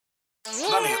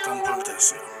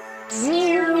Planetan.se.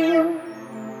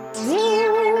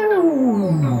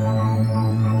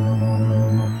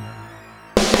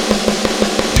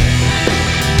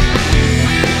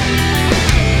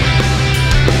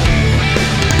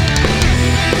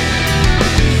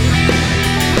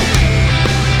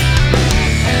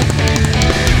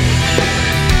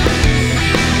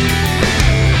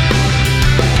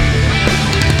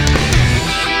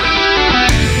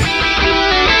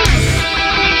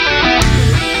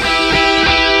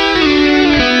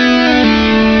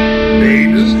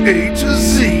 A to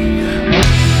Z.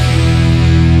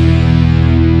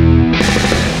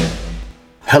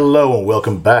 Hello and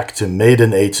welcome back to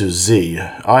Maiden A to Z.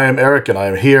 I am Eric and I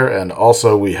am here, and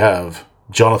also we have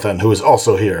Jonathan, who is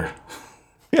also here.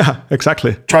 Yeah,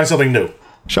 exactly. Trying something new.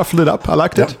 Shuffled it up. I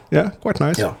liked it. Yeah, quite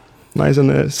nice. Yeah. Nice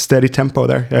and a steady tempo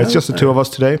there. Yeah, it's just the two of us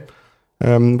today.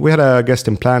 We had a guest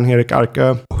in plan, Erik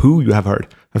Arke, who you have heard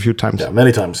a few times. Yeah,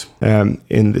 many times.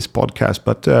 In this podcast.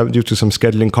 But due to some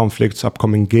scheduling conflicts,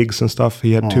 upcoming gigs and stuff,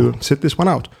 he had to sit this one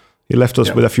out. He left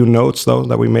us with a few notes, though,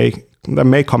 that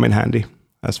may come in handy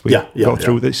as we go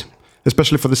through this.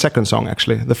 Especially for the second song,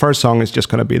 actually. The first song is just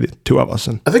going to be the two of us.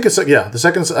 And I think it's, the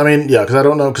second, because I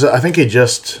don't know, because I think he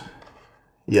just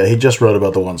wrote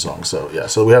about the one song. So,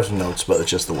 so we have some notes, but it's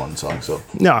just the one song. So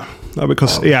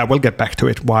we'll get back to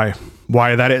it,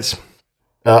 why that is.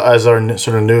 As our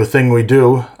sort of new thing we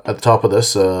do at the top of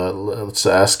this, let's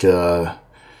ask, what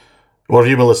have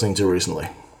you been listening to recently?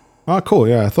 Oh, cool.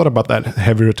 Yeah, I thought about that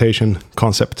heavy rotation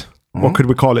concept. Mm-hmm. What could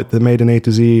we call it? The Maiden A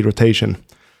to Z rotation.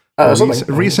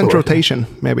 Recent rotation,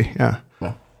 maybe. Yeah.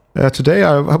 Today,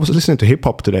 I was listening to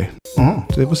hip-hop today.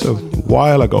 Mm-hmm. It was a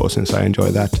while ago since I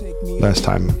enjoyed that last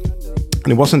time.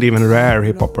 And it wasn't even rare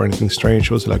hip-hop or anything strange.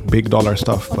 It was like big dollar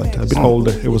stuff, but a bit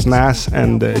older. It was Nas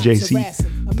and Jay-Z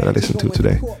that I listened to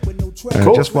today.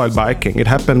 Cool. Just while biking. It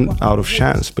happened out of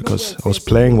chance because I was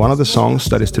playing one of the songs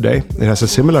that is today. It has a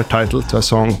similar title to a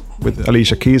song with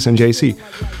Alicia Keys and Jay-Z.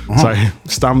 So I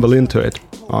stumbled into it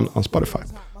on Spotify.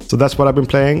 So that's what I've been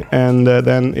playing. And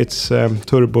then it's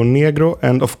Turbo Negro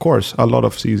and, of course, a lot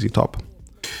of ZZ Top.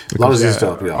 A lot of ZZ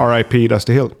Top, yeah. R.I.P.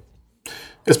 Dusty Hill.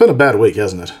 It's been a bad week,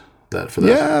 hasn't it?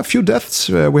 Yeah, a few deaths.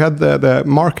 We had the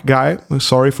Mark guy.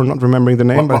 Sorry for not remembering the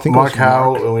name, but I think Mark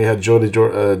Howe, and we had Joey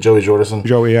Jordison.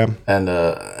 Joey, yeah. And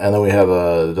then we have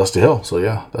Dusty Hill. So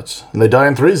yeah, and they die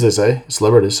in threes, they say,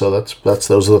 celebrities. So that's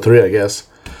those are the three, I guess.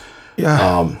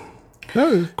 Yeah.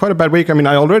 Quite a bad week. I mean,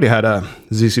 I already had a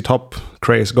ZZ Top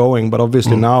craze going, but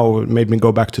obviously now it made me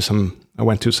go back to some. I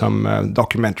went to some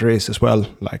documentaries as well,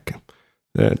 like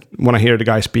when I hear the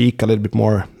guy speak a little bit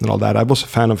more and all that. I was a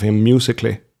fan of him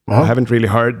musically. I haven't really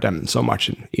heard them so much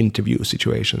in interview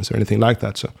situations or anything like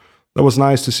that. So that was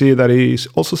nice to see that he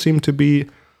also seemed to be,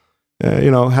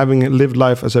 having lived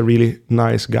life as a really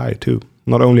nice guy too.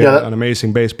 Not only an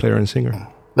amazing bass player and singer.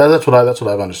 That's what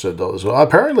I've understood though as well.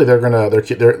 Apparently they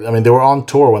were on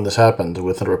tour when this happened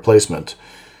with a replacement,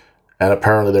 and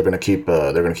apparently they're going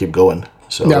to keep going.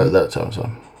 So that's so.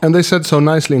 And they said so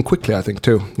nicely and quickly, I think,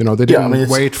 too. They didn't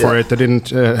wait for it. They didn't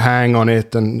hang on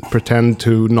it and pretend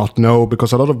to not know,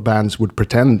 because a lot of bands would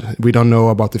pretend we don't know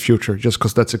about the future just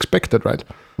because that's expected, right?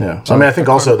 Yeah. So, I think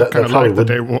also that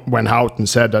they went out and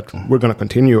said that we're going to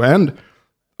continue, and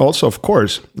also, of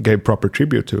course, gave proper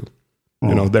tribute to,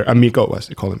 their amigo, as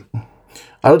they call him.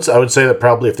 I would say that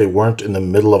probably if they weren't in the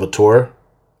middle of a tour,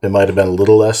 it might have been a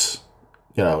little less,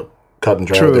 cut and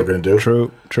dry what they're going to do.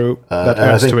 True. That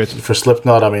adds to it. For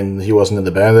Slipknot, he wasn't in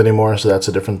the band anymore, so that's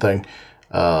a different thing.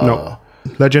 No.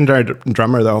 Legendary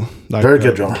drummer, though. Very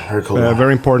good drummer. Very cool.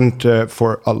 Very important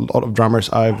for a lot of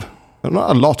drummers. Not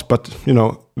a lot, but,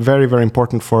 very, very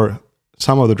important for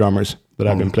some of the drummers that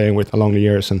I've been playing with along the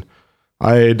years. And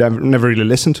I never really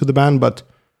listened to the band, but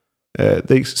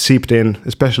they seeped in,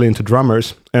 especially into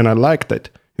drummers, and I liked it.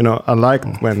 I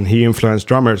liked when he influenced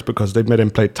drummers because they made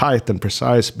him play tight and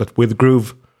precise, but with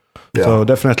groove. Yeah. So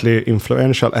definitely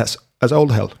influential as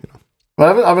old hell.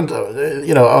 Well, I haven't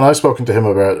when I've spoken to him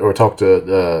talked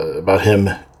about him,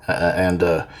 and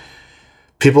a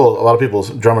lot of people,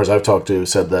 drummers I've talked to,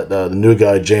 said that the new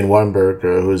guy, Jane Weinberg,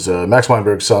 who's Max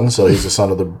Weinberg's son, so he's the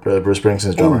son of the Bruce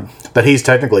Springsteen's drummer, that he's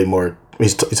technically more,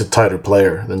 he's a tighter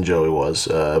player than Joey was,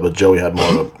 but Joey had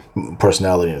more of a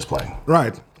personality in his playing.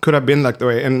 Right. Could have been like the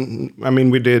way, and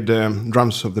we did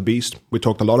Drums of the Beast. We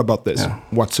talked a lot about this. Yeah.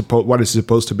 What is it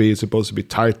supposed to be? It's supposed to be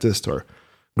tightest or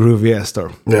grooviest or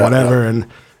whatever, and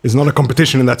it's not a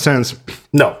competition in that sense.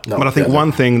 No. But I think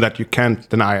one thing that you can't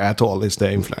deny at all is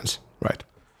the influence, right?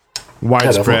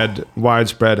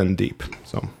 Widespread and deep.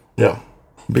 So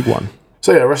big one.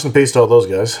 So rest in peace to all those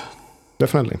guys.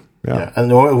 Definitely. Yeah.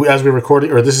 And as we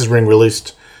recorded, or this is being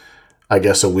released I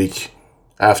guess, a week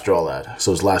after all that. So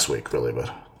it was last week, really,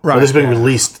 but. Right. But it's been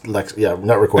released, not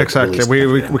recorded. Exactly.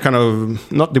 We kind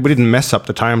of we didn't mess up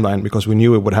the timeline because we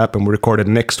knew it would happen. We recorded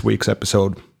next week's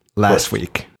episode last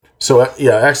week. So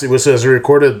actually, as we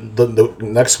recorded the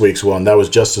next week's one, that was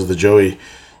just as the Joey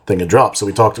thing had dropped. So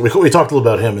we talked a little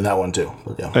about him in that one too.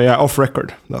 But yeah, off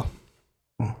record though.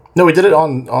 No, we did it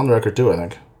on record too, I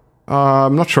think.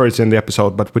 I'm not sure it's in the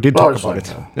episode, but we did talk about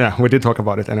it. Yeah, we did talk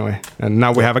about it anyway, and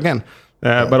now we have again.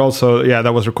 But also,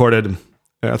 that was recorded.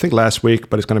 I think last week,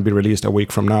 but it's going to be released a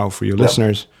week from now for you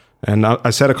listeners. And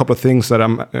I said a couple of things that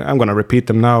I'm going to repeat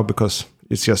them now because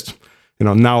it's just,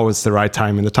 now is the right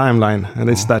time in the timeline.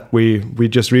 And it's that we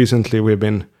just recently, we've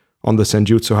been on the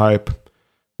Senjutsu hype.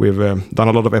 We've done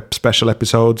a lot of special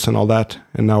episodes and all that.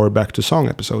 And now we're back to song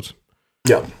episodes.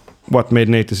 Yeah. What Made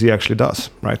in A to Z actually does,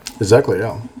 right? Exactly,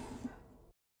 yeah.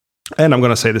 And I'm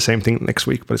going to say the same thing next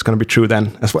week, but it's going to be true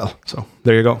then as well. So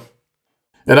there you go.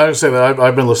 And I would say that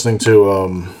I've been listening to...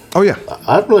 I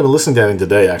haven't really been listening to anything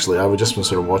today, actually. I've just been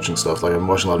sort of watching stuff. Like, I'm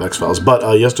watching a lot of X-Files. But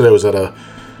yesterday I was at a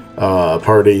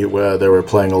party where they were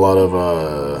playing a lot of,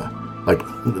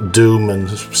 Doom and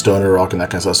stoner rock and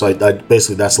that kind of stuff. So I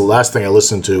basically, that's the last thing I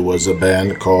listened to was a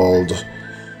band called...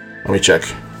 Let me check.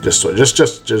 Just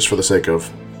for the sake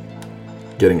of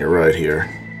getting it right here.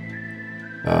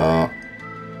 I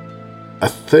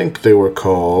think they were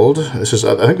called... I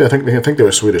think they were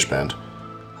a Swedish band.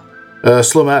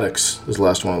 Slomatics is the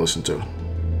last one I listened to.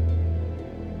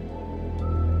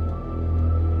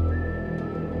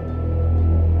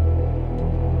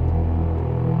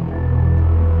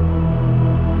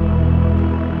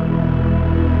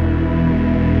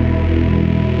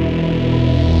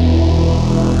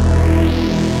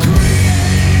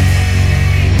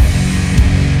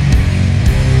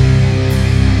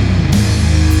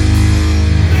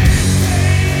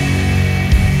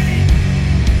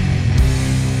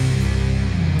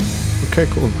 Okay,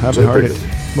 cool. Haven't heard it.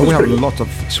 But we have a lot of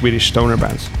Swedish stoner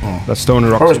bands. That's stoner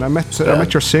rock. And I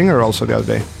met your singer also the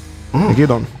other day,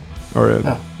 Gidon, or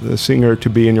the singer to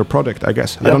be in your project, I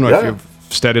guess. I don't know if you've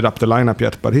studied up the lineup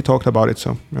yet, but he talked about it.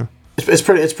 So yeah, it's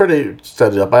pretty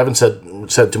studied up. I haven't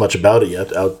said too much about it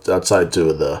yet outside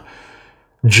to the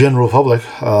general public.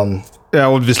 Yeah,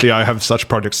 obviously I have such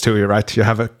projects too, right? You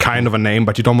have a kind of a name,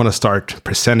 but you don't want to start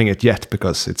presenting it yet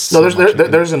because it's... No,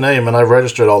 there's a name, and I've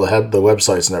registered all the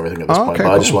websites and everything at this point. Okay,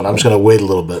 but cool. I'm just going to wait a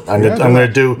little bit. I'm going to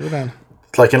do...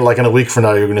 Like in a week from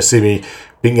now, you're going to see me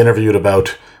being interviewed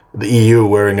about the EU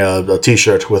wearing a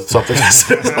T-shirt with something.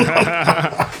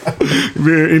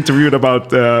 We're interviewed about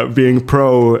being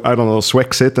pro, I don't know,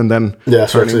 Swexit, and then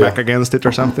turning back against it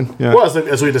or something. Yeah. Well,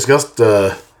 as we discussed...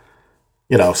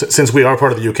 since we are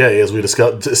part of the UK, as we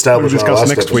established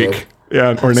next week.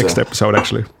 Yeah, or next episode,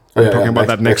 actually. We're talking about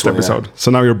that next episode. Yeah.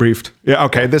 So now you're briefed. Yeah,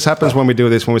 okay, this happens when we do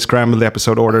this, when we scramble the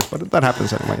episode orders, but that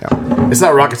happens anyway, yeah. It's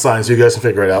not rocket science, you guys can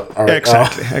figure it out. All right.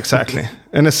 Exactly.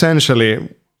 And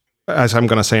essentially, as I'm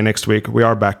going to say next week, we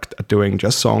are back at doing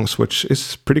just songs, which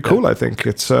is pretty cool, I think.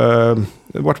 It's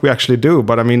what we actually do,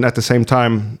 but I mean, at the same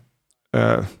time...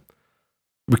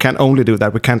 we can't only do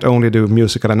that. We can't only do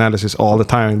musical analysis all the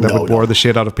time. That would bore the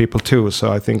shit out of people too.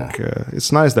 So I think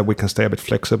it's nice that we can stay a bit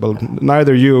flexible.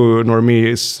 Neither you nor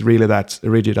me is really that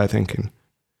rigid, I think,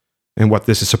 in what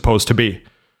this is supposed to be.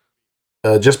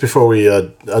 Just before we,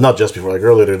 not just before, like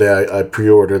earlier today, I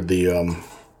pre-ordered the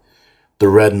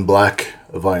red and black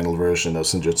vinyl version of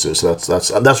Senjutsu. So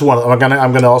that's one. I'm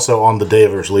gonna also, on the day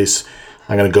of its release,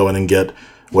 I'm gonna go in and get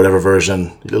whatever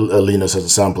version Alina says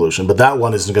is Sound Pollution, but that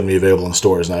one isn't going to be available in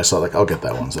stores, and I saw I'll get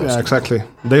that one. So yeah, exactly.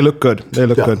 They look good.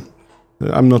 Good.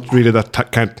 I'm not really that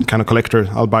kind of collector.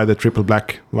 I'll buy the triple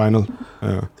black vinyl.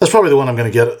 That's probably the one I'm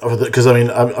going to get, because I mean,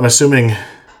 I'm assuming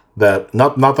that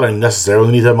not that I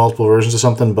necessarily need to have multiple versions of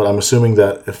something, but I'm assuming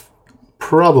that if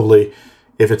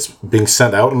it's being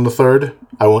sent out on the 3rd,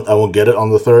 I won't get it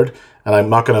on the 3rd. And I'm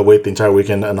not going to wait the entire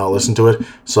weekend and not listen to it.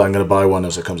 So I'm going to buy one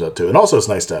as it comes out too. And also it's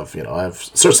nice to have, I have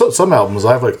some albums.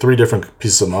 I have like 3 different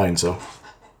pieces of mine. So.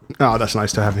 Oh, that's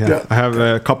nice to have. Yeah. I have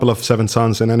a couple of Seven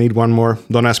Sons and I need one more.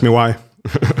 Don't ask me why.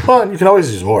 Well, you can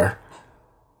always use more.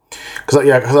 Because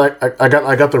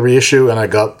I got the reissue and I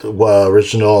got the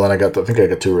original and I think I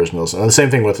got 2 originals. And the same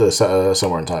thing with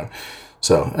Somewhere in Time.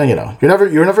 So, and you're never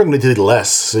going to need less.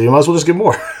 So you might as well just get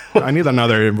more. I need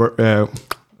another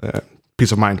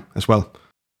peace of mind as well.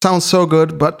 Sounds so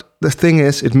good, but the thing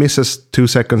is, it misses 2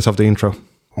 seconds of the intro.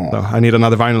 So I need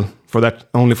another vinyl for that,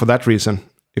 only for that reason,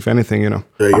 if anything,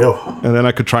 There you go. And then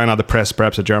I could try another press,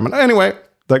 perhaps a German. Anyway,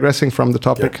 digressing from the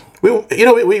topic.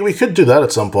 Yeah. We could do that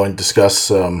at some point. Discuss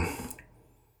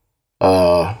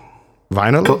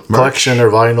Vinyl? collection or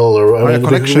vinyl or I mean,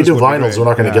 we do vinyls. We're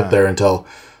not going to get there until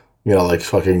like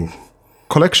fucking.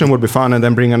 Collection would be fun, and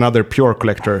then bring another pure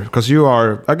collector, because you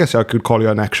are. I guess I could call you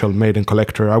an actual maiden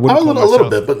collector. I wouldn't call myself a little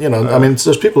bit, but I mean,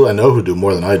 there's people I know who do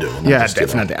more than I do. Yeah,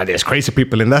 definitely. There's crazy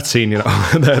people in that scene.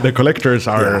 The collectors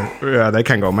are. Yeah, they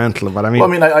can go mental. But I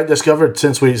mean, I discovered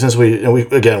since we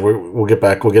again we'll get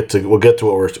back. We'll get to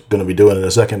what we're going to be doing in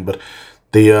a second. But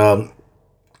the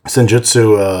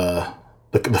Senjutsu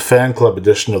the fan club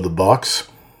edition of the box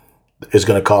is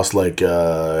going to cost like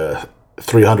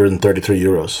 333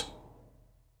 euros.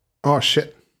 Oh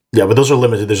shit! Yeah, but those are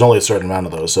limited. There's only a certain amount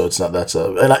of those, so it's not. That's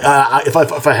a. And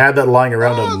if I had that lying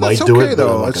around, I might do it.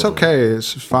 Though it's okay.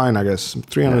 It's fine, I guess.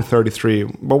 333.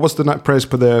 What was the net price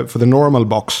for the normal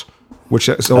box, which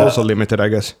is also limited, I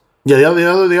guess? Yeah,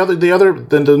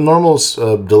 the normal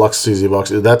deluxe CZ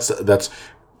box. That's.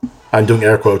 I'm doing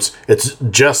air quotes. It's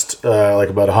just like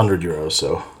about 100 euros.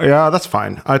 So yeah, that's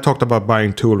fine. I talked about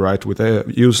buying Tool, right, with a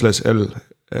useless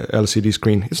LCD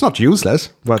screen. It's not useless,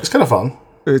 but it's kind of fun.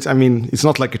 It's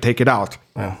not like you take it out.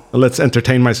 Yeah. Let's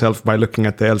entertain myself by looking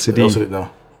at the LCD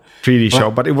 3D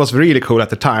show. But it was really cool at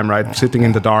the time, right? Sitting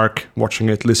in the dark, watching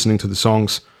it, listening to the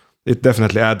songs. It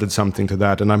definitely added something to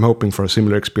that, and I'm hoping for a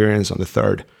similar experience on the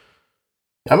 3rd.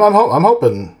 I'm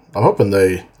hoping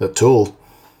the Tool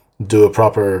do a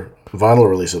proper vinyl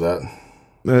release of that.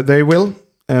 They will,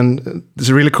 and it's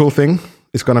a really cool thing.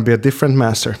 It's going to be a different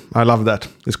master. I love that.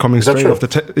 It's coming straight off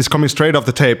it's coming straight off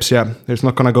the tapes, yeah. It's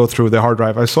not going to go through the hard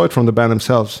drive. I saw it from the band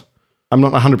themselves. I'm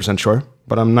not 100% sure,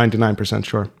 but I'm 99%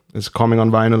 sure. It's coming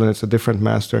on vinyl, and it's a different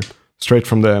master, straight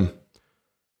from the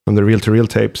reel-to-reel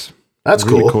tapes. That's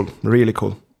really cool. Really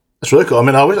cool. That's really cool. I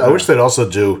mean, I wish they'd also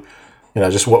do,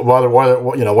 just while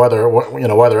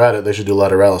they're at it, they should do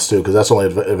Lateralis too, because that's only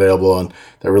available on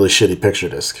that really shitty picture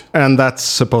disc. And that's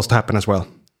supposed to happen as well.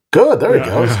 Good, there you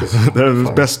go.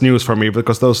 The best news for me,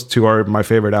 because those two are my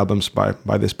favorite albums by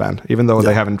this band, even though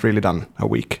they haven't really done a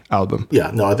weak album.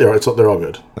 Yeah, no, they're all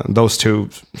good. And those two,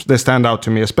 they stand out to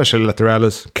me, especially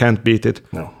Lateralis. Can't beat it.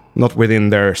 No. Not within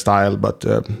their style, but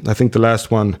I think the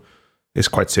last one is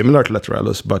quite similar to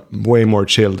Lateralis, but way more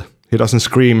chilled. He doesn't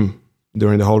scream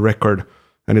during the whole record,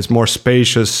 and it's more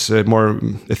spacious, more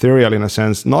ethereal in a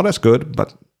sense. Not as good,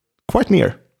 but quite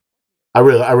near. I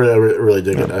really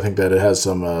dig it. I think that it has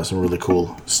some really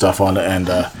cool stuff on it, and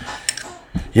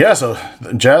so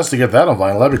Jazz to get that on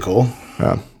vinyl, that'd be cool.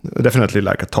 Yeah, definitely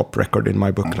like a top record in my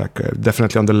book. Like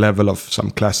definitely on the level of some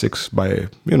classics by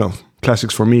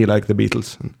classics for me, like the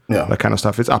Beatles and that kind of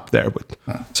stuff. It's up there with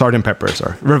Sgt. Pepper's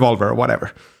or Revolver or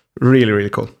whatever. Really, really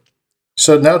cool.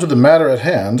 So now to the matter at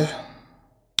hand.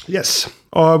 Yes,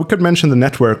 we could mention the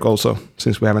network also,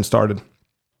 since we haven't started.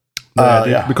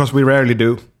 Because we rarely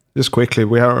do. Just quickly,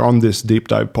 we are on this Deep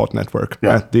Dive Pod network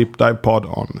at Deep Dive Pod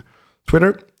on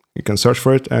Twitter. You can search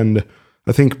for it, and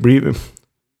I think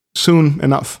soon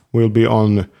enough we'll be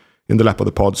in the Lap of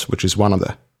the Pods, which is one of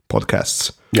the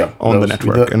podcasts on the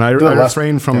network. And I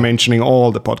refrain from mentioning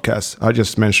all the podcasts. I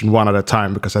just mentioned one at a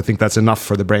time because I think that's enough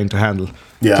for the brain to handle.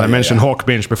 So I mentioned Hawk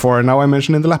Binge before, and now I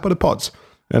mentioned in the Lap of the Pods.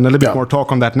 And a little bit more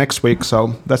talk on that next week,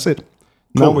 so that's it.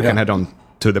 Cool, now we can head on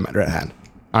to the matter at hand.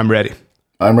 I'm ready.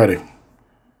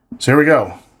 So here we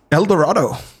go.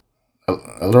 Eldorado.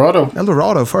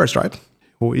 Eldorado first, right?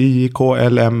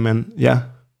 O-I-K-L-M, yeah.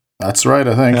 That's right,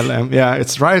 I think. L-M, yeah,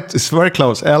 it's right. It's very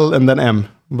close. L and then M.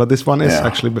 But this one is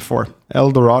actually before.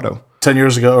 Eldorado. 10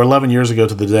 years ago, or 11 years ago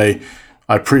to the day,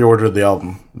 I pre-ordered the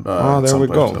album. There we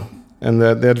go. So. And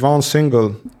the advanced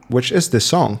single, which is this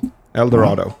song,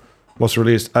 Eldorado, was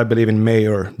released, I believe, in May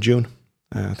or June,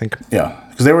 I think. Yeah,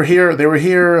 because they were here.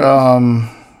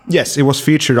 Yes, it was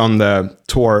featured on the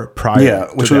tour prior. Yeah,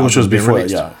 which was before.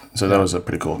 Yeah, so that was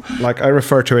pretty cool. Like I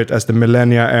refer to it as the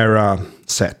Millennia Era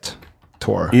set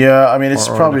tour. Yeah, I mean it's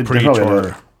probably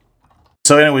pre-tour.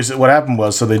 So, anyways, what happened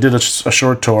was they did a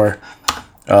short tour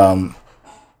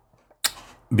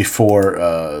before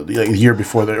the year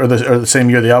before the same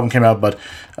year the album came out, but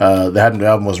the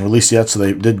album wasn't released yet, so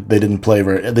they didn't play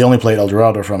they only played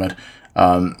Eldorado from it,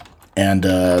 and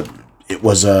it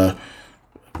was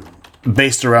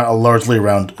based largely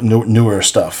around newer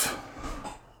stuff.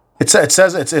 It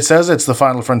says it's the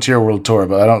Final Frontier World Tour,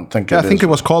 but I don't think. I think it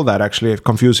was called that actually,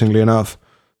 confusingly enough.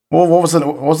 Well, what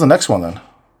was the next one then?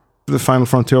 The Final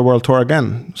Frontier World Tour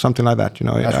again, something like that.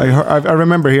 I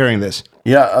remember hearing this.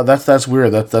 Yeah, that's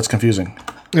weird. That's confusing.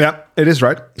 Yeah, it is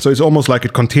right. So it's almost like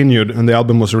it continued, and the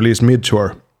album was released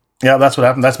mid-tour. Yeah, that's what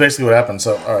happened. That's basically what happened.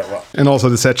 So, all right, well. And also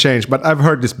the set changed, but I've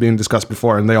heard this being discussed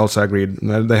before, and they also agreed.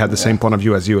 They had the same point of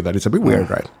view as you, that it's a bit weird,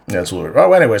 right? Yeah, it's weird.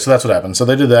 Oh, anyway, so that's what happened. So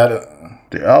they did that.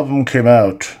 The album came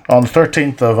out on the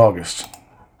 13th of August.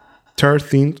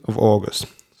 13th of August.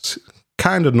 It's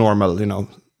kind of normal,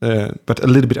 but a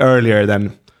little bit earlier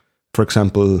than, for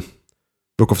example,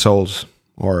 Book of Souls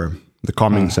or The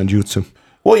Coming Senjutsu.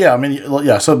 Well, yeah, I mean,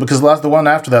 yeah. So because the one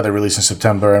after that they released in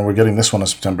September, and we're getting this one in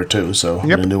September too. So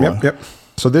a new one. Yep.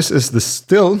 So this is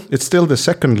it's still the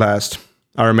second last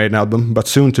Iron Maiden album, but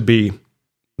soon to be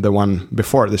the one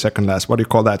before the second last. What do you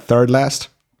call that? Third last?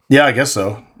 Yeah, I guess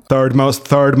so. Third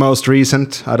most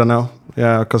recent. I don't know.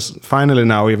 Yeah, because finally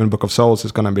now even Book of Souls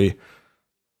is gonna be.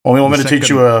 Well, you want me to teach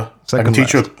you I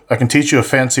can teach you a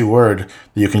fancy word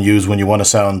that you can use when you want to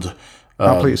sound.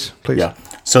 Please. Yeah.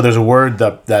 So there's a word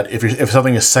that if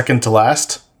something is second to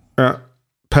last.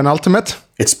 Penultimate.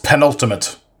 It's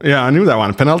penultimate. Yeah, I knew that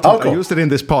one. Penultimate. Oh, cool. I used it in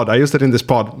this pod,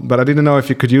 but I didn't know if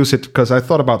you could use it because I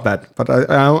thought about that. But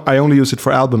I only use it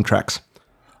for album tracks.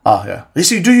 Ah, yeah.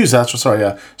 You do use that. Sorry,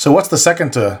 yeah. So what's the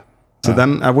second to? So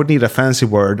then I would need a fancy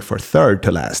word for third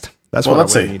to last. That's what I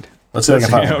would need. Let's see.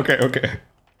 Okay.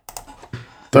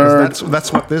 Third.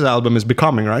 That's what this album is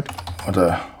becoming, right? What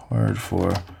a word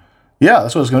for? Yeah,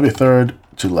 that's what it's going to be. Third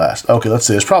to last. Okay, let's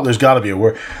see. There's got to be a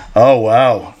word. Oh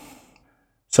wow.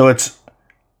 So it's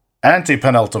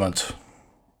anti-penultimate.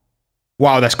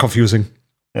 Wow, that's confusing.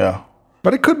 Yeah.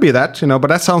 But it could be that, But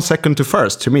that sounds second to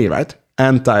first to me, right?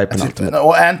 Anti-penultimate.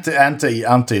 No, anti.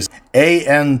 Ante.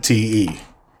 A-N-T-E.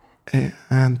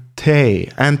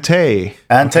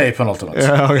 Ante-penultimate.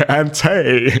 Yeah, okay.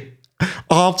 Ante.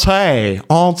 Enchanté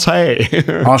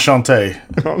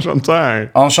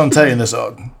in this.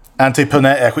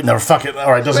 Anti-penultimate. Never fuck it.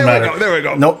 All right, doesn't matter. There we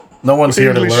go. No one's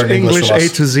here to learn English from A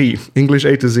to Z. English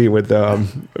A to Z with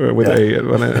an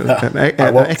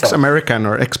ex-American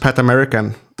or expat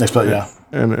American. Expat, yeah.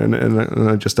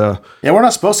 And just a... Yeah, we're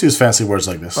not supposed to use fancy words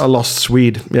like this. A lost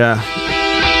Swede, yeah.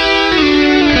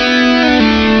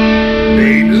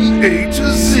 A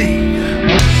to Z.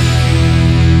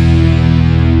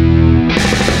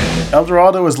 El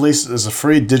Dorado is released as a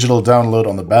free digital download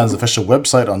on the band's official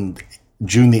website on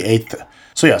June the 8th.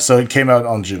 So it came out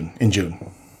in June.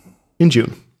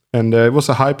 And it was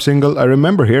a hype single. I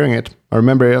remember hearing it.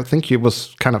 I think it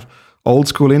was kind of old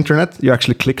school internet. You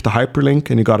actually clicked the hyperlink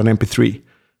and you got an MP3. It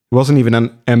wasn't even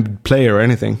an MP player or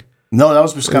anything. No, that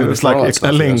was just kind of like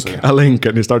a link,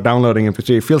 and you start downloading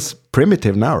MP3. It feels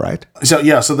primitive now, right? So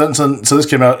this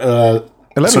came out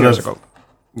 11 years ago.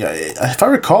 Yeah, if I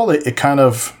recall, it kind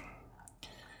of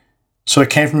sort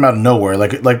of came from out of nowhere,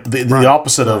 like the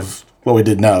opposite of what we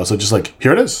did now. So just like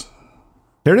here it is.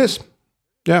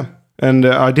 Yeah, and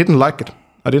I didn't like it.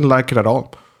 I didn't like it at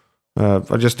all.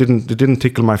 I just didn't. It didn't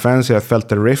tickle my fancy. I felt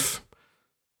the riff.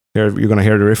 Here you're gonna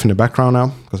hear the riff in the background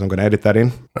now because I'm gonna edit that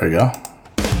in. There you go.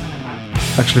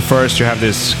 Actually, first you have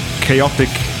this chaotic,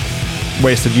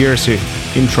 Wasted Years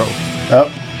intro. Yep.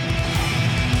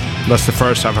 That's the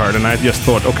first I've heard, and I just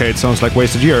thought, okay, it sounds like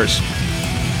Wasted Years.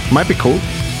 Might be cool.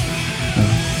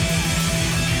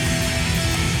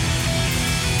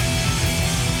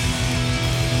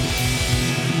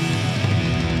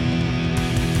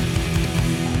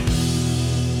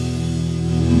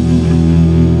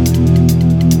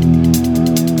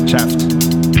 Shaft.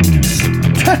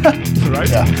 Right?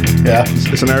 Yeah.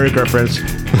 It's an Eric reference.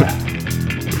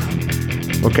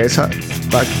 Okay, so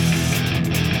like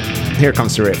here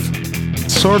comes the riff.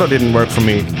 Sort of didn't work for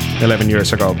me 11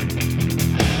 years ago.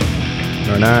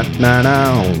 No.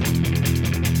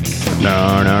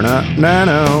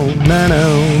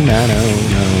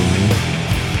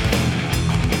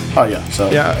 Oh yeah. So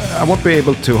yeah, I won't be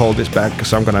able to hold this back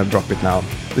because I'm gonna drop it now.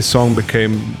 This song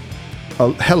became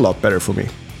a hell lot better for me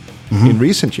in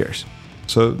recent years.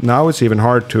 So now it's even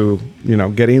hard to,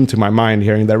 get into my mind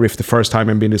hearing that riff the first time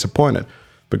and being disappointed.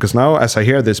 Because now, as I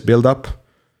hear this build up,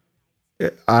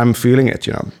 I'm feeling it,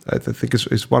 I think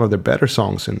it's one of the better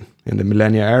songs in the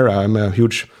Millennia era. I'm a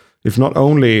huge, if not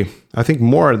only, I think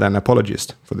more than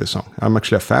apologist for this song. I'm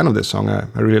actually a fan of this song. I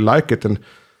really like it, and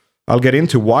I'll get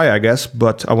into why, I guess,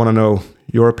 but I want to know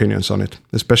your opinions on it,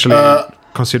 especially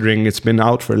considering it's been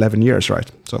out for 11 years,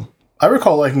 right? So I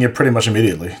recall liking it pretty much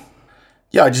immediately.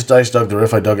 Yeah, I just dug the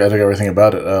riff. I dug everything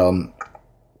about it.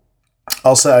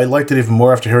 I'll say I liked it even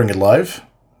more after hearing it live.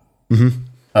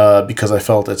 Because I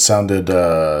felt it sounded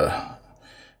on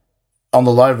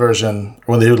the live version.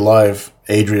 When they do it live,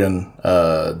 Adrian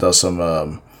does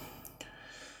some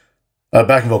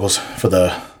backing vocals for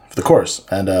the chorus,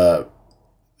 and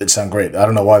it sounded great. I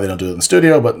don't know why they don't do it in the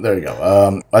studio, but there you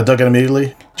go. I dug it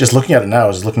immediately. Just looking at it now,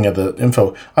 just looking at the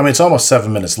info. I mean, it's almost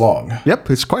 7 minutes long. Yep,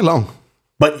 it's quite long.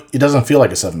 But it doesn't feel like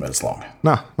it's 7 minutes long.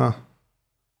 No.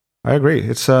 I agree.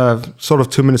 It's a sort of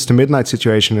 2 minutes to midnight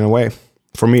situation in a way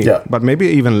for me. Yeah. But maybe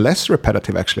even less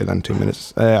repetitive actually than 2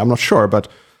 minutes. I'm not sure, but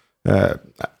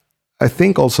I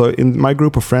think also in my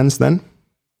group of friends then,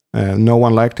 no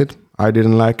one liked it. I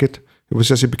didn't like it. It was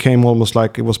just, it became almost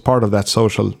like it was part of that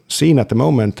social scene at the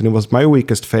moment, and it was my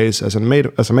weakest phase as a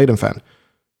Maiden fan.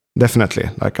 Definitely.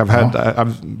 Like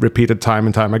I've repeated time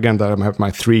and time again that I have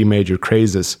my 3 major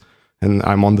crazes, and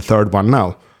I'm on the 3rd one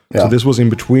now. Yeah. So this was in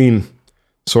between.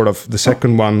 Sort of the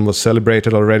second one was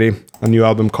celebrated already. A new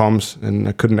album comes, and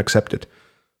I couldn't accept it,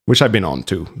 which I've been on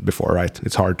to before, right?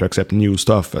 It's hard to accept new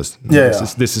stuff as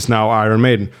this is now Iron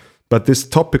Maiden. But this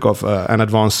topic of an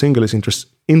advanced single is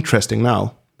interesting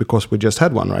now because we just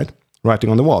had one, right?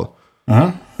 Writing on the Wall.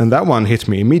 And that one hit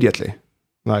me immediately.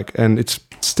 And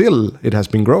it has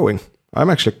been growing.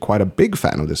 I'm actually quite a big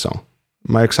fan of this song.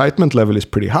 My excitement level is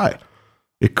pretty high.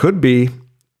 It could be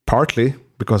partly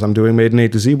because I'm doing Maiden A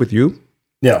to Z with you.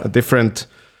 Yeah, a different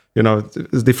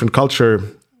culture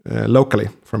locally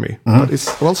for me. But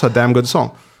it's also a damn good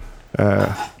song.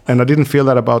 And I didn't feel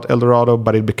that about Eldorado,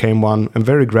 but it became one, and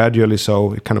very gradually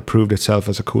so it kind of proved itself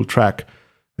as a cool track.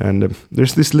 And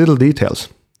there's these little details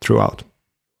throughout.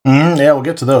 Yeah, we'll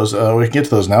get to those. We can get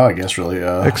to those now, I guess, really.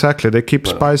 Exactly. They keep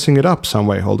spicing it up some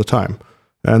way all the time.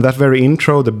 And that very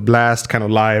intro, the blast kind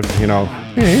of live,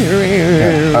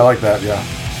 Yeah, I like that, yeah.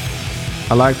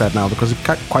 I like that now because it's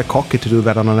quite cocky to do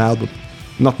that on an album.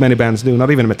 Not many bands do,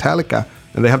 not even Metallica.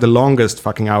 And they have the longest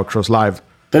fucking outros live.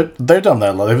 They've done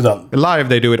that. Live,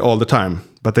 they do it all the time.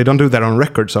 But they don't do that on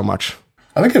record so much.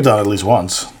 I think they've done it at least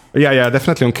once. Yeah,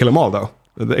 definitely on Kill 'Em All, though.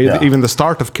 Even the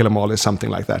start of Kill 'Em All is something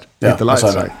like that. Yeah, the lights,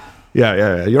 right?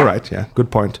 Yeah, you're right. Yeah, good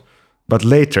point. But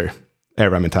later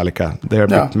era Metallica, they're a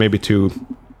bit maybe too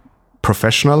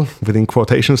professional, within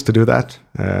quotations, to do that.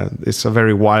 It's a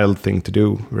very wild thing to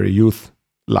do, very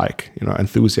youth-like,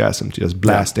 enthusiasm to just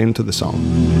blast into the song.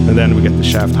 And then we get the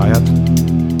Shaft hi-hat.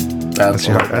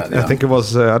 I think it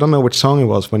was, I don't know which song it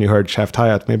was when you heard Shaft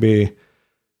hi-hat, maybe,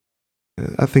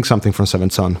 I think something from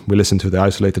Seventh Son. We listened to the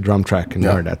isolated drum track and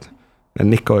heard that. And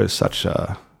Nico is such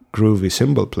a groovy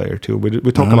cymbal player too.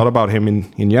 We talk a lot about him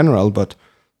in general, but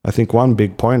I think one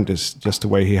big point is just the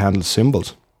way he handles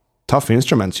cymbals. Tough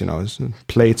instruments,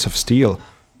 plates of steel,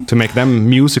 to make them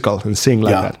musical and sing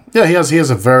like that. Yeah, he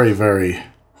has a very, very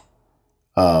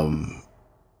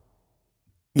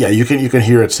you can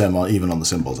hear it's him even on the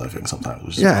cymbals, I think, sometimes,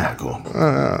 which is kind of cool.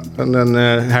 And then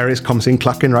Harris comes in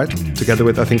clucking, right? Together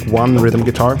with, I think, one rhythm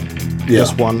guitar.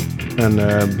 Just one. And,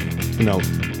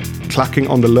 clucking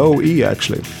on the low E,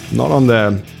 actually. Not on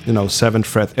the, 7th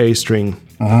fret A string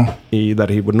E that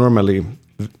he would normally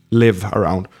live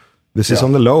around. This is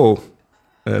on the low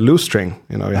loose string.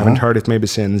 You haven't heard it maybe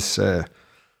since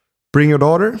Bring Your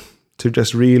Daughter, to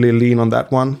just really lean on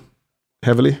that one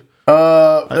heavily.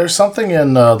 There's something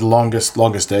in the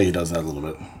longest day he does that a little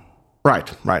bit. Right.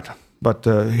 But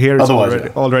here it's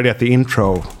already at the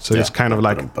intro, so it's kind of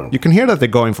like you can hear that they're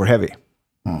going for heavy.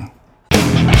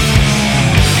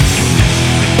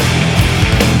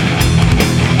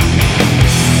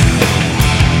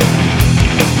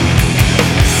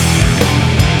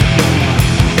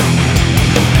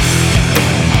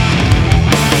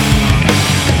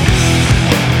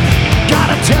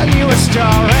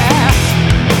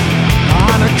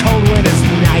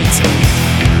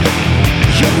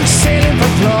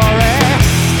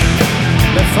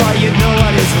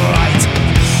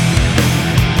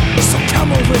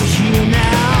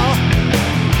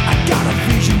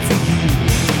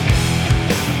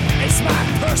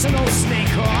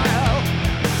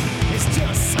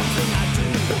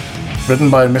 Written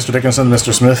by Mr. Dickinson,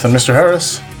 Mr. Smith, and Mr.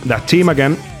 Harris. That team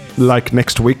again, like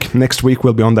next week. Next week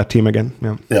we'll be on that team again.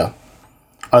 Yeah.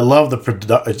 I love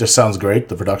it just sounds great,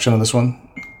 the production on this one.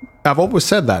 I've always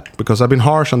said that because I've been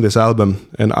harsh on this album,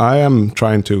 and I am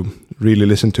trying to really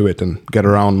listen to it and get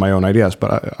around my own ideas.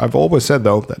 But I've always said,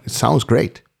 though, that it sounds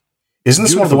great. Isn't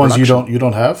this one of the ones you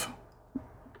don't have?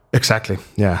 Exactly.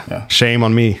 Yeah. Shame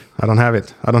on me. I don't have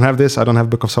it. I don't have this. I don't have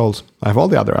Book of Souls. I have all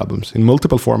the other albums in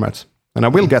multiple formats. And I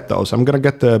will get those. I'm going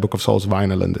to get the Book of Souls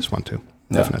vinyl and this one too.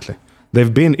 Definitely.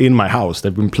 They've been in my house.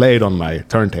 They've been played on my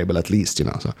turntable at least,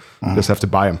 so I just have to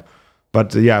buy them.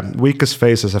 But weakest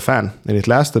phase as a fan. And it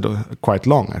lasted quite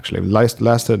long, actually. It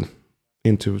lasted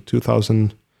into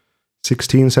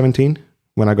 2016, 17,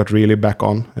 when I got really back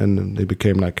on. And it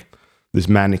became like this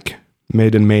manic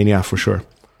Maiden mania for sure.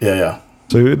 Yeah.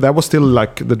 So that was still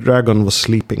like the dragon was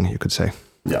sleeping, you could say.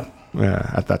 Yeah.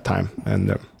 At that time.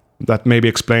 And that maybe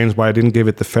explains why I didn't give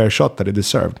it the fair shot that it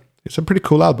deserved. It's a pretty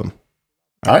cool album.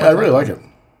 I really like it.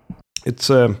 It's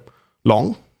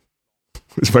long.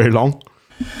 It's very long.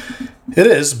 It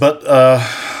is, but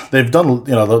they've done,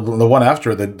 the one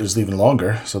after it is even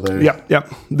longer. So they. Yeah.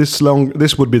 This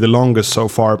would be the longest so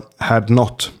far, had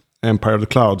not Empire of the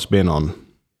Clouds been on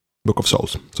Book of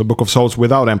Souls. So Book of Souls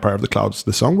without Empire of the Clouds,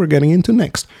 the song we're getting into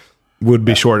next, would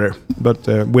be shorter, but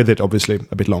with it obviously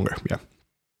a bit longer. Yeah.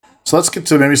 So let's get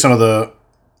to maybe some of the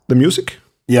music.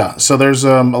 Yeah. So there's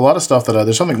a lot of stuff that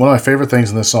there's something. One of my favorite things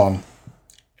in this song.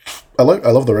 I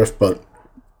love the riff, but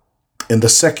in the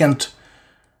second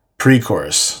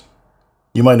pre-chorus,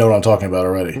 you might know what I'm talking about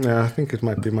already. Yeah, I think it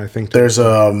might be my thing. There's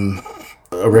a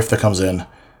riff that comes in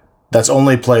that's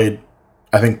only played,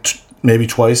 I think, maybe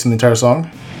twice in the entire song.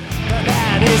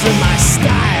 That isn't my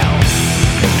style.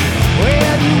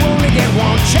 Well, you only get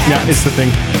one chance. Yeah, it's the thing.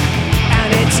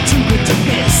 And it's too good to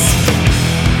miss.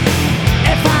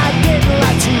 If I didn't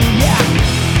lie to ya,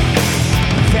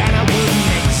 then I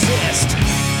wouldn't exist.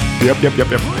 Yep.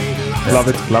 Love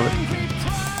it.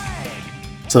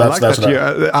 So that's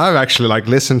I've actually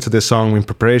listened to this song in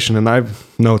preparation, and I've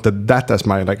noted that as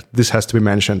my this has to be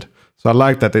mentioned. So I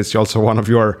like that it's also one of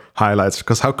your highlights,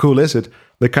 because how cool is it?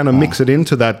 They kind of mix it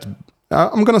into that.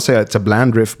 I'm gonna say it's a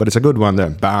bland riff, but it's a good one. There,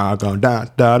 ba da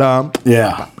da da.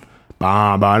 Yeah.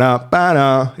 Ba ba da ba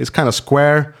da. It's kind of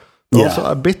square, but also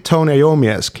a bit Tony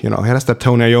Iommi-esque. It has that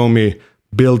Tony Iommi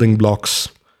building blocks,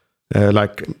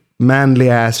 like manly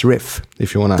ass riff.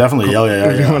 If you wanna definitely,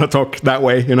 if you wanna talk that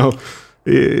way,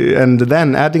 and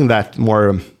then adding that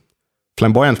more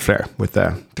flamboyant flair with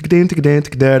the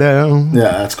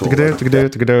that's cool.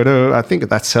 I think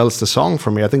that sells the song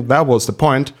for me. I think that was the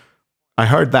point. I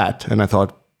heard that and I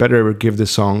thought, better give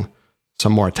this song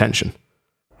some more attention.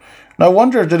 Now I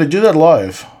wonder, did they do that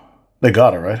live? They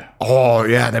got it, right? Oh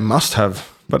yeah, they must have.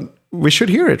 But we should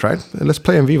hear it, right? Let's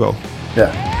play in vivo.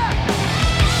 Yeah.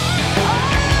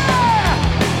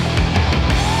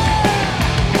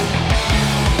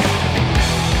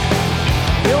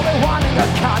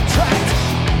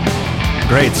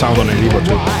 Great sound on Evo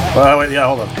too. Wait, yeah,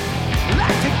 hold on.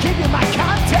 Like to give you my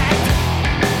contact,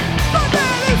 but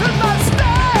that isn't my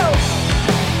style.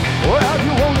 Well,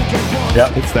 you only get one.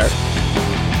 Yep, it's there.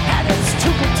 And it's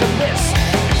too good to miss.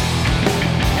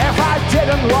 If I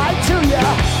didn't lie to you,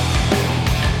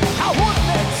 I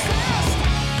wouldn't exist.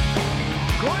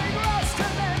 Going lost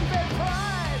and then they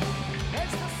pride.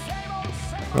 It's the same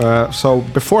old. So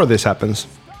before this happens,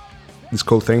 this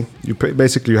cool thing, you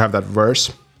basically have that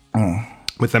verse.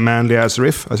 With a manly ass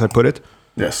riff, as I put it.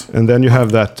 Yes. And then you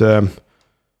have that.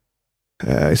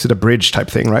 Is it a bridge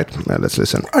type thing, right? Let's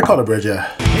listen. I call it a bridge, yeah.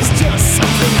 It's just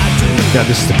something I do. Yeah,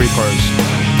 this is the pre-chorus.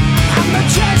 I'm a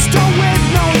jester with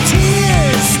no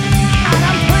tears, and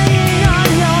I'm playing on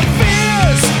your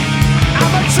fears.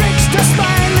 I'm a trickster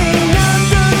smiling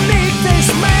underneath this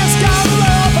mask of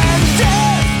love and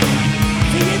death.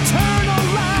 The eternal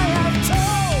lie I've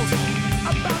told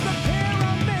about the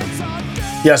pyramids of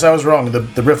death. Yes, I was wrong.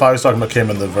 The riff I was talking about came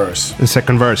in the verse. The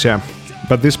second verse, yeah.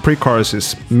 But this pre-chorus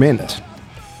is mint.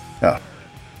 Yeah.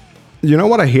 You know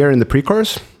what I hear in the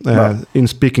pre-chorus? In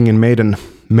speaking in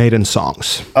Maiden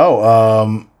songs.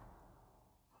 Oh,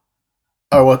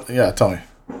 what? Yeah, tell me.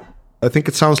 I think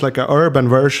it sounds like an urban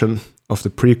version of the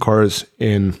pre-chorus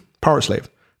in Powerslave.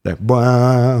 The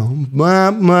wow,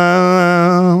 wow,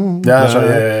 wow. Yeah, that's right.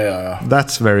 Yeah.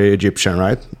 That's very Egyptian,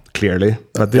 right? Clearly.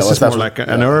 But this is more like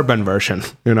an urban version,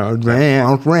 When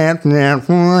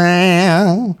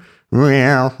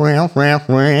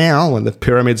the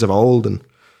pyramids of old and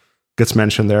gets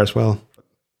mentioned there as well.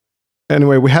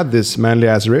 Anyway, we had this manly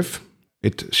ass riff.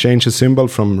 It changes cymbal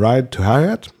from ride to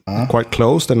hi-hat. Quite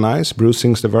closed and nice. Bruce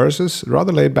sings the verses,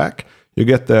 rather laid back. You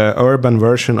get the urban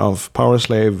version of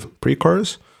Powerslave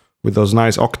pre-chorus with those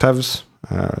nice octaves.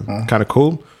 Kind of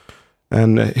cool.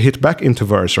 And hit back into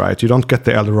verse, right? You don't get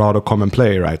the Eldorado come and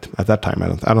play, right? At that time,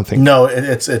 I don't think. No,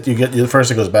 you get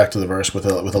first. It goes back to the verse with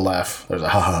a laugh. There's a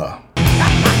ha ha ha.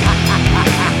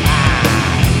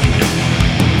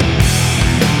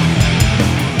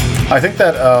 I think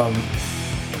that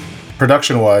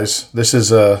production-wise, this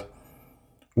is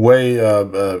way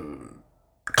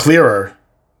clearer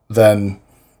than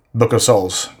Book of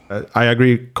Souls. I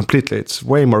agree completely. It's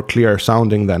way more clear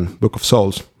sounding than Book of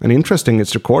Souls. And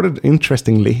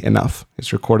interestingly enough,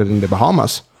 it's recorded in the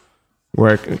Bahamas,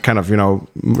 where kind of,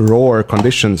 raw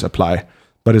conditions apply.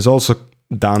 But it's also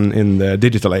done in the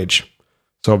digital age.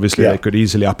 So obviously I could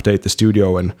easily update the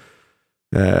studio, and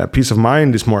Peace of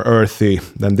Mind is more earthy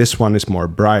than this one is more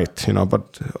bright,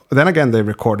 But then again, they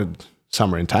recorded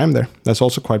Summer in Time there. That's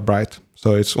also quite bright.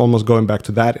 So it's almost going back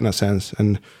to that in a sense.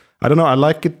 And I don't know, I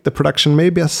like it, the production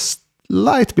maybe a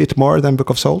slight bit more than Book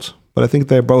of Souls, but I think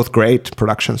they're both great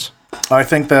productions. I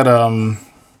think that...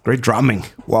 great drumming.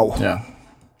 Wow. Yeah.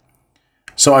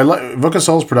 So I like Book of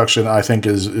Souls production, I think,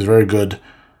 is very good,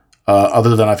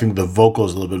 other than I think the vocal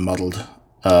is a little bit muddled.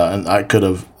 And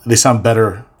they sound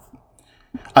better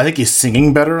I think he's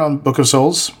singing better on Book of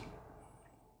Souls,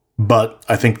 but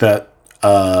I think that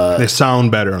they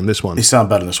sound better on this one. they sound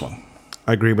better in this one.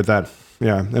 I agree with that.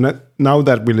 Yeah, and now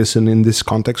that we listen in this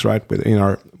context, right,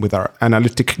 with our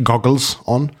analytic goggles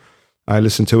on, I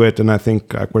listen to it and I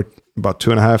think we're about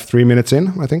 2.5, 3 minutes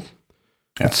in. I think.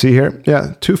 Yeah. Let's see here.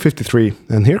 Yeah, 2:53,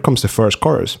 and here comes the first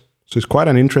chorus. So it's quite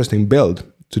an interesting build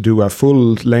to do a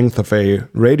full length of a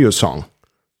radio song,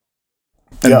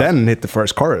 and then hit the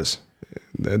first chorus.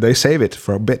 They save it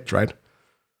for a bit, right?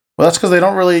 Well, that's because they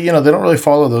don't really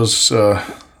follow those.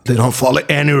 They don't follow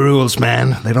any rules,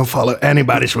 man. They don't follow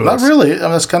anybody's rules. Not really. I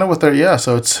mean, that's kind of what they're. Yeah.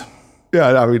 So it's.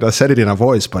 Yeah, I mean, I said it in a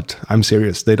voice, but I'm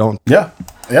serious. They don't. Yeah.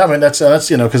 I mean, that's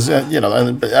because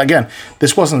and again,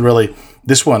 this wasn't really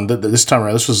this one. This time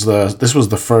around, this was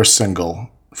the first single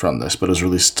from this, but it was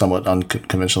released somewhat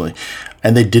unconventionally,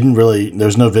 and they didn't really.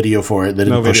 There's no video for it. They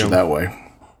didn't push it that way.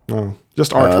 No,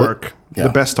 just artwork. The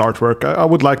best artwork. I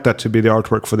would like that to be the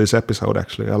artwork for this episode.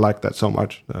 Actually, I like that so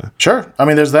much. Sure. I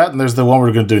mean, there's that, and there's the one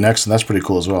we're going to do next, and that's pretty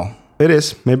cool as well. It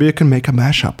is. Maybe you can make a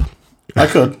mashup. I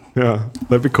could. Yeah,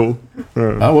 that'd be cool.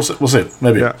 We'll see.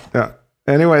 Maybe. Yeah.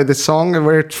 Anyway, this song,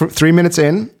 we're 3 minutes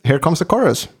in. Here comes the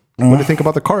chorus. What do you think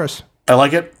about the chorus? I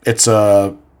like it. It's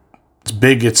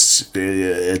big.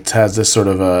 It has this sort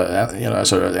of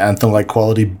sort of anthem-like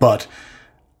quality. But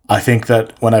I think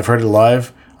that when I've heard it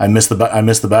live, I miss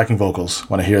the backing vocals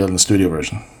when I hear that in the studio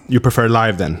version. You prefer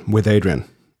live then with Adrian?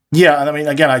 Yeah, and I mean,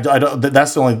 again, I don't.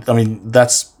 That's the only. I mean,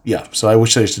 that's yeah. So I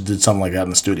wish they should did something like that in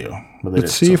the studio. But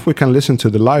Let's see if we can listen to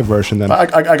the live version then. I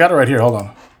got it right here. Hold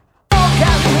on.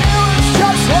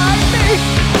 Just like me,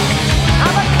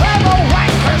 I'm a clever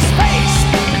wanker space,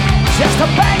 just a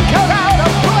banker out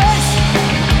of place.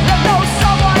 You know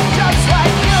someone just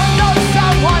like you, know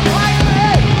someone like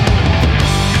me.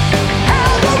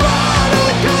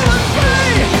 Eldorado's good and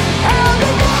free,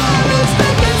 Eldorado's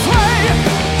thinking way.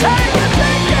 Take a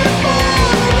ticket for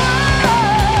the ride.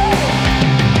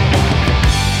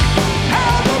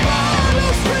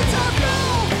 Eldorado's streets are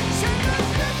blue, sing the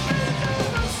to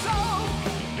the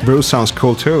soul. Bruce sounds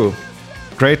cool too.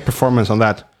 Great performance on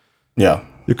that. Yeah.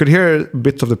 You could hear a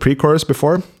bit of the pre-chorus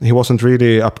before. He wasn't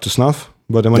really up to snuff.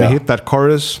 But then when he hit that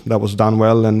chorus, that was done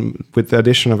well. And with the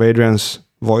addition of Adrian's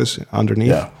voice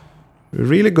underneath,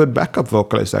 really good backup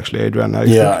vocalist, actually, Adrian.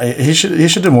 He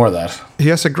should do more of that. He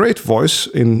has a great voice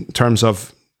in terms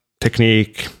of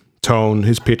technique, tone.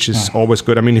 His pitch is always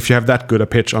good. I mean, if you have that good a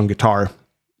pitch on guitar,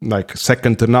 like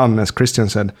second to none, as Christian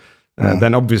said,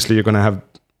 then obviously you're going to have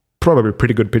probably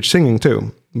pretty good pitch singing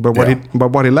too. But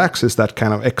what he lacks is that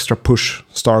kind of extra push,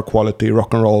 star quality,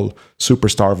 rock and roll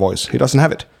superstar voice. He doesn't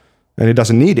have it, and he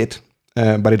doesn't need it,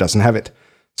 but he doesn't have it.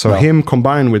 So him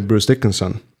combined with Bruce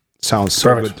Dickinson sounds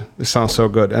so good. It sounds so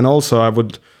good. And also I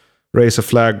would raise a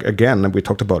flag again, and we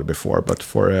talked about it before, but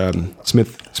for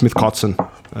Smith Kotzen,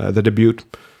 the debut,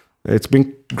 it's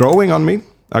been growing on me.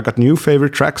 I got new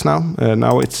favorite tracks now.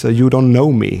 Now it's You Don't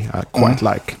Know Me. I quite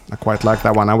like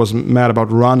that one. I was mad about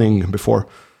Running before.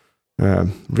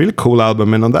 Really cool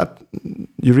album, and on that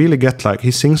you really get like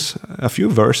he sings a few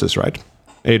verses, right?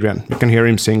 Adrian, you can hear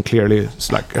him sing clearly.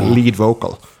 It's like a lead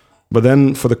vocal, but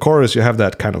then for the chorus you have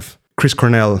that kind of Chris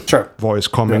Cornell voice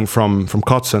coming from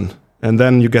Kotzen, and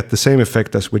then you get the same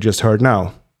effect as we just heard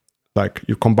now. Like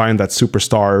you combine that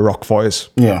superstar rock voice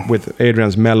with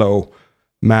Adrian's mellow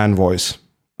man voice.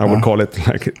 I would call it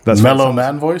like that's mellow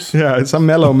man voice. Yeah, it's a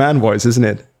mellow man voice, isn't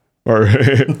it? Or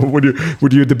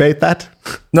would you debate that?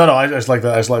 No, I just like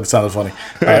that. I just like it sounded funny.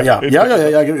 I get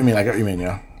what you mean.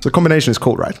 Yeah. So the combination is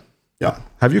cool, right? Yeah.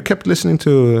 Have you kept listening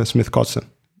to Smith Kotzen?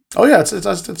 Oh yeah,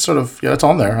 it's sort of it's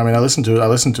on there. I mean, I listen to.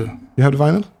 You have the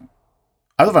vinyl?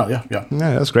 I have the vinyl. Yeah.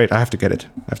 Yeah, that's great. I have to get it.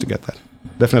 I have to get that.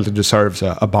 Definitely deserves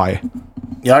a buy.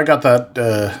 Yeah, I got that.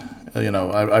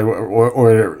 I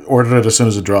ordered it as soon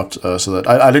as it dropped, so that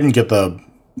I didn't get the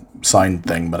signed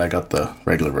thing, but I got the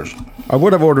regular version. I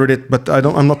would have ordered it, but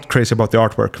I'm not crazy about the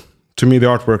artwork. To me, the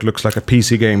artwork looks like a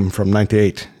PC game from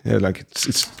 '98. Like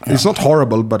it's not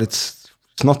horrible, but it's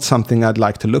not something I'd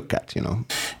like to look at. No,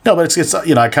 but it's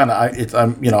I'm a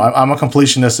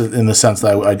completionist in the sense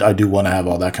that I do want to have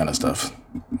all that kind of stuff.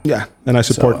 Yeah, and I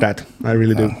support that. I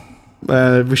really do.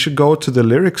 We should go to the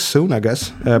lyrics soon, I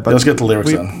guess. But let's get the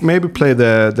lyrics then. Maybe play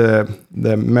the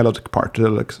melodic part,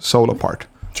 the solo part.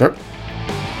 Sure.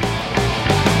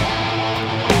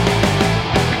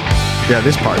 Yeah,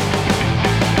 this part.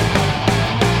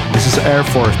 This is the Air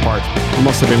Force part. It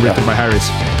must have been written by Harris.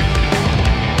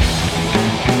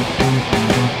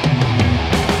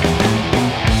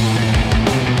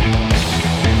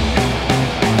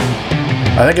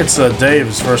 I think it's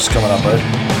Dave's verse coming up, right?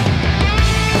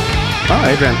 Oh,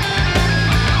 Adrian.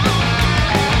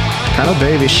 kind of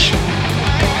Dave-ish.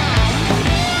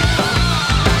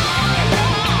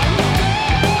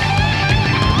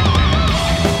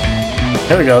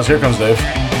 Here he goes. Here comes Dave.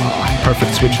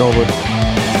 Perfect switch over.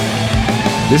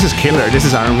 This is killer. This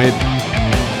is Iron Maiden.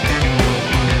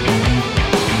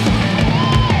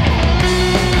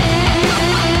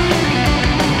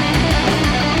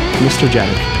 Mr.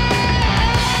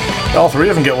 Janik. All three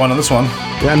of them get one on this one.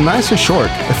 Yeah, nice and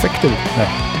short, effective.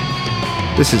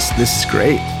 Yeah. This is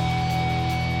great.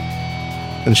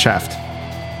 And Shaft.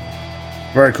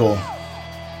 Very cool.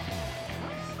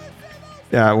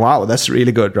 Yeah, wow, that's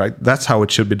really good, right? That's how it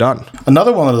should be done.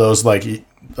 Another one of those, like,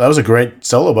 that was a great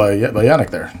solo by Yannick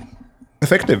there.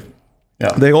 Effective.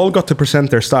 Yeah. They all got to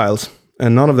present their styles,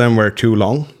 and none of them were too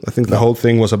long. I think the whole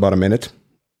thing was about a minute.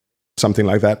 Something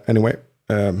like that, anyway.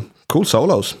 Cool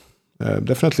solos.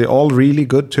 Definitely all really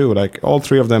good, too. Like, all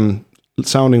three of them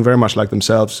sounding very much like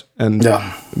themselves, and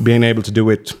being able to do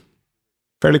it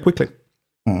fairly quickly.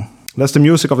 That's the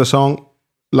music of the song.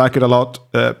 Like it a lot.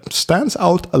 Stands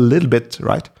out a little bit,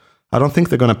 right? I don't think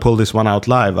they're going to pull this one out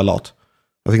live a lot.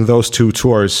 I think those two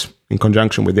tours in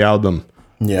conjunction with the album,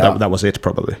 that was it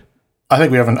probably. I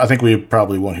think we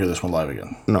probably won't hear this one live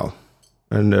again. No.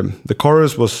 And the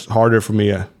chorus was harder for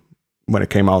me when it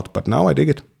came out, but now I dig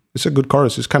it. It's a good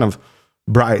chorus. It's kind of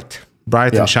bright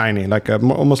and shiny, like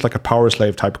almost like a Power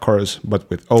Slave type chorus, but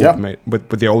with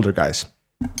the older guys.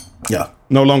 Yeah.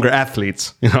 No longer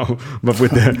athletes, but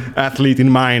with the athlete in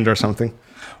mind or something.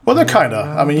 Well, they're kind of.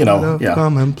 I mean, yeah.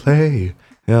 Come and play,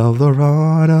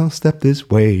 Eldorado, step this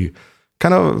way.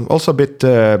 Kind of also a bit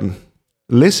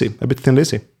Lizzy, a bit Thin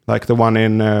Lizzy, like the one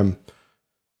in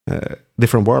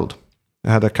Different World. It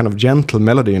had a kind of gentle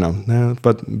melody,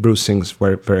 but Bruce sings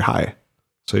very, very high,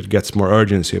 so it gets more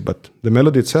urgency. But the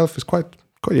melody itself is quite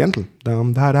gentle.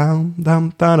 Dum da dum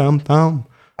dum da dum dum.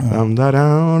 Dum da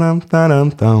dum dum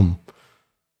dum.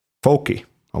 Folky,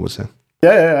 I would say.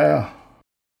 Yeah.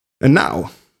 And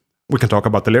now we can talk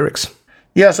about the lyrics.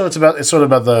 Yeah, so it's sort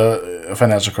of about the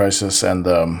financial crisis and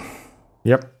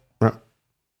Yep.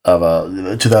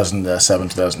 of 2007,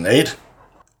 2008.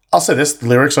 I'll say this: the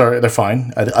lyrics they're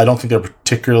fine. I don't think they're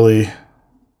particularly.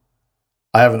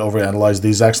 I haven't overanalyzed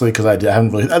these actually because I haven't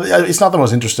really. It's not the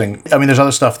most interesting. I mean, there's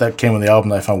other stuff that came on the album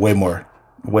that I found way more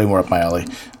up my alley,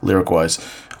 lyric wise.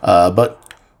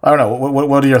 But I don't know.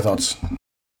 What are your thoughts?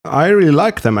 I really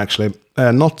like them actually.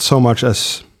 Not so much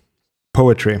as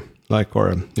poetry,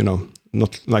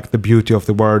 not like the beauty of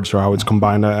the words or how it's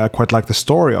combined. I quite like the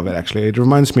story of it actually. It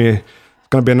reminds me. It's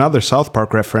going to be another South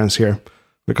Park reference here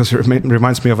because it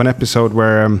reminds me of an episode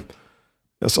where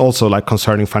it's also like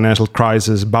concerning financial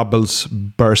crisis, bubbles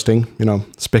bursting,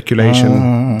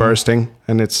 speculation bursting,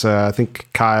 and it's I think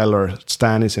Kyle or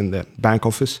Stan is in the bank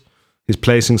office. He's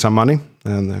placing some money,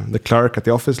 and the clerk at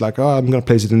the office like, I'm going to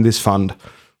place it in this fund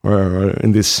or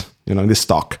in this, this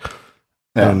stock.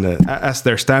 Yeah. And as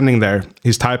they're standing there,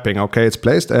 he's typing, okay, it's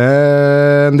placed,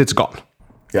 and it's gone.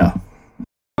 Yeah.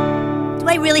 Do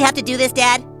I really have to do this,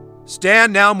 Dad?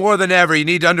 Stan, now more than ever, you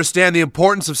need to understand the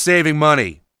importance of saving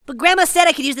money. But Grandma said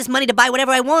I could use this money to buy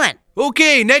whatever I want.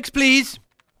 Okay, next please.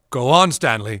 Go on,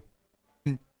 Stanley.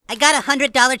 I got a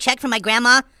 $100 check from my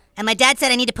grandma, and my dad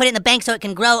said I need to put it in the bank so it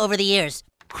can grow over the years.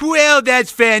 Well,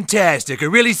 that's fantastic. A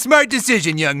really smart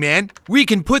decision, young man. We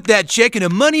can put that check in a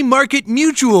money market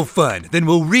mutual fund. Then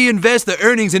we'll reinvest the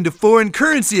earnings into foreign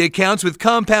currency accounts with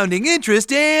compounding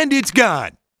interest, and it's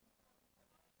gone.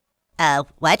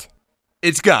 What?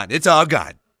 It's gone. It's all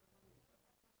gone.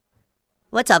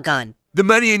 What's all gone? The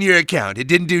money in your account. It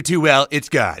didn't do too well. It's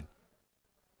gone.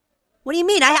 What do you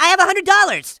mean? I have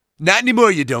 $100. Not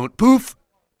anymore, you don't. Poof.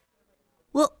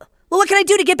 Well, what can I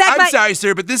do to get back I'm sorry,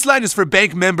 sir, but this line is for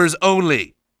bank members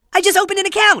only. I just opened an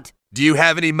account. Do you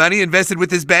have any money invested with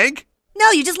this bank? No,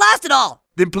 you just lost it all.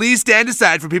 Then please stand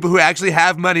aside for people who actually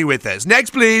have money with us.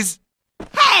 Next, please.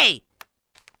 Hey!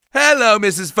 Hello,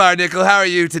 Mrs. Farnickel. How are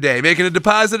you today? Making a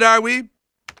deposit, are we?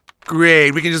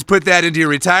 Great. We can just put that into your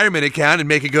retirement account and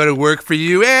make it go to work for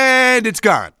you, and it's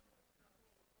gone.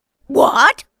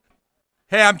 What?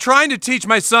 Hey, I'm trying to teach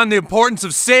my son the importance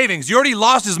of savings. You already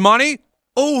lost his money?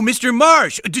 Oh, Mr.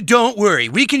 Marsh, don't worry.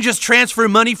 We can just transfer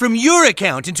money from your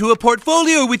account into a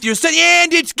portfolio with your son,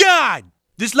 and it's gone.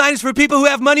 This line is for people who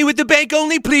have money with the bank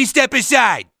only. Please step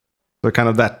aside. So kind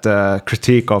of that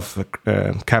critique of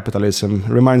capitalism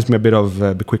reminds me a bit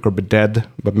of Be Quick or Be Dead,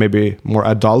 but maybe more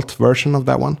adult version of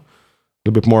that one. A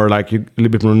little bit more like, a little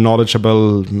bit more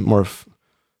knowledgeable, more,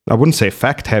 I wouldn't say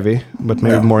fact heavy, but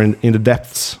maybe more in the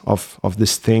depths of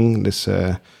this thing, this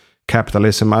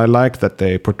capitalism. I like that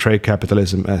they portray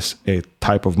capitalism as a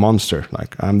type of monster.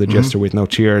 Like, I'm the jester with no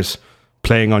tears,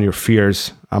 playing on your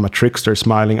fears. I'm a trickster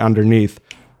smiling underneath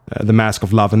the mask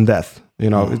of love and death. You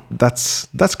know, that's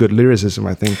good lyricism,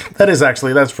 I think.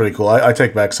 That's pretty cool. I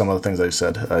take back some of the things I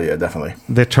said. Yeah, definitely.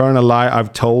 The eternal lie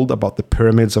I've told about the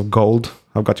pyramids of gold.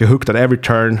 I've got you hooked at every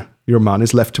turn. Your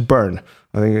money's left to burn.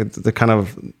 I think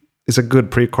it's a good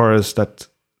pre-chorus that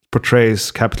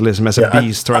portrays capitalism as a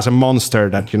beast or as a monster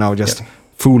that, you know, just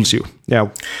fools you. Yeah.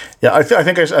 Yeah, I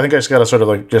think I just got to sort of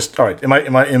like just, all right, in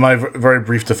my very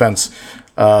brief defense,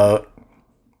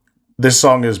 this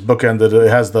song is bookended. It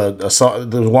has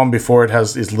the one before it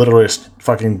is literally a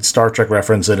fucking Star Trek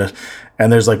reference in it,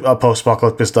 and there's like a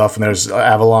post-apocalyptic stuff, and there's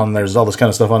Avalon, and there's all this kind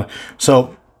of stuff on it.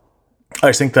 So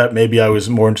I think that maybe I was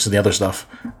more interested in the other stuff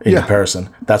in comparison.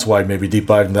 That's why I maybe deep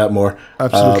dived into that more.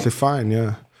 Absolutely fine,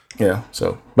 yeah. Yeah.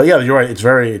 So, but yeah, you're right.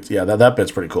 That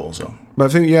bit's pretty cool. So, but I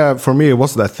think for me it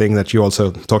was that thing that you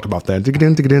also talked about there.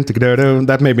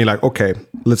 That made me like, okay,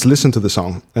 let's listen to the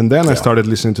song. And then I started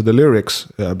listening to the lyrics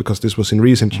because this was in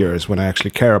recent years when I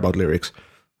actually care about lyrics.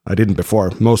 I didn't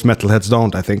before. Most metalheads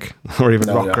don't, I think, or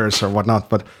even rockers or whatnot.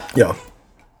 But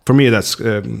for me, that's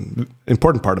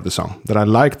important part of the song that I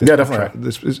like. This definitely.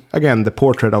 This is again the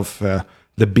portrait of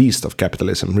the beast of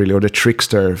capitalism, really, or the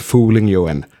trickster fooling you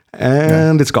and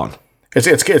it's gone.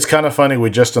 It's kind of funny. We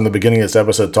just in the beginning of this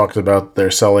episode talked about they're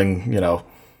selling, you know,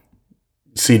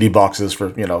 CD boxes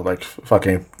for, you know, like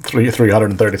fucking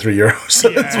 333 euros.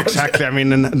 Yeah, exactly. I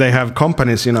mean, and they have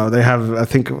companies, you know, they have, I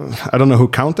think, I don't know who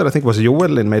counted. I think it was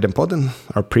Joel in Maidenpodden,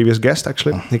 our previous guest,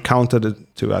 actually. He counted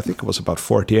it to, I think it was about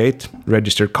 48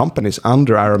 registered companies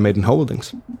under Iron Maiden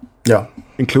Holdings. Yeah.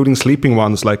 Including sleeping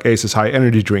ones like Ace's High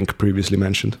Energy Drink previously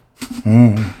mentioned.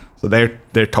 So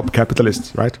they're top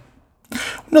capitalists, right?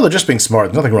 No, they're just being smart.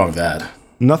 There's nothing wrong with that.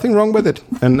 Nothing wrong with it.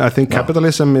 And I think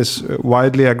capitalism is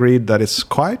widely agreed that it's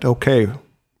quite okay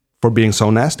for being so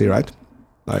nasty, right?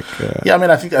 Like yeah, I mean,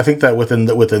 I think that within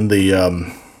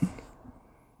the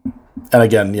and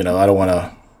again, you know, I don't want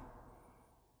to.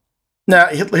 Nah,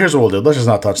 here's what we'll do. Let's just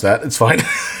not touch that. It's fine.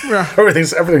 Yeah.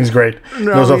 everything's great.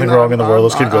 There's nothing wrong in the world.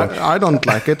 Let's keep going. I don't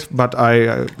like it, but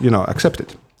I accept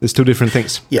it. It's two different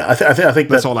things. Yeah, I think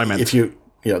that's all I meant. If you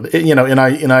in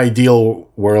an ideal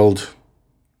world,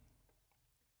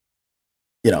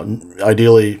 you know,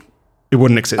 ideally it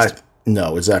wouldn't exist.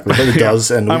 No, exactly, but it does,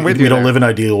 and we don't live in an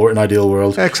ideal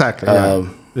world. Exactly.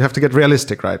 You have to get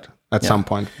realistic, right, at some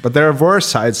point. But there are worse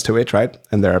sides to it, right,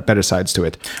 and there are better sides to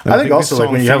it. And I think also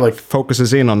like when you have like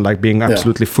focuses in on like being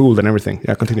absolutely fooled and everything.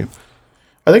 Yeah, continue.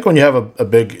 I think when you have a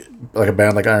big like a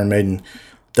band like Iron Maiden,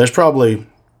 there's probably,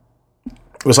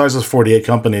 besides those 48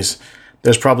 companies,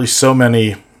 there's probably so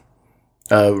many.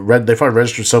 They've probably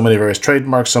registered so many various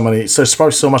trademarks, so there's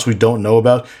probably so much we don't know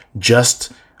about.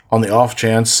 Just on the off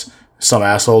chance some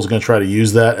asshole is going to try to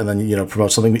use that and then, you know,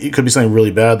 promote something. It could be something really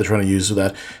bad they're trying to use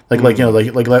that. Like you know,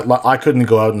 like I couldn't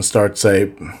go out and start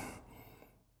say,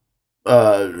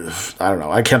 I don't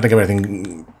know. I can't think of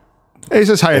anything.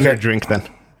 Ace's High Energy Drink then.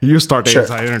 You start Ace's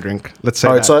High Energy Drink. Let's say.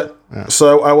 All right, that.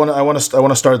 So I want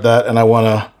to start that, and I want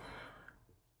to.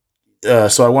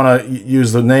 So I want to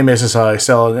use the name Ace's High,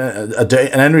 sell an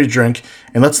energy drink,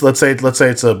 and let's say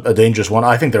it's a dangerous one.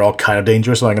 I think they're all kind of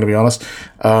dangerous. I'm going to be honest.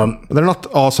 They're not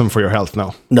awesome for your health,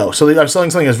 no. No. So I'm selling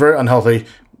something that's very unhealthy,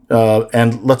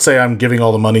 and let's say I'm giving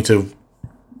all the money to,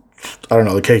 I don't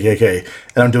know, the KKK,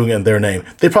 and I'm doing it in their name.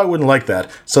 They probably wouldn't like that.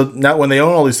 So now when they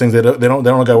own all these things, they don't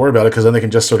got to worry about it because then they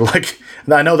can just sort of like.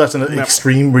 Now I know that's an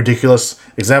extreme, ridiculous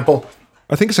example.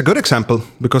 I think it's a good example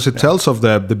because it tells of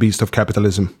the beast of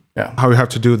capitalism. Yeah. How you have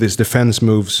to do these defense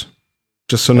moves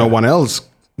just so no one else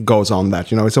goes on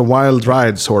that. You know, it's a wild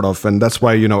ride sort of. And that's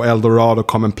why, you know, El Dorado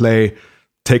come and play,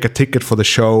 take a ticket for the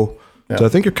show. Yeah. So I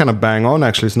think you're kind of bang on,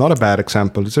 actually. It's not a bad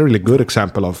example. It's a really good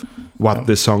example of what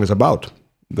this song is about.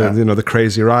 You know, the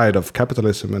crazy ride of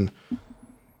capitalism. And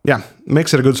yeah,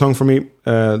 makes it a good song for me.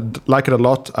 Like it a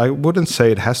lot. I wouldn't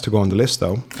say it has to go on the list,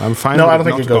 though. I'm fine. No, with I don't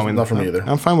think it goes. Not for me either.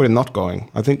 I'm fine with it not going.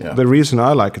 I think the reason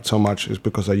I like it so much is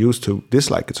because I used to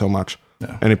dislike it so much,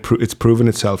 and it's proven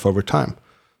itself over time.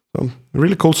 So, a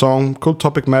really cool song, cool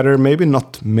topic matter. Maybe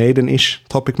not Maiden-ish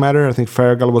topic matter. I think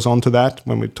Fergal was onto that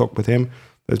when we talked with him.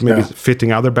 There's maybe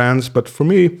fitting other bands, but for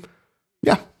me,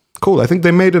 yeah, cool. I think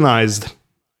they Maidenized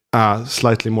a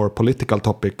slightly more political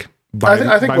topic.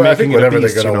 I think whatever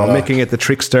they're going to want, making it the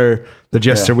trickster, the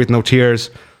jester with no tears.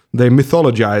 They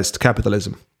mythologized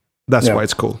capitalism. That's why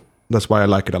it's cool. That's why I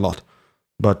like it a lot.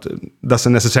 But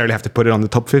doesn't necessarily have to put it on the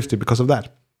top 50 because of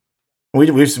that.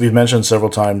 We've mentioned several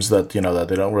times that, you know, that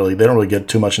they don't really get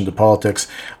too much into politics.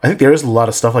 I think there is a lot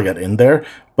of stuff like that in there,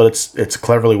 but it's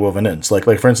cleverly woven in. It's like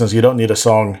for instance, you don't need a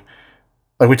song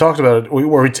like we talked about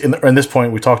it. In this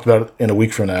point, we talked about it in a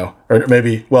week from now, or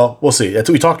maybe. Well, we'll see.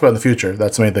 We talked about it in the future.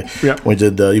 That's the main thing. Yeah. We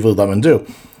did Evil Dumb and Do.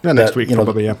 Yeah, next week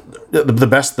probably. Yeah.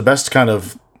 The best kind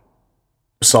of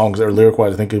songs that are lyric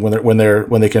wise, I think, when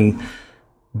they can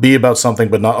be about something,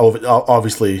 but not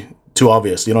obviously too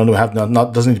obvious. You don't have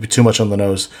doesn't need to be too much on the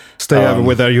nose. Stay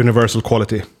with a universal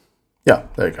quality. Yeah,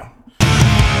 there you go.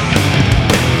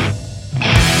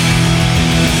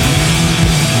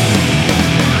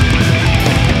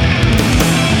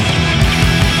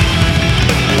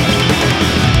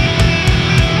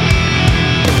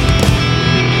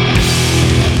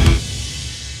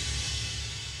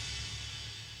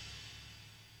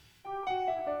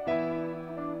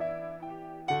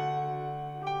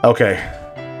 Okay,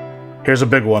 here's a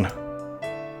big one.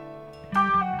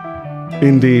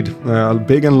 Indeed, a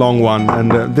big and long one.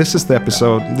 And this is the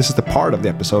episode. This is the part of the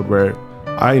episode where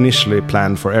I initially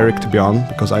planned for Eric to be on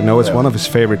because I know it's one of his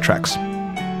favorite tracks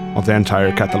of the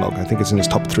entire catalog. I think it's in his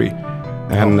top 3.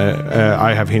 And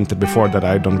I have hinted before that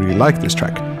I don't really like this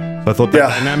track. So I thought the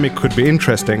dynamic could be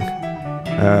interesting.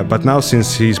 But now,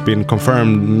 since he's been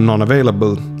confirmed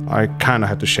non-available, I kind of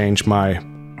had to change my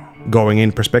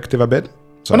going-in perspective a bit.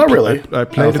 So not really. I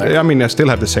played it. I mean, I still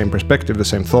have the same perspective, the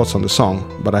same thoughts on the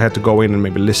song, but I had to go in and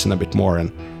maybe listen a bit more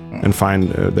and find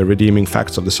the redeeming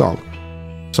facts of the song.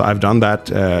 So I've done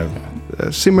that.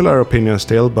 Similar opinion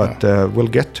still, but we'll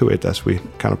get to it as we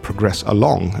kind of progress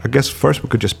along. I guess first we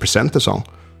could just present the song.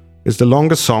 It's the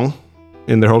longest song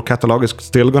in the whole catalog. It's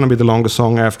still going to be the longest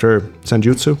song after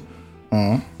Senjutsu.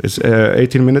 It's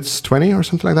 18 minutes 20 or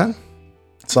something like that.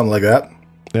 Something like that.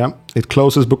 Yeah. It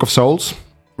closes Book of Souls.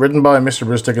 Written by Mr.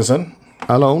 Bruce Dickinson.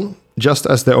 Alone, just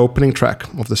as the opening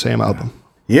track of the same album.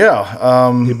 Yeah.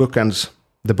 He bookends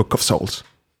the Book of Souls.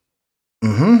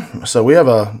 So we have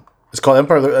it's called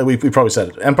Empire of the... We probably said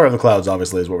it. Empire of the Clouds,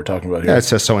 obviously, is what we're talking about here. Yeah, it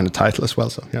says so in the title as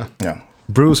well, so yeah. Yeah.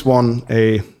 Bruce won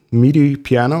a MIDI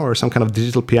piano or some kind of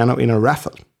digital piano in a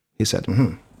raffle, he said.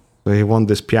 So he won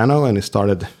this piano and he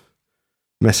started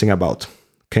messing about.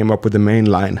 Came up with the main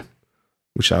line,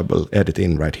 which I will edit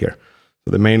in right here.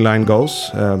 So the main line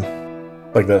goes...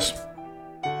 like this.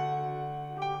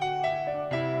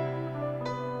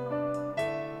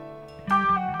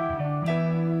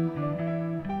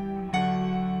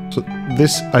 So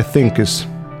this, I think, is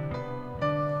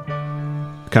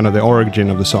kind of the origin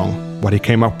of the song, what he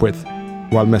came up with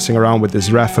while messing around with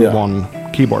this Raffle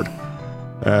 1 keyboard.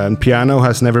 And piano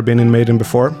has never been in Maiden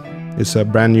before. It's a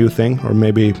brand new thing, or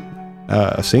maybe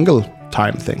a single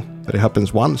time thing, that it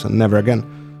happens once and never again.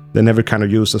 They never kind of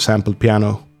used a sampled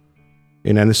piano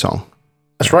in any song.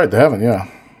 That's right, they haven't, yeah.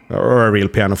 Or a real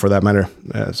piano for that matter.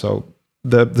 So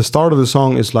the start of the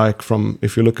song is like from,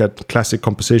 if you look at classic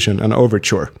composition, an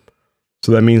overture.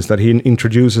 So that means that he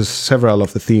introduces several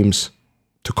of the themes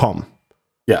to come.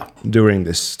 Yeah. During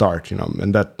this start,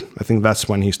 and that, I think that's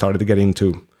when he started to get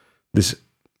into this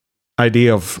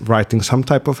idea of writing some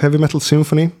type of heavy metal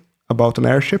symphony about an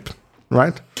airship,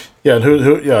 right? Yeah,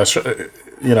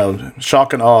 and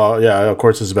shock and awe, of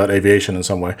course, is about aviation in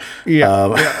some way. Yeah,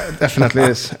 definitely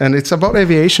is. And it's about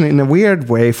aviation in a weird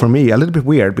way for me, a little bit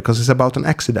weird, because it's about an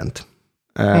accident.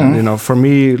 And, for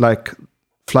me, like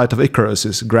Flight of Icarus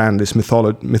is grand, this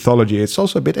mythology. It's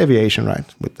also a bit aviation, right?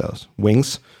 With those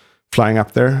wings flying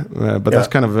up there. But that's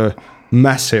kind of a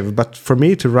massive. But for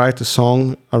me to write a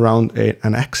song around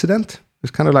an accident,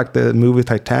 it's kind of like the movie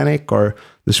Titanic or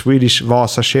the Swedish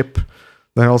Vasa ship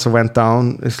that also went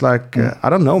down. It's like, I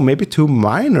don't know, maybe too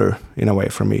minor in a way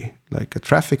for me. Like a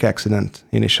traffic accident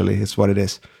initially is what it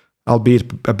is,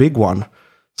 albeit a big one.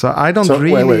 So I don't don't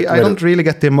really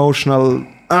get the emotional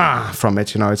from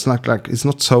it. It's not like, it's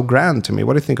not so grand to me.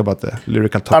 What do you think about the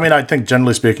lyrical topic? I mean, I think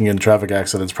generally speaking, in traffic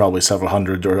accidents, probably several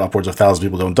hundred or upwards of 1,000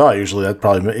 people don't die. Usually, that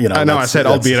probably I know I said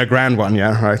albeit a grand one.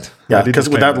 Yeah, right. Yeah, because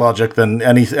with that logic, then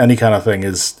any kind of thing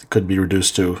could be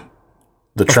reduced to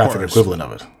the traffic equivalent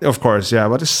of it. Of course, yeah,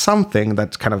 but it's something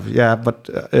that kind of But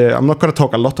I'm not going to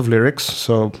talk a lot of lyrics,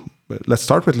 so let's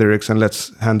start with lyrics and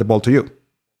let's hand the ball to you.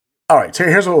 All right, so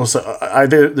here's what we'll say.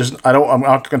 I'm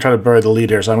not going to try to bury the lead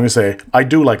here, so I'm going to say I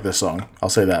do like this song. I'll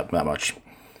say that much.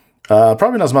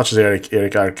 Probably not as much as Erik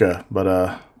Arke, but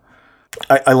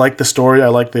I like the story. I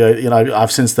like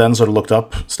I've since then sort of looked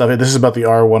up stuff. This is about the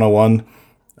R101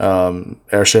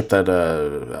 airship that,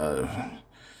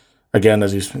 again,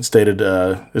 as you stated,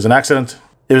 is an accident.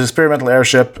 It was an experimental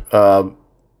airship.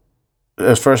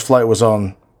 Its first flight was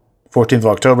on 14th of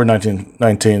October,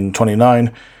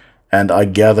 1929. And I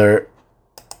gather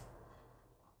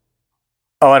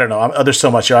Oh, I don't know. There's so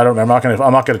much here. I don't remember.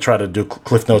 I'm not gonna try to do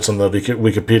cliff notes on the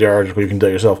Wikipedia article. You can do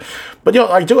it yourself. But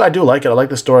I do like it. I like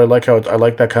the story. I like I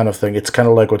like that kind of thing. It's kind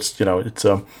of like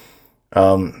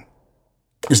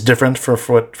it's different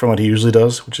from what he usually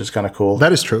does, which is kind of cool.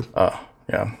 That is true.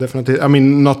 Yeah, definitely. I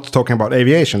mean, not talking about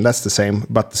aviation. That's the same.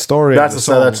 But the story.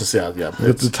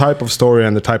 The type of story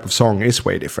and the type of song is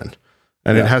way different,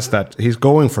 and it has that. He's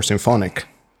going for symphonic.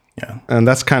 Yeah, and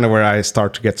that's kind of where I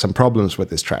start to get some problems with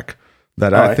this track.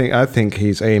 That I think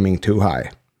he's aiming too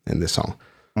high in this song.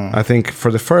 I think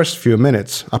for the first few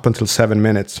minutes, up until 7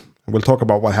 minutes, we'll talk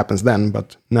about what happens then.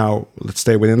 But now let's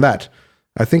stay within that.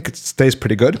 I think it stays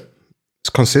pretty good. It's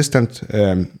consistent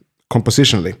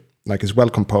compositionally. Like it's well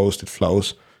composed, it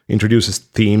flows, introduces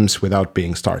themes without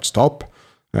being start-stop.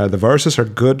 The verses are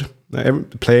good,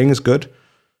 the playing is good.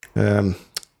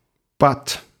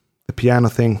 But the piano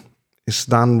thing is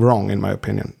done wrong, in my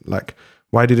opinion. Like,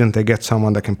 why didn't they get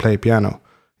someone that can play piano?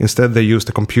 Instead, they used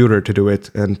the computer to do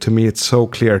it. And to me, it's so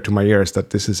clear to my ears that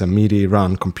this is a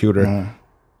MIDI-run computer.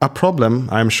 A problem,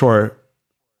 I'm sure,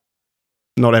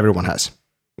 not everyone has.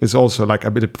 It's also like a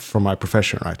bit from my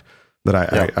profession, right?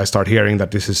 That I start hearing that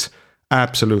this is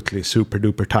absolutely super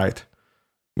duper tight,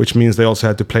 which means they also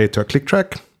had to play it to a click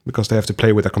track because they have to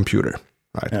play with a computer,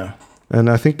 right? Yeah. And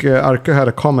I think Arke had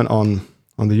a comment on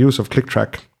the use of click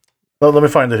track. Well, let me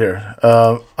find it here.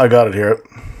 I got it here.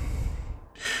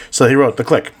 So he wrote the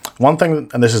click. One thing,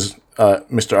 and this is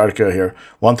Mr. Arke here.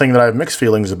 One thing that I have mixed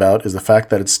feelings about is the fact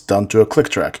that it's done to a click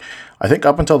track. I think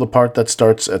up until the part that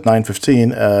starts at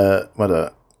 9:15,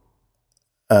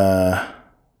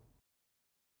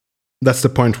 that's the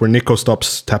point where Nico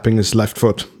stops tapping his left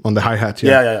foot on the hi-hat.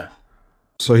 Yeah.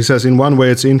 So he says, in one way,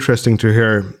 it's interesting to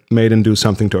hear Maiden do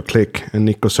something to a click, and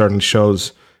Nico certainly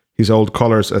shows his old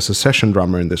colors as a session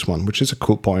drummer in this one, which is a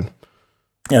cool point.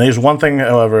 Yeah, there's one thing,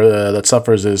 however, that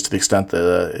suffers is to the extent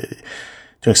that,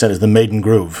 is the Maiden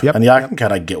groove. Yep. And I can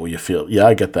kind of get what you feel. Yeah,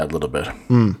 I get that a little bit.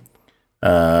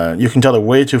 You can tell they're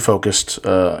way too focused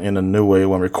in a new way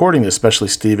when recording this. Especially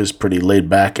Steve is pretty laid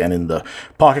back and in the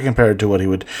pocket compared to what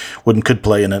he could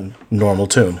play in a normal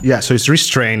tune. Yeah, so it's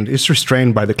restrained. It's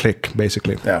restrained by the click,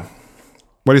 basically. Yeah.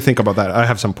 What do you think about that? I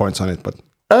have some points on it, but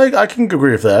I can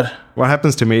agree with that. What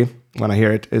happens to me when I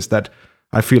hear it is that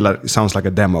I feel like it sounds like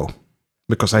a demo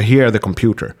because I hear the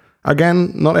computer.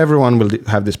 Again, not everyone will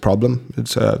have this problem.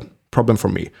 It's a problem for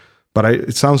me, but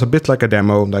it sounds a bit like a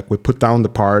demo. Like we put down the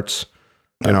parts.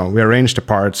 We arrange the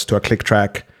parts to a click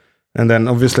track, and then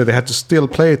obviously they had to still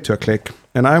play it to a click.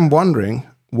 And I'm wondering,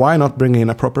 why not bring in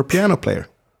a proper piano player?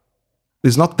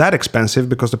 It's not that expensive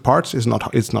because the parts it's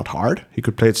not hard. He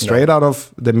could play it straight out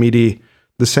of the MIDI,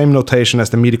 the same notation as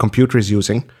the MIDI computer is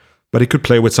using, but he could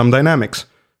play with some dynamics,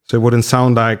 so it wouldn't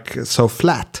sound like so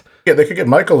flat. Yeah, they could get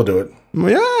Michael to do it.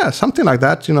 Yeah, something like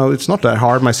that. It's not that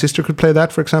hard. My sister could play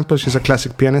that, for example. She's a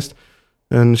classic pianist,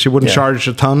 and she wouldn't charge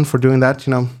a ton for doing that.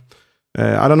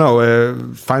 I don't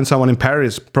know. Find someone in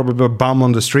Paris, probably a bum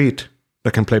on the street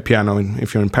that can play piano.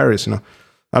 If you're in Paris,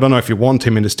 I don't know if you want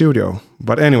him in the studio,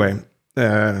 but anyway,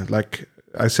 like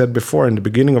I said before in the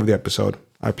beginning of the episode,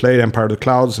 I played Empire of the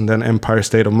Clouds, and then Empire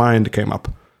State of Mind came up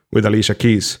with Alicia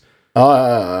Keys,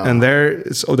 and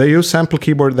they use sample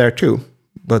keyboard there too,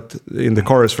 but in the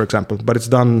chorus, for example. But it's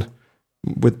done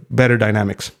with better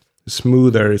dynamics, it's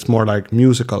smoother. It's more like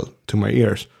musical to my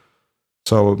ears.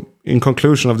 So, in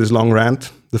conclusion of this long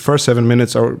rant, the first 7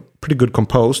 minutes are pretty good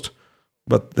composed,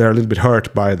 but they're a little bit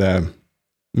hurt by the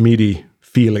MIDI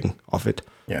feeling of it.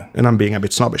 Yeah, and I'm being a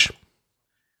bit snobbish.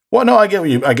 Well, no, I get what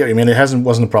you mean. It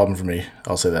wasn't a problem for me.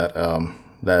 I'll say that.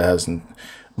 That hasn't.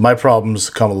 My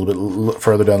problems come a little bit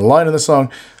further down the line in the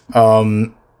song,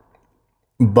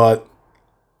 but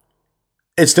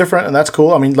it's different, and that's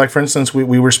cool. I mean, like for instance,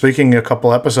 we were speaking a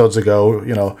couple episodes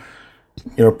ago,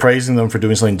 praising them for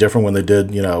doing something different when they did,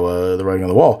 the Writing on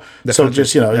the Wall. Definitely. So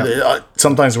just,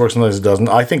 sometimes it works, sometimes it doesn't.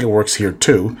 I think it works here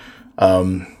too.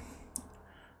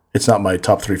 It's not my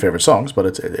top 3 favorite songs,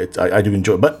 but I do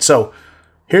enjoy it. But so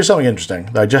here's something interesting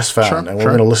that I just found, and we're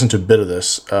going to listen to a bit of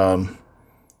this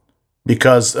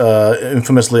because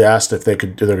infamously asked if they're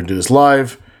going to do this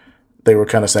live. They were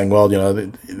kind of saying, well,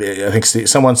 I think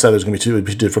someone said it would be too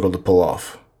difficult to pull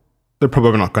off. They're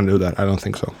probably not going to do that. I don't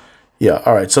think so. Yeah,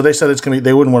 all right. So they said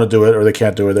they wouldn't want to do it, or they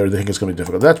can't do it, or they think it's going to be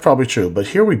difficult. That's probably true. But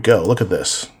here we go. Look at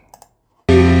this.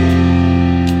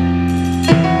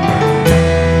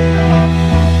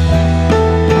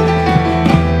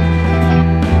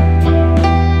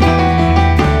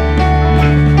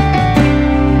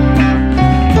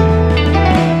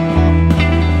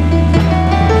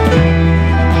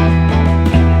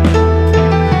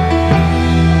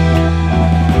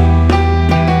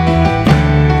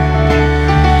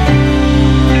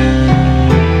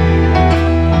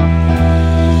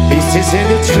 leaves in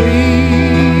the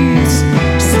trees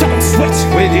start sweat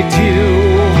with the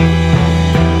dew.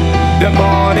 The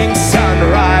morning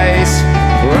sunrise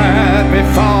right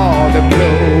before the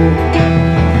blue.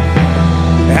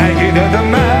 Hanging to the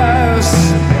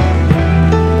mast,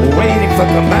 waiting for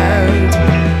command.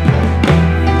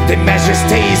 The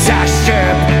Majesty's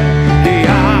airship, the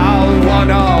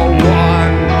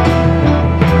R-101.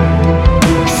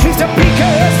 She's the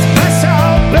biggest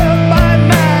vessel built by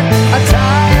man, a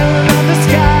tile of the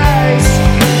skies.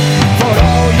 For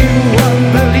all you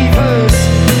unbelievers,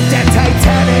 that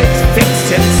Titanic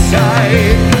fits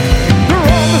inside. The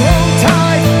wrong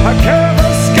tide, a curve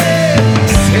of skin,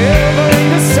 silver in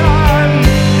the sun.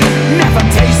 Never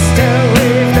tasted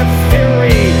with the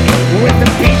fury, with the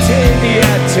beating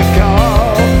yet to go.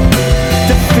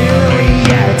 The fury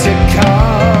yet to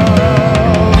come.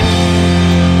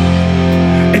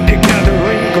 In the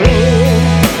gathering gloom,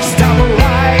 star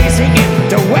rising in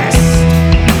the west.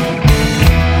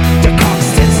 The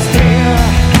constant stare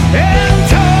and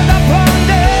turn upon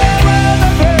their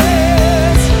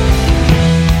relevance.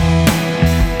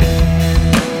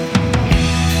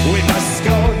 We must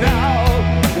go now.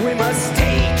 We must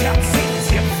take up things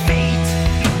your fate.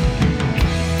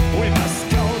 We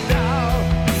must go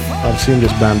now. I've seen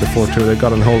this band before too. They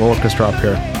got a whole orchestra up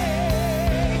here.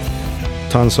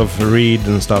 Tons of reed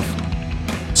and stuff.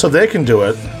 So they can do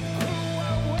it.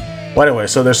 Well, anyway,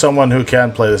 so there's someone who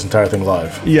can play this entire thing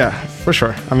live. Yeah, for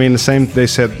sure. I mean, the same. They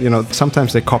said,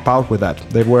 sometimes they cop out with that.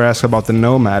 They were asked about the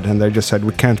Nomad, and they just said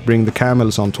we can't bring the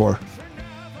Camels on tour.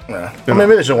 Yeah.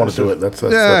 Maybe they should want to do it. That's Yeah,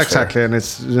 that's fair. exactly. And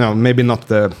it's maybe not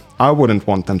the. I wouldn't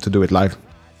want them to do it live.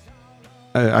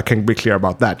 I can be clear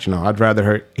about that. I'd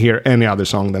rather hear any other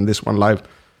song than this one live,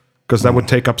 because that would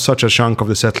take up such a chunk of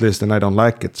the set list, and I don't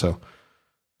like it. So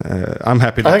I'm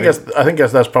happy. That I think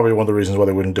that's probably one of the reasons why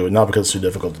they wouldn't do it. Not because it's too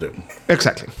difficult to do.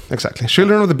 Exactly.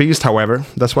 Children of the Beast, however,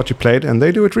 that's what you played, and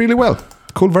they do it really well.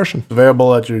 Cool version.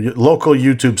 Available at your local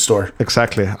YouTube store.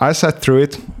 Exactly. I sat through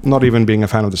it, not even being a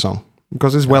fan of the song,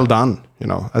 because it's well done.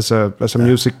 As a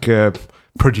music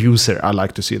producer, I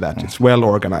like to see that it's well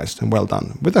organized and well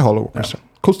done with the whole orchestra.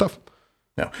 Cool stuff.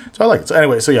 Yeah. So I like it. So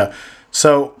anyway, so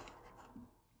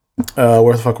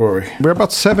where the fuck were we? We're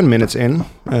about 7 minutes in.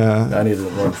 I need a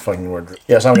more fucking word.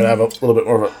 Yes, I'm gonna have a little bit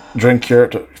more of a drink here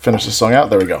to finish this song out.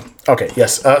 There we go. Okay.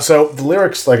 Yes. So the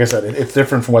lyrics, like I said, it's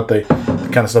different from what the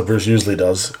kind of stuff Bruce usually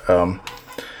does. But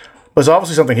it's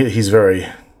obviously something he's very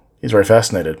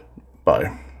fascinated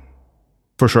by.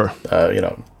 For sure.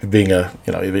 Being a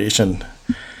aviation.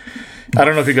 I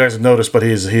don't know if you guys have noticed, but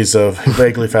he's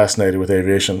vaguely fascinated with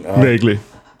aviation. Vaguely.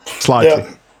 Slightly.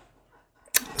 Yeah.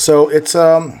 So it's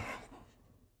I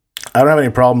don't have any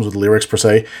problems with the lyrics per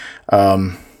se.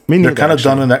 They're kind of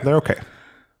done in that. They're okay.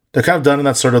 They're kind of done in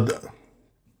that sort of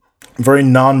very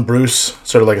non-Bruce,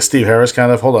 sort of like a Steve Harris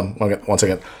kind of. Hold on, one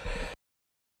second.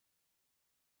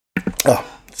 Oh,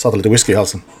 saw the little whiskey,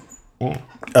 Halson.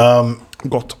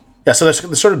 Gott. Yeah, so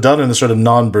they're sort of done in the sort of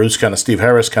non-Bruce kind of Steve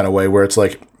Harris kind of way, where it's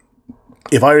like,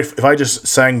 if I just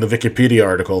sang the Wikipedia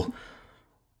article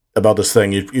about this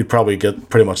thing, you'd probably get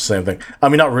pretty much the same thing. I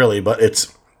mean, not really, but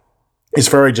it's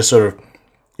very just sort of,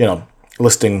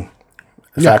 listing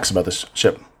facts about this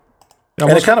ship. Yeah,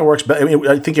 and it kind of works.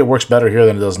 I think it works better here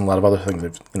than it does in a lot of other things.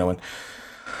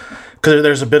 Because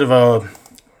there's a bit of a.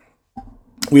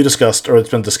 We discussed, or it's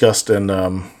been discussed in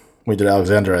we did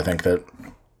Alexander. I think that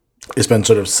it's been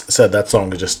sort of said that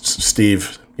song is just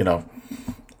Steve.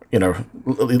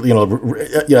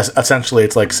 Yes. Essentially,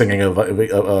 it's like singing a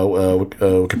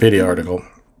Wikipedia article.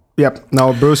 Yep.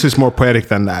 No, Bruce is more poetic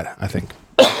than that, I think.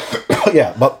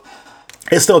 Yeah, but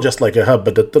it's still just like a hub,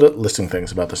 but listing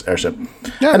things about this airship.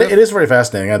 Yeah, and it is very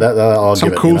fascinating. I'll some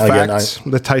give it. Cool facts.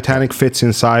 The Titanic fits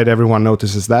inside. Everyone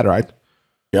notices that, right?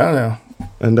 Yeah.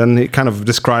 And then he kind of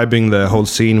describing the whole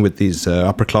scene with these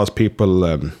upper class people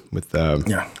with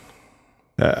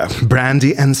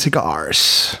brandy and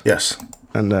cigars. Yes.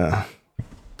 And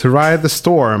to ride the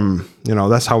storm,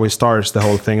 that's how he starts the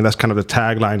whole thing. That's kind of the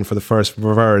tagline for the first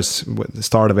verse, with the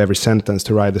start of every sentence,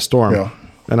 to ride the storm. Yeah.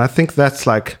 And I think that's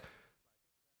like,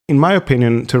 in my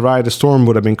opinion, to ride a storm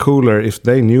would have been cooler if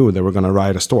they knew they were going to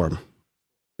ride a storm.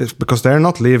 It's because they're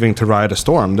not leaving to ride a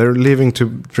storm. They're leaving to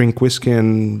drink whiskey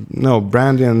and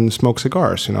brandy and smoke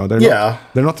cigars.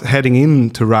 They're not heading in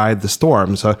to ride the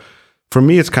storm. So for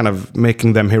me, it's kind of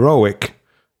making them heroic,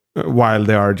 while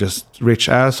they are just rich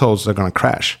assholes that are going to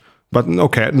crash. But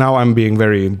okay, now I'm being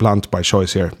very blunt by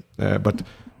choice here. But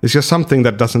it's just something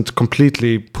that doesn't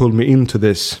completely pull me into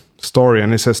this story.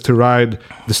 And it says to ride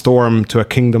the storm to a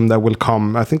kingdom that will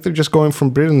come. I think they're just going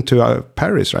from Britain to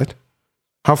Paris, right?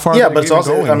 How far? Yeah, are but it's they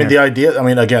also. going I mean, here? the idea. I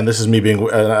mean, again, this is me being.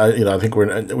 I think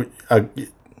we're.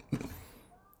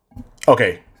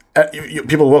 Okay,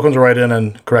 people are welcome to write in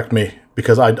and correct me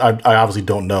because I obviously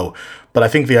don't know, but I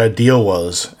think the idea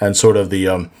was, and sort of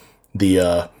the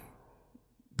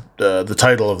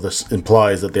title of this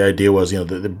implies that the idea was,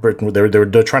 the Britain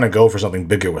they're trying to go for something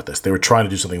bigger with this. They were trying to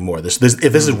do something more. If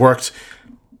this had worked,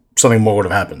 something more would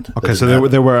have happened. Okay, so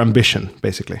there were ambition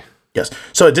basically. Yes.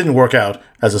 So it didn't work out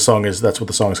as a song is. That's what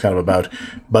the song is kind of about.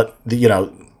 But the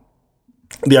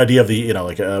idea of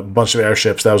like a bunch of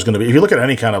airships that was going to be. If you look at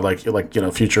any kind of like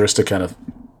futuristic kind of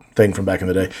thing from back in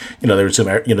the day, they would assume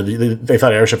they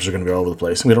thought airships were going to be all over the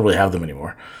place. We don't really have them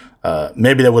anymore.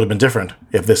 Maybe that would have been different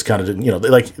if this kind of didn't.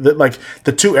 Like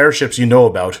the two airships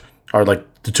about are like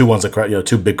the two ones that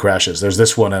two big crashes. There's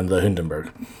this one and the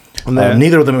Hindenburg.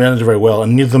 Neither of them ended very well,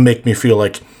 and neither of them make me feel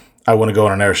like I want to go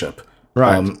on an airship.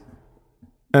 Right.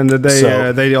 And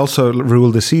they also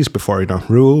ruled the seas before,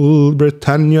 Rule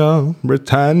Britannia,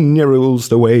 Britannia rules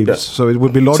the waves. Yeah. So it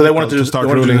would be logical So they wanted to start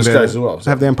do ruling the skies as well. So.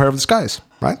 Have the Empire of the Skies,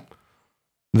 right?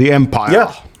 The Empire.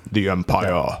 Yeah. The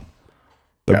Empire.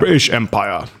 The British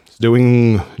Empire. It's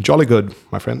doing jolly good,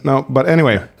 my friend. No, but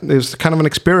anyway, it's kind of an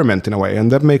experiment in a way,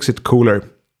 and that makes it cooler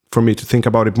for me to think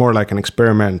about it more like an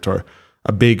experiment or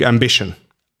a big ambition.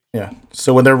 Yeah.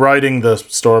 So when they're riding the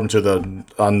storm to the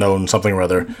unknown something or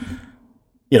other,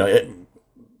 so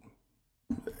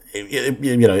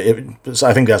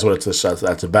I think that's what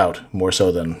that's about more so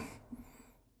than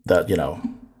that.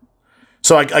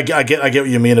 So I get what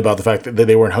you mean about the fact that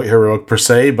they weren't heroic per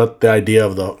se, but the idea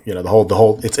of the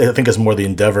whole. I think it's more the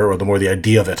endeavor or the more the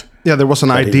idea of it. Yeah, there was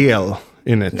an ideal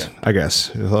in it, I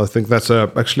guess. I think that's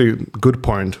actually a good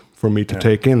point for me to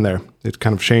take in there. It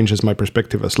kind of changes my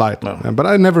perspective a slight. No. But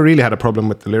I never really had a problem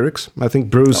with the lyrics. I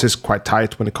think Bruce is quite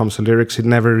tight when it comes to lyrics. He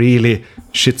never really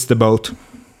shits the boat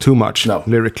too much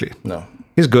lyrically. No.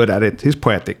 He's good at it. He's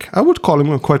poetic. I would call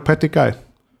him a quite poetic guy.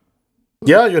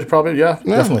 Yeah, you'd probably,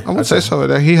 definitely. I would say so.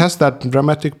 He has that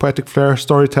dramatic, poetic flair,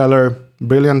 storyteller,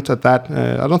 brilliant at that.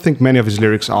 I don't think many of his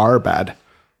lyrics are bad.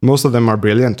 Most of them are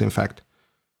brilliant, in fact.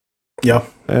 Yeah.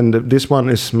 And this one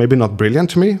is maybe not brilliant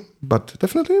to me, but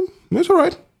definitely it's all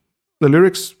right. The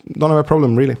lyrics don't have a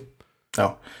problem, really.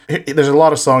 Oh. There's a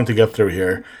lot of song to get through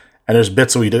here, and there's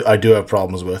bits that I do have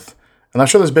problems with. And I'm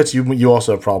sure there's bits you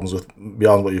also have problems with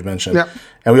beyond what you've mentioned. Yeah.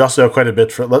 And we also have quite a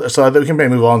bit so we can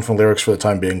maybe move on from lyrics for the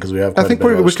time being because we have. I think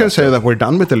we can say that we're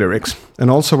done with the lyrics,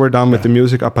 and also we're done with the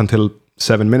music up until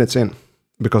 7 minutes in,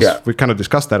 because we kind of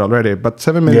discussed that already. But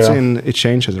 7 minutes in, it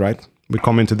changes, right? We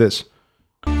come into this.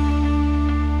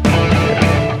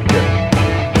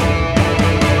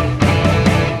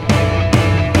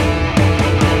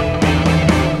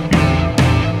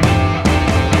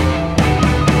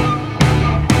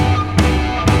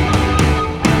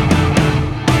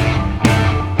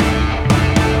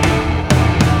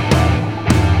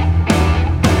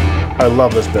 I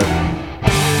love this bit.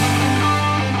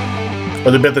 Or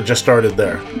the bit that just started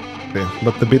there. Yeah,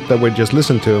 but the bit that we just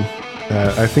listened to,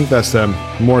 I think that's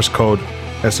Morse code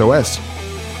SOS.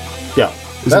 Yeah,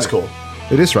 that's cool.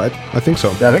 It is, right? I think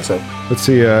so. Yeah, I think so. Let's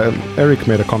see, Eric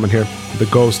made a comment here. The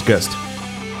ghost guest.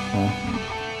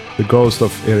 The ghost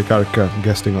of Erik Arka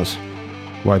guesting us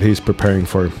while he's preparing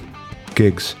for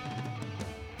gigs.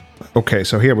 Okay,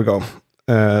 so here we go.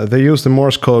 They use the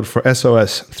Morse code for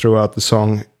SOS throughout the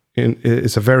song.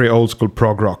 It's a very old school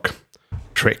prog rock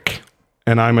trick.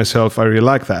 And I really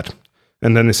like that.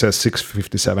 And then it says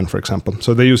 657, for example.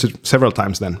 So they use it several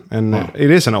times then. And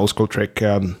it is an old school trick.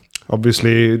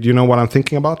 Obviously, do you know what I'm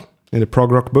thinking about in the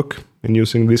prog rock book in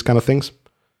using these kind of things?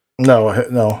 No.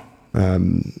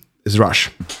 It's Rush.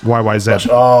 YYZ. Rush.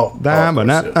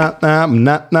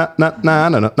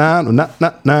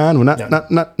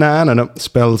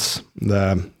 Spells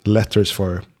the letters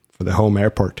for the home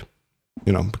airport.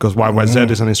 Because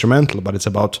YYZ is an instrumental, but it's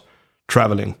about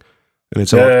traveling. And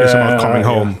it's about coming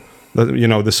home.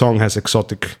 The song has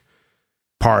exotic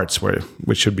parts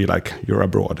which should be like you're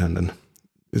abroad, and then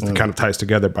it kind of ties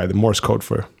together by the Morse code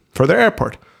for the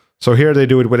airport. So here they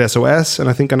do it with SOS, and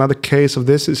I think another case of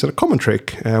this is a common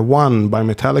trick. One by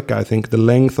Metallica, I think the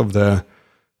length of the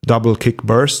double kick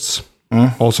bursts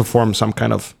also forms some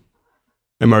kind of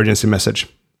emergency message.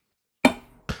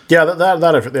 Yeah, that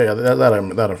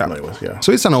I'm familiar with. Yeah.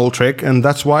 So it's an old trick, and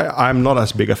that's why I'm not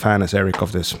as big a fan as Eric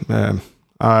of this.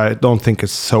 I don't think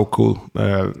it's so cool.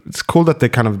 It's cool that they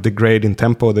kind of degrade in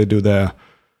tempo. They do the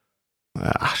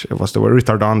what's the word,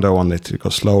 retardando on it. It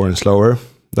goes slower and slower.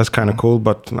 That's kind of cool,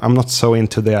 but I'm not so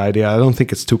into the idea. I don't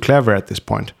think it's too clever at this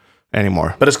point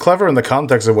anymore. But it's clever in the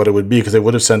context of what it would be, because they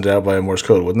would have sent it out by a Morse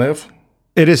code, wouldn't they have?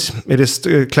 It is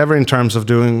clever in terms of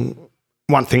doing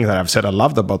one thing that I've said I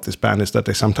loved about this band is that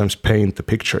they sometimes paint the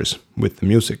pictures with the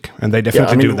music, and they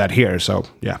definitely do that here. So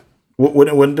yeah,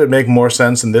 wouldn't it make more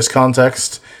sense in this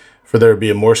context for there to be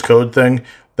a Morse code thing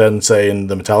than say in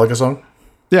the Metallica song?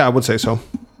 Yeah, I would say so.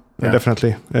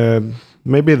 Definitely.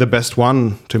 Maybe the best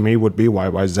one to me would be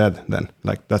YYZ then.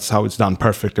 Like that's how it's done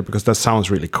perfectly, because that sounds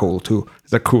really cool too.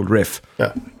 It's a cool riff.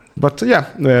 Yeah. But yeah,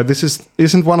 this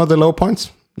isn't one of the low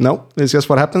points. No, it's just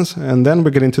what happens. And then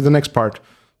we get into the next part.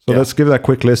 So let's give that a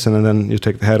quick listen, and then you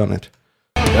take the head on it.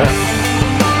 Yeah.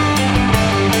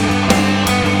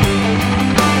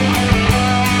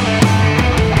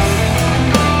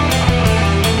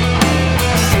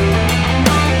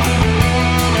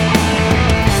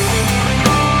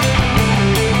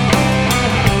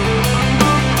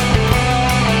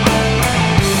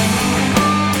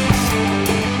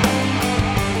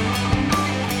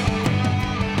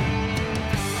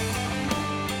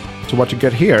 So what you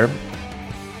get here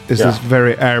is this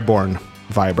very airborne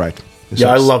vibe, right? It's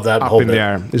I love that up whole in bit. the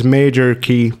air. This major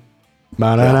key.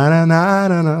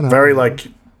 Very like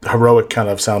heroic kind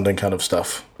of sounding kind of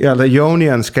stuff. Yeah, the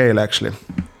Ionian scale actually,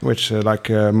 which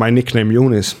my nickname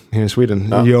Jonis here in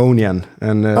Sweden, Ionian.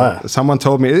 And someone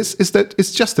told me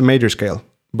it's just a major scale.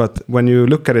 But when you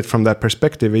look at it from that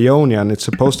perspective, Ionian, it's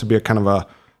supposed to be a kind of a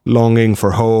longing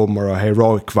for home or a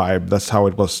heroic vibe. That's how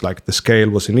it was, like the scale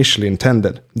was initially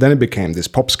intended. Then it became this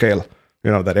pop scale,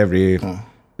 that every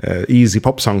easy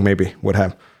pop song maybe would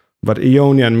have. But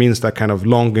Ionian means that kind of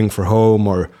longing for home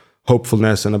or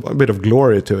hopefulness and a bit of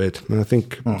glory to it. And I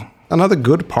think another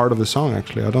good part of the song,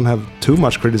 actually. I don't have too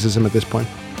much criticism at this point.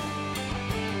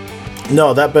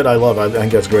 No, that bit I love. I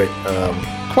think that's great.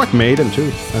 Quite Maiden too,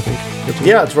 I think.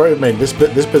 It's very Maiden. This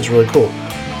bit's really cool.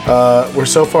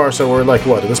 We're like,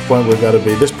 what? At this point, we've got to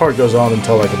be... This part goes on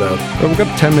until like about... Well, we've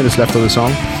got 10 minutes left of the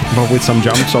song, but with some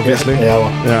jumps, obviously. Yeah.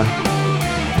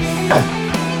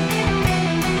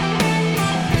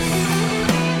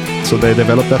 So they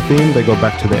develop that theme, they go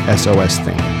back to the SOS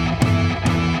thing.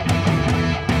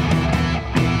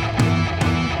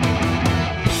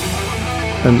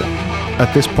 And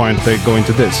at this point, they go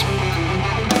into this.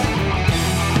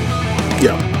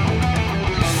 Yeah.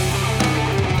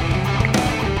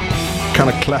 Kind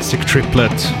of classic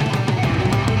triplet.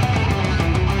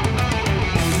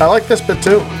 I like this bit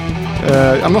too.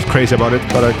 I'm not crazy about it,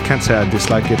 but I can't say I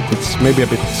dislike it. It's maybe a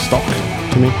bit stock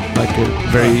to me, like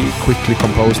very quickly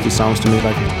composed. It sounds to me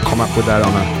like come up with that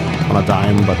on a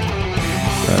dime, but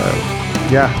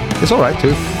it's all right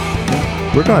too.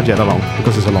 We're gonna jet along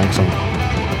because it's a long song.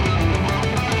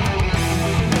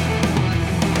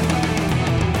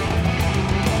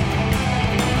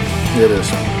 It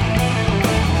is.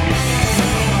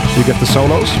 You get the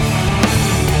solos.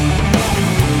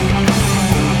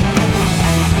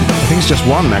 I think it's just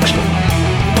one actually.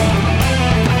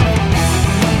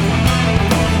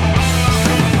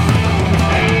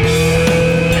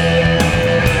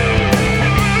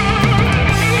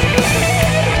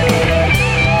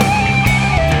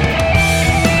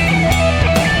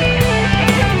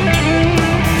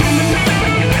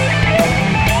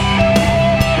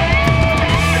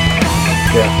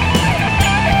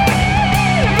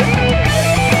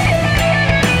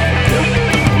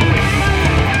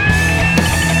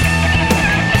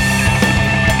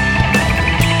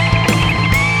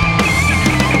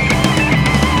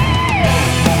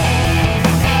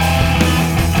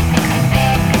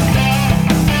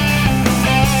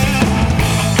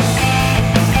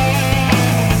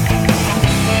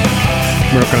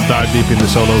 We're not going to dive deep in the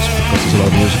solos because there's a lot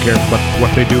of music here, but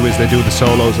what they do is they do the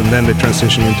solos and then they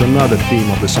transition into another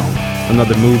theme of the song,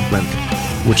 another movement,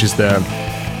 which is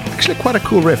actually quite a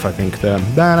cool riff, I think. I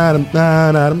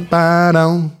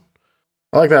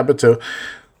like that bit too.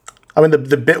 I mean,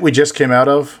 the bit we just came out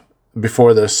of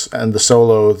before this and the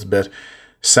solos bit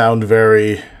sound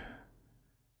very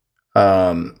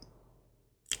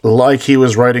like he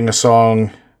was writing a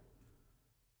song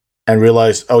and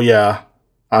realized, oh yeah,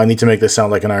 I need to make this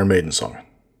sound like an Iron Maiden song.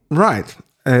 Right.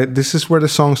 This is where the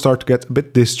songs start to get a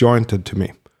bit disjointed to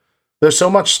me. There's so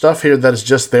much stuff here that is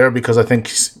just there because I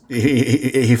think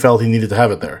he felt he needed to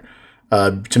have it there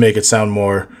to make it sound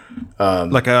more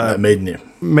like a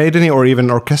Maiden-y or even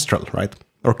orchestral, right?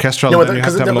 Orchestral. I don't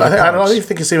even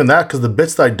think it's even that, because the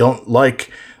bits that I don't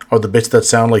like are the bits that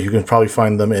sound like you can probably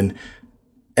find them in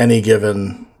any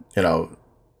given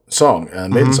song,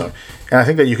 Maiden song. And I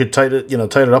think that you could tighten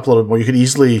it up a little bit more. You could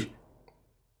easily.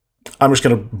 I'm just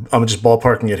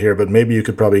ballparking it here, but maybe you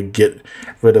could probably get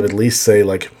rid of at least say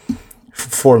like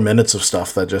 4 minutes of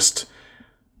stuff that just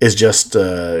is just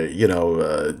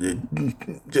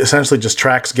essentially just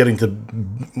tracks getting to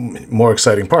more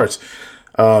exciting parts.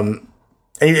 And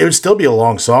And it would still be a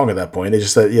long song at that point. It's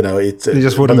just that it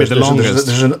just wouldn't be the longest.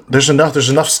 There's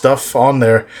enough stuff in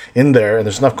there, and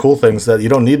there's enough cool things that you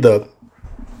don't need that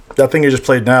thing you just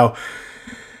played now.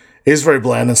 Is very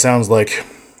bland and sounds like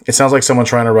someone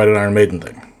trying to write an Iron Maiden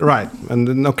thing. Right, and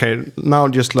then, okay, now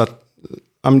I'm just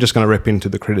gonna rip into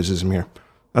the criticism here.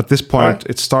 At this point,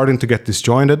 It's starting to get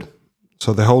disjointed.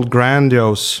 So the whole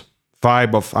grandiose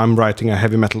vibe of I'm writing a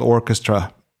heavy metal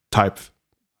orchestra type,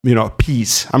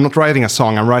 piece. I'm not writing a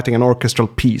song, I'm writing an orchestral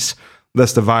piece.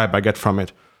 That's the vibe I get from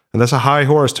it. And that's a high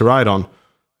horse to ride on,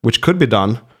 which could be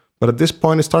done. But at this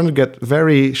point, it's starting to get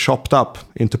very chopped up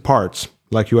into parts,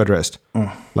 like you addressed.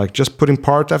 Like just putting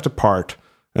part after part.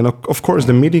 And of course,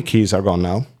 the MIDI keys are gone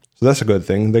now. So that's a good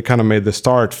thing. They kind of made the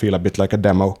start feel a bit like a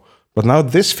demo. But now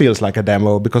this feels like a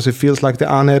demo because it feels like the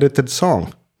unedited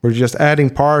song. We're just adding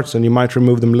parts and you might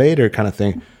remove them later kind of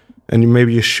thing. And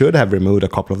maybe you should have removed a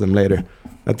couple of them later.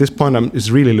 At this point, it's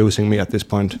really losing me at this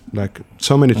point. Like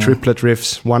so many triplet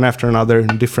riffs, one after another,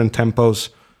 in different tempos.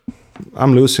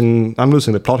 I'm losing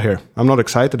the plot here. I'm not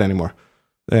excited anymore.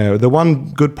 The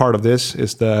one good part of this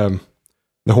is the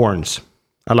horns.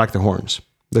 I like the horns.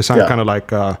 They sound kind of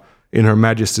like in Her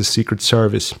Majesty's Secret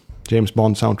Service, James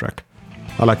Bond soundtrack.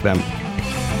 I like them.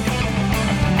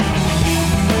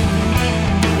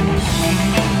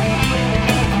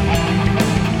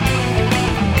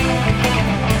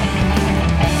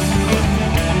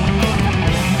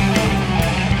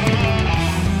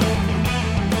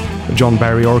 John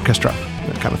Barry Orchestra,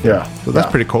 that kind of thing. Yeah. So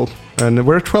that's pretty cool. And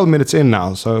we're 12 minutes in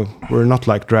now, so we're not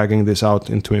like dragging this out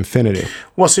into infinity.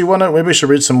 Well, so maybe we should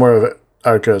read some more of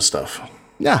Arca's stuff.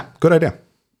 Yeah, good idea.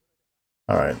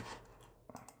 All right.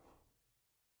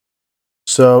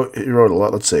 So he wrote a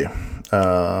lot. Let's see.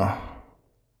 The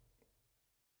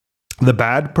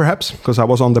Bad, perhaps, because I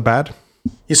was on The Bad.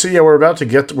 You see, we're about to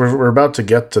get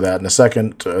to that in a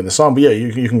second in the song. But yeah,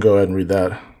 you can go ahead and read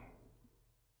that.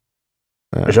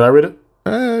 Should I read it?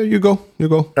 You go.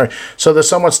 All right. So the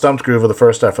somewhat stumped groove of the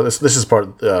first half of this is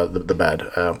part the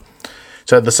Bad.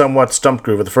 So the somewhat stumped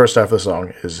groove of the first half of the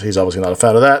song he's obviously not a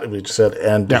fan of that. We just said,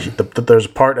 and there's a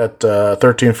part at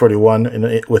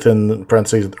 1341 within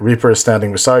parentheses. Reaper is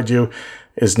standing beside you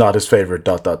is not his favorite. ...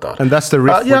 And that's the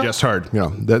riff we just heard.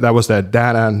 That was the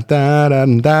da da da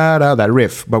da da that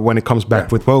riff. But when it comes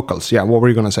back with vocals, what were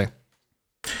you gonna say?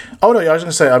 Oh no, I was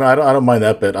gonna say I don't mind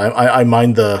that bit. I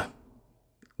mind the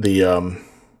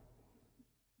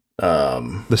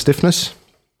stiffness.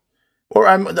 Or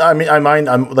I mind.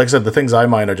 Like I said, the things I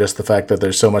mind are just the fact that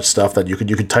there's so much stuff that you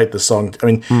could type the song. I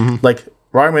mean, like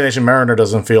Rock Me Nation Mariner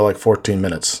doesn't feel like 14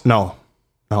 minutes. No,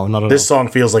 not at all. This song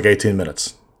feels like 18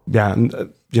 minutes. Yeah,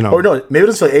 Or no, maybe it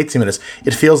doesn't feel like 18 minutes.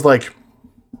 It feels like.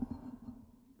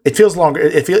 It feels longer.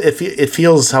 It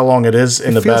feels how long it is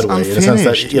in a bad way. In a sense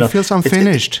that it feels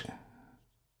unfinished.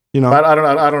 I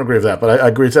don't agree with that, but I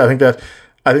agree. I think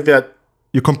that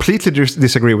you completely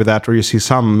disagree with that, or you see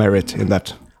some merit in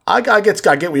that. I get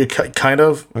where you kind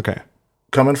of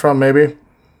coming from, maybe.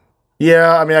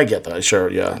 Yeah, I mean, I get that. Sure,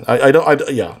 yeah. I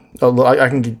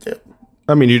can.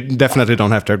 I mean, you definitely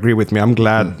don't have to agree with me. I'm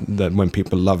glad that when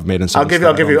people love Maiden songs,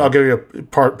 I'll give you a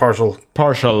partial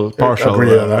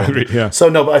agree on that. Agree, yeah. So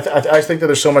no, but I think that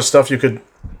there's so much stuff you could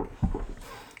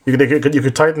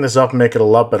tighten this up and make it a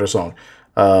lot better song.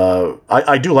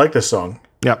 I do like this song.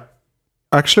 Yeah.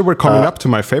 Actually, we're coming up to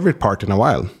my favorite part in a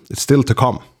while. It's still to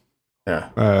come. Yeah.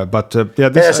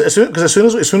 As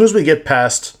soon as we get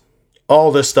past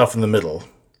all this stuff in the middle.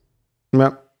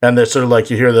 Yeah. And there's sort of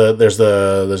like you hear there's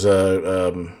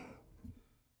a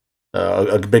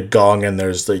big gong and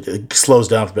it slows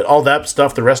down a bit. All that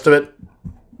stuff, the rest of it,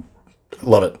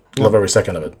 love it. Love every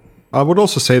second of it. I would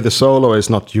also say the solo is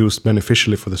not used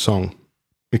beneficially for the song.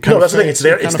 No, that's the thing. It's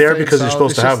there. It's there because you're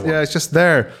supposed to have one. Yeah, it's just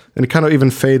there, and it kind of even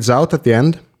fades out at the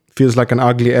end. Feels like an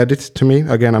ugly edit to me.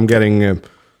 Again, I'm getting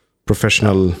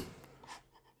professionally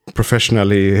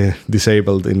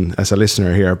disabled as a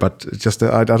listener here, but just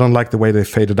I don't like the way they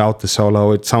faded out the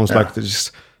solo. It sounds like they're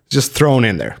just thrown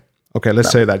in there. Okay,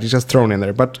 let's say that it's just thrown in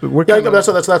there. But we're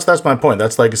that's my point.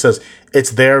 That's like it says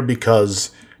it's there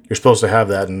because you're supposed to have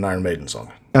that in an Iron Maiden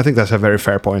song. I think that's a very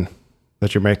fair point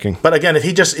that you're making. But again, if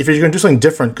you're going to do something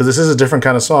different, because this is a different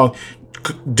kind of song,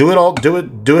 do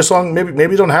a song. Maybe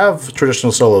you don't have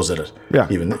traditional solos in it. Yeah.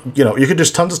 Even you could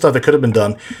just tons of stuff that could have been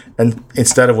done, and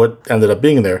instead of what ended up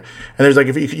being there. And there's like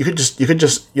if you could just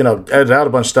edit out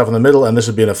a bunch of stuff in the middle, and this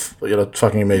would be a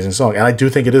fucking amazing song. And I do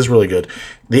think it is really good.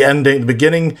 The ending, the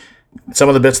beginning, some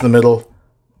of the bits in the middle,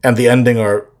 and the ending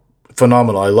are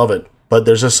phenomenal. I love it. But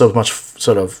there's just so much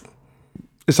sort of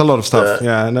It's a lot of stuff.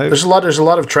 Yeah, and there's a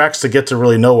lot of tracks to get to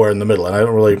really nowhere in the middle, and I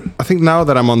don't really. I think now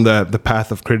that I'm on the path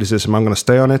of criticism, I'm going to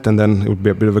stay on it, and then it would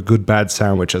be a bit of a good bad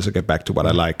sandwich as I get back to what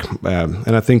I like.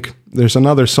 And I think there's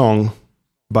another song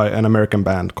by an American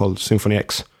band called Symphony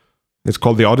X. It's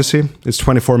called The Odyssey. It's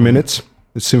 24 minutes.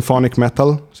 It's symphonic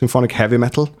metal, symphonic heavy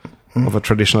metal of a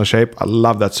traditional shape. I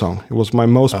love that song. It was my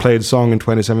most played song in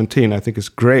 2017. I think it's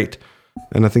great.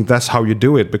 And I think that's how you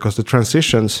do it, because the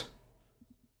transitions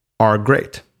are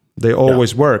great. They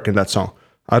always work in that song.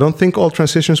 I don't think all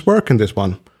transitions work in this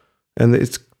one. And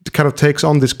it kind of takes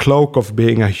on this cloak of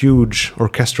being a huge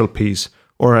orchestral piece,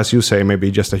 or as you say, maybe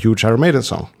just a huge Iron Maiden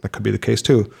song. That could be the case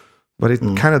too. But it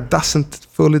kind of doesn't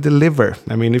fully deliver.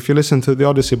 I mean, if you listen to The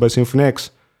Odyssey by Symphony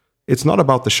X, it's not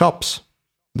about the shops.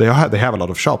 They have a lot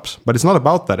of shops, but it's not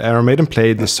about that. Iron Maiden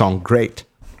played this song great.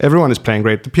 Everyone is playing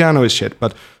great. The piano is shit,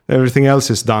 but everything else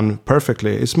is done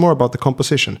perfectly. It's more about the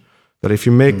composition. That if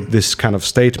you make this kind of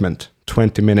statement,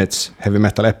 20 minutes heavy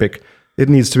metal epic, it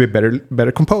needs to be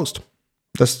better composed.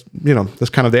 That's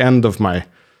kind of the end of my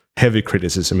heavy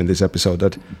criticism in this episode.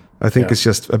 That I think it's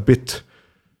just a bit.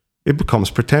 It becomes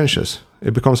pretentious.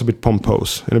 It becomes a bit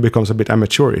pompous, and it becomes a bit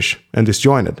amateurish and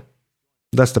disjointed.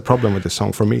 That's the problem with this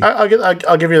song for me. I'll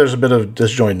give you there's a bit of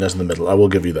disjointedness in the middle. I will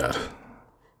give you that.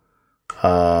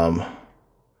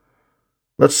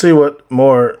 Let's see what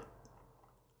more.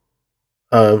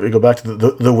 We go back to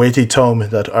the weighty tome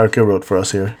that Arke wrote for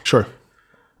us here. Sure.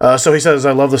 So he says,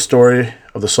 "I love the story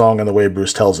of the song and the way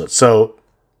Bruce tells it." So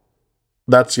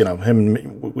that's him.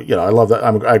 I love that.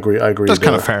 I agree. That's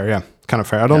kind of fair. Yeah, kind of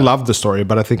fair. I don't love the story,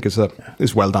 but I think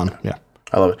it's well done. Yeah,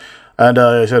 I love it. And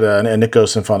he said a Nico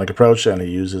symphonic approach, and he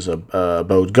uses a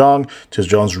bowed gong. Tiz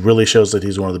Jones really shows that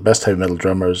he's one of the best heavy metal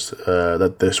drummers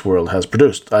that this world has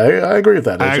produced. I agree with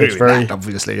that. I agree with that,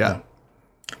 obviously, yeah.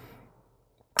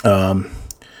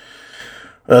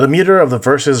 The meter of the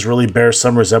verses really bears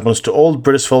some resemblance to old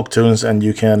British folk tunes, and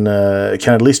you can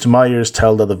at least to my ears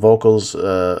tell that the vocals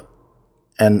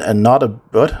and not a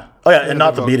what? Oh yeah, and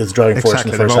not the beat is driving force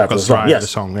in the first half of the song. Yes, the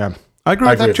song. Yeah, I agree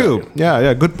with that too.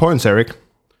 Yeah. Good points, Eric.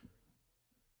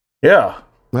 Yeah.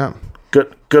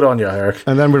 Good on you, Eric.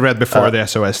 And then we read before the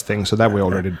SOS thing, so that we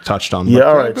already touched on. Yeah,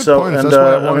 all right. Good So points. and That's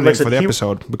what I want to make for the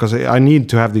episode, because I need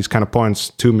to have these kind of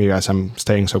points to me as I'm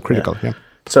staying so critical. Yeah.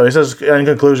 So he says, in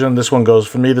conclusion, this one goes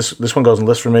for me. This one goes on the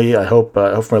list for me. I hope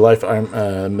for my life I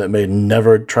may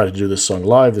never try to do this song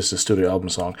live. This is a studio album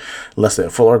song, unless they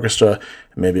have full orchestra,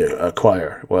 maybe a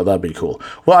choir. Well, that'd be cool.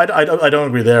 Well, I don't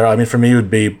agree there. I mean, for me,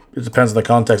 it depends on the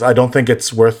context. I don't think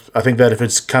it's worth. I think that if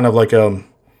it's kind of like I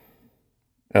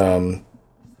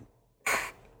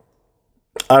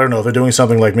don't know, if they're doing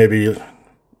something like maybe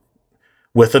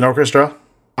with an orchestra.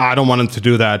 I don't want them to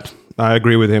do that. I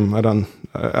agree with him. I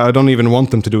don't even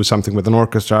want them to do something with an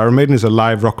orchestra. Iron Maiden is a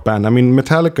live rock band. I mean,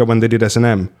 Metallica, when they did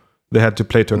S&M, they had to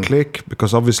play to a click,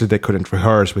 because obviously they couldn't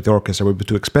rehearse with the orchestra. It would be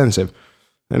too expensive.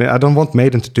 And I don't want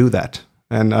Maiden to do that.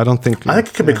 And I don't think... I think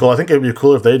it could be cool. I think it would be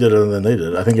cool if they did it and then they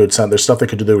did it. I think it would sound... There's stuff they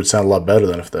could do that would sound a lot better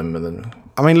than if them... And then.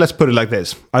 I mean, let's put it like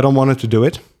this. I don't want them to do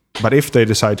it. But if they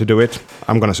decide to do it,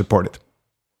 I'm going to support it.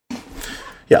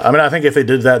 Yeah, I mean, I think if they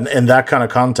did that in that kind of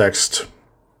context,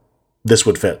 this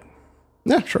would fit.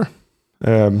 Yeah, sure.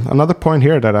 Another point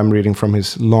here that I'm reading from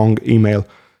his long email.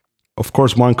 Of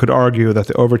course, one could argue that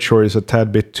the overture is a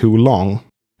tad bit too long.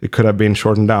 It could have been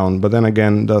shortened down. But then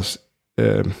again,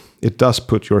 it does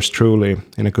put yours truly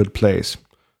in a good place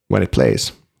when it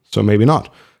plays. So maybe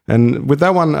not. And with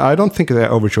that one, I don't think the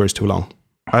overture is too long.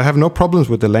 I have no problems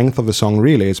with the length of the song,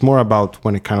 really. It's more about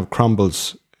when it kind of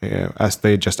crumbles as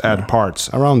they just add parts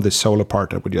around this solo part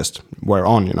that we just were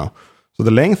on, So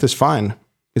the length is fine.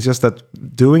 It's just that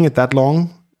doing it that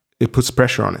long, it puts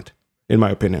pressure on it, in my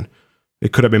opinion.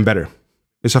 It could have been better.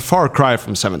 It's a far cry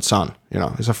from Seventh Son,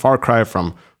 It's a far cry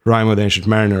from Rhyme with Ancient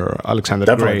Mariner or Alexander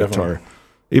the Great, or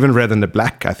even Red and the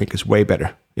Black, I think is way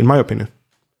better, in my opinion.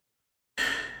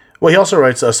 Well, he also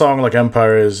writes a song like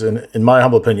Empire is, in my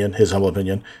humble opinion, his humble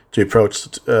opinion, to be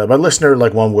approached by a listener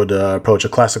like one would approach a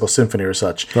classical symphony or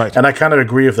such. Right. And I kind of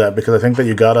agree with that, because I think that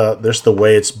you gotta, there's the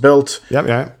way it's built.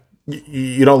 Yeah.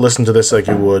 You don't listen to this like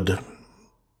you would.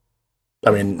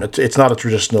 I mean, it's not a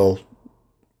traditional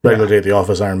regular day at the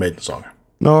office Iron Maiden song.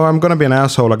 No, I'm gonna be an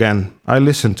asshole again. I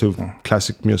listen to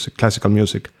classical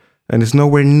music, and it's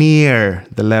nowhere near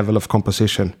the level of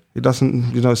composition. It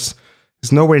doesn't,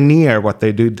 it's nowhere near what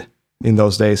they did in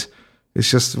those days.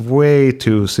 It's just way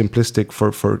too simplistic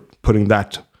for putting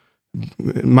that,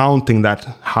 mounting that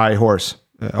high horse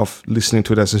of listening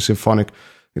to it as a symphonic.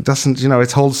 It doesn't,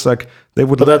 it holds like they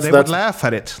would laugh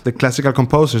at it. The classical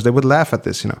composers, they would laugh at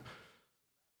this, I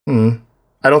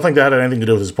don't think that had anything to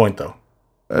do with his point, though.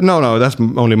 No, that's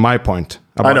only my point.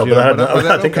 I know, but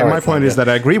I think my point is that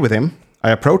I agree with him.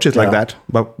 I approach it like that,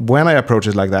 but when I approach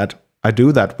it like that, I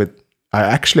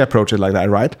actually approach it like that,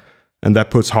 right? And that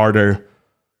puts harder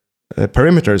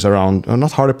perimeters around, or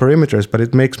not harder perimeters, but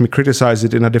it makes me criticize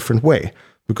it in a different way.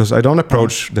 Because I don't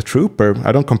approach the Trooper,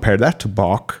 I don't compare that to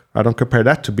Bach, I don't compare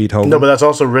that to Beethoven. No, but that's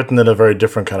also written in a very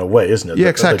different kind of way, isn't it? Yeah,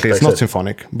 exactly. It's not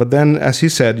symphonic. But then, as he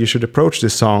said, you should approach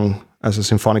this song as a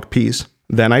symphonic piece.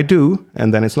 Then I do,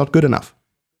 and then it's not good enough.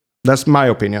 That's my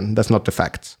opinion. That's not the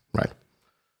facts, right?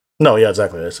 No, yeah,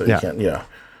 exactly. So you can't,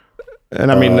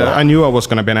 And I mean, I knew I was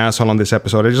going to be an asshole on this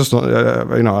episode. I just,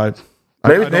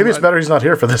 Maybe it's better he's not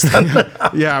here for this then.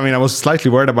 Yeah, I mean, I was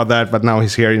slightly worried about that, but now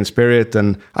he's here in spirit,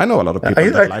 and I know a lot of people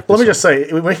that like this. Let me just say,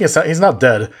 making it sound, he's not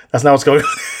dead. That's not what's going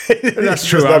on. That's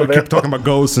true. I keep talking about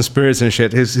ghosts and spirits and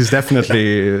shit. He's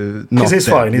definitely not He's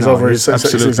dead. fine. He's over. He's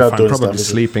absolutely out fine. doing Probably stuff.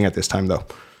 sleeping at this time, though.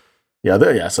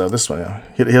 Yeah. So this one,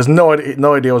 he has no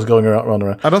idea what's going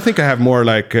around. I don't think I have more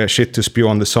like shit to spew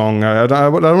on the song. I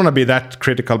don't want to be that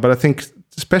critical, but I think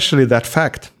especially that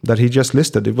fact that he just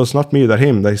listed, it was not me, that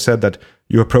him. They said that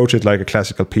you approach it like a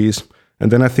classical piece,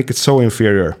 and then I think it's so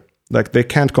inferior. Like they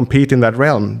can't compete in that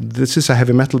realm. This is a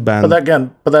heavy metal band.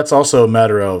 But that's also a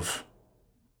matter of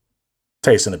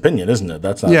taste and opinion, isn't it?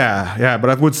 That's not. Yeah.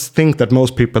 But I would think that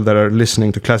most people that are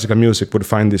listening to classical music would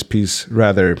find this piece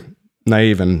rather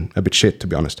naive and a bit shit, to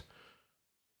be honest.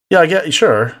 Yeah, I get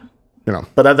sure.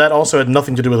 But that also had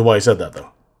nothing to do with why he said that,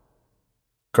 though.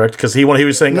 Correct? Because he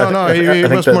was saying... he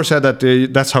was more said that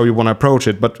that's how you want to approach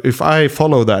it. But if I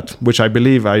follow that, which I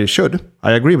believe I should,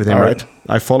 I agree with him, right?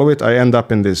 I follow it, I end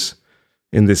up in this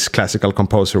classical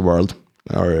composer world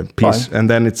or piece, and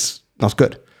then it's not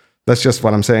good. That's just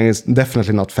what I'm saying. It's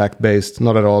definitely not fact-based,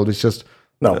 not at all. It's just...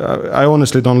 No. I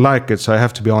honestly don't like it, so I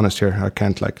have to be honest here. I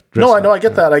can't dress I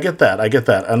get that. I get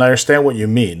that. And I understand what you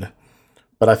mean.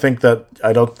 But I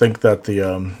don't think that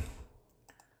the...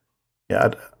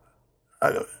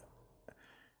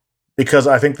 because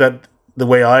I think that the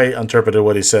way I interpreted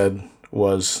what he said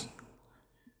was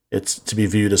it's to be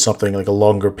viewed as something like a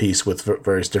longer piece with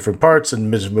various different parts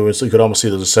and movements, so you could almost see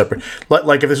those as separate.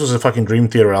 Like if this was a fucking Dream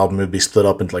Theater album, it would be split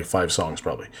up into like 5 songs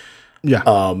probably. Yeah.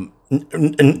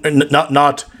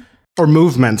 Not or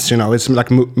movements, it's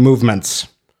like movements.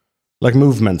 Like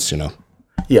movements,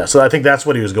 Yeah, so I think that's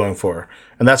what he was going for.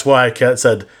 And that's why I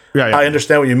said, I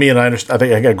understand what you mean, and I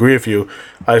think I agree with you.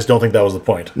 I just don't think that was the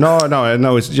point.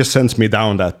 No, it just sends me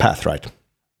down that path, right?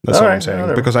 That's all I'm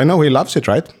saying. Because I know he loves it,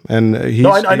 right? And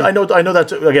I know that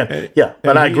too. Again,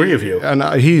 and I agree with you. And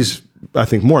he's, I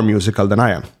think, more musical than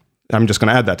I am. I'm just going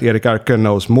to add that. Erik Arke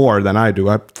knows more than I do,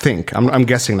 I think. I'm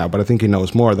guessing now, but I think he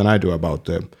knows more than I do about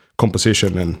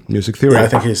composition and music theory. Yeah,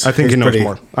 I think he knows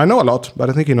more. I know a lot, but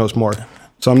I think he knows more.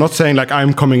 So I'm not saying like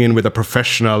I'm coming in with a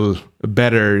professional,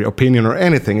 better opinion or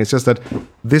anything. It's just that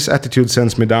this attitude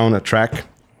sends me down a track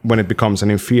when it becomes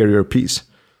an inferior piece.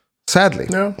 Sadly.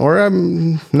 Yeah. Or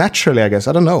naturally, I guess.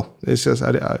 I don't know. It's just,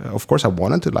 of course, I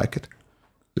wanted to like it.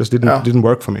 Just didn't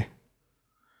work for me.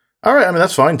 All right. I mean,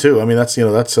 that's fine too. I mean, that's.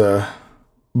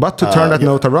 But to turn that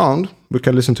note around, we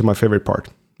can listen to my favorite part.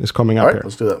 It's coming up here.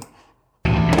 Let's do that.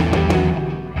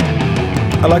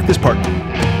 I like this part.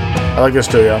 I like this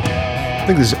too, yeah. I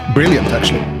think this is brilliant,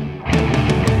 actually.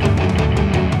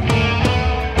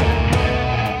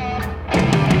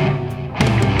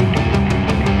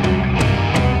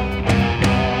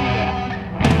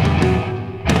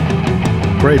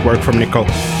 Great work from Nico.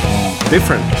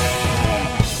 Different.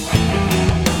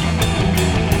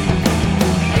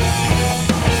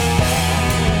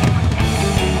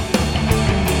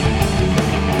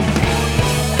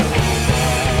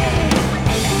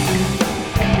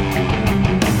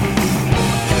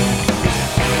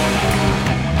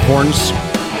 Horns.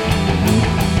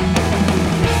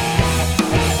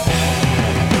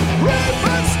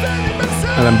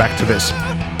 And then back to this.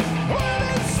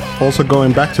 Also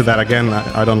going back to that again,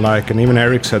 I don't like, and even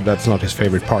Erik said that's not his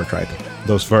favorite part, right?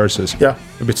 Those verses. Yeah.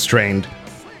 A bit strained.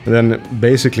 And then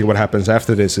basically what happens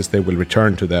after this is they will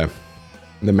return to the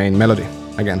main melody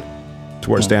again.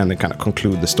 Towards the end they kind of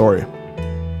conclude the story.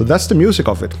 So that's the music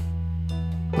of it.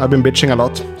 I've been bitching a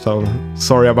lot, so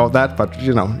sorry about that, but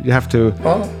you have to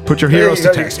put your heroes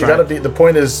to test, right? The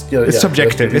point is, it's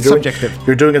subjective. It's subjective.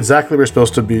 You're doing exactly what you're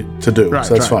supposed to do, right,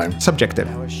 so that's fine. Subjective.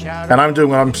 And I'm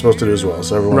doing what I'm supposed to do as well,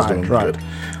 so everyone's doing good.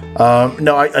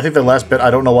 No, I think the last bit, I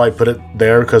don't know why I put it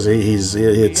there because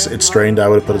it's strained. I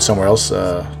would have put it somewhere else.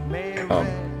 Yeah,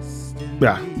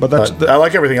 but that's. I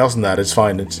like everything else in that. It's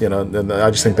fine. It's and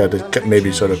I just think that it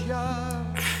maybe sort of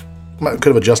could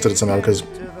have adjusted it somehow because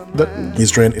he's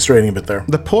straining a bit there.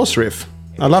 The pause riff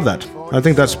I love that. I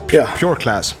think that's pure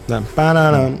class. That's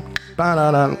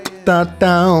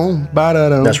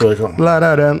really cool.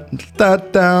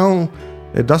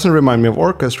 It doesn't remind me of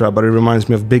orchestra, but it reminds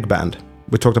me of big band.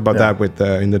 We talked about that with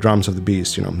in the Drums of the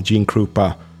Beast, you know, Gene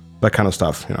Krupa, that kind of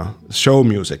stuff, you know, show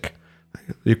music.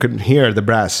 You could hear the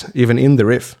brass even in the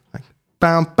riff, like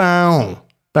bow bow,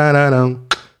 ba-da-dum,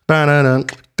 ba-da-dum,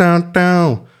 down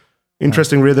down.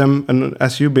 Interesting rhythm, and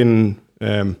as you've been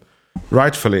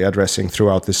rightfully addressing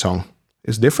throughout this song,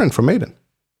 is different from Maiden.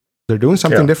 They're doing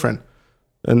something different,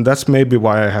 and that's maybe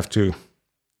why I have to,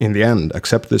 in the end,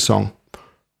 accept this song.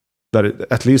 That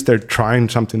at least they're trying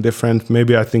something different.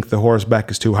 Maybe I think the horseback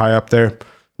is too high up there.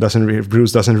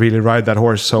 Bruce doesn't really ride that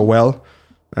horse so well.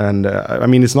 And I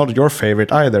mean, it's not your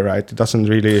favorite either, right? It doesn't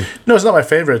really. No, it's not my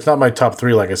favorite. It's not my top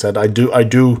 3. Like I said, I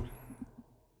do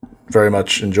very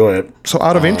much enjoy it. So,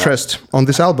 out of interest on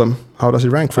this album, how does it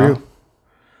rank for you?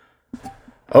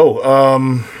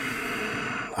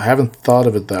 I haven't thought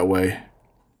of it that way.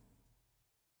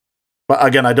 But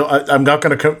again, I'm not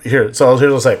going to here. So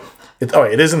here's what I'll say.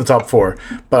 It is in the top 4,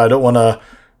 but I don't want to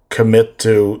commit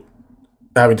to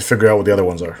having to figure out what the other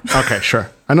ones are. Okay,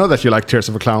 sure. I know that you like Tears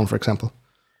of a Clown, for example.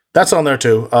 That's on there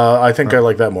too. I think I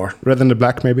like that more. Red than the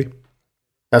Black, maybe.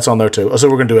 That's on there too. Oh, so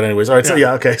we're gonna do it anyways. All right. So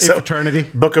okay. So Eternity.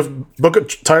 Book of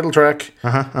title track.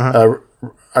 I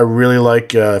really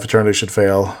like If Eternity Should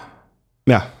Fail.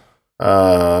 Yeah.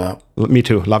 Me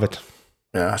too. Love it.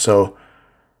 Yeah. So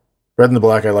Red and the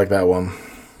Black, I like that one.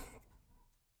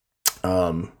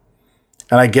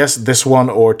 And I guess this one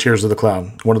or Tears of the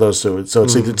Clown, one of those two. So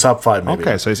it's the top 5 maybe.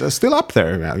 Okay, so it's still up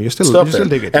there. Yeah, you still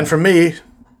dig it. And for me,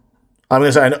 I'm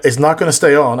gonna say it's not gonna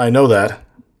stay on. I know that.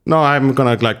 No, I'm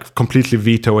gonna like completely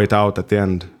veto it out at the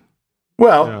end.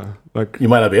 Well, you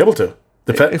might not be able to.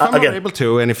 If I'm not able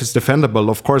to, and if it's defendable,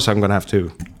 of course I'm gonna have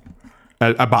to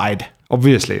abide.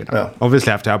 Obviously, obviously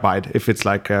I have to abide. If it's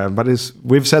like, but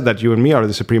we've said that you and me are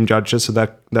the supreme judges, so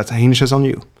that hinges on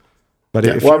you. But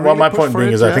my point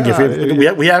being is, I think if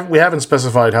we haven't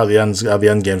specified how the end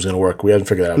game is going to work. We haven't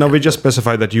figured that out. No, we just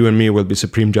specified that you and me will be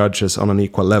supreme judges on an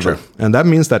equal level, and that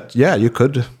means that you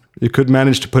could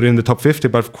manage to put it in the top 50.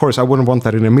 But of course, I wouldn't want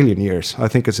that in a million years. I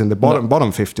think it's in the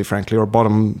bottom 50, frankly, or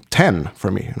bottom 10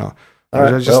 for me. You know,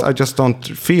 I just don't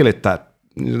feel it. I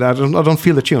don't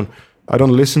feel the tune. I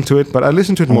don't listen to it, but I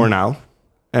listen to it more now,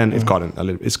 and it's gotten a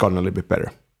little bit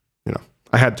better. You know,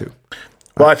 I had to.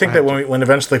 Well, I think that when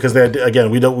eventually, because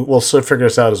we'll sort of figure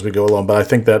this out as we go along. But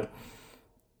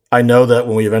I know that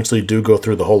when we eventually do go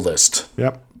through the whole list,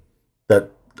 that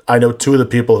I know 2 of the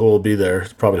people who will be there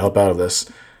to probably help out of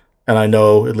this, and I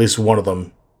know at least one of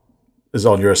them is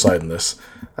on your side in this,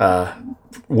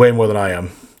 way more than I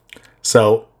am.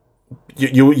 So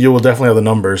you will definitely have the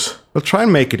numbers. We'll try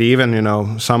and make it even, you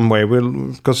know, some way.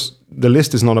 Because the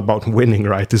list is not about winning,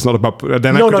 right? It's not about.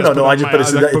 Then no. I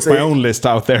put my own list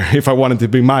out there if I wanted to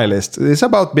be my list. It's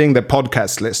about being the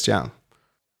podcast list, yeah.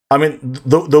 I mean,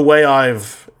 the way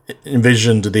I've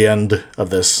envisioned the end of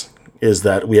this is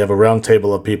that we have a round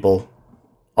table of people,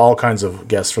 all kinds of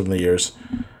guests from the years.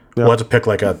 We'll have to pick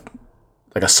like a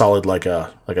solid like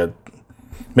a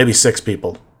maybe 6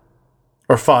 people.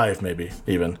 Or 5 maybe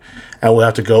even, and we'll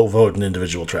have to go vote in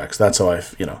individual tracks. That's how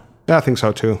Yeah, I think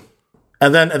so too.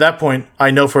 And then at that point,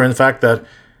 I know for in fact that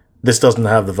this doesn't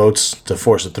have the votes to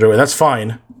force it through, and that's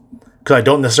fine because I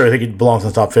don't necessarily think it belongs in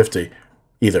the top 50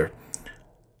 either.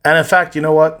 And in fact, you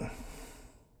know what?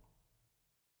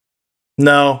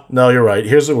 No, you're right.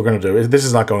 Here's what we're gonna do. This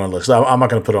is not going on the list. I'm not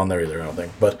gonna put it on there either. I don't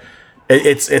think, but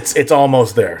it's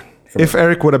almost there. If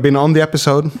Eric would have been on the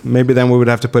episode, maybe then we would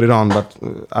have to put it on. But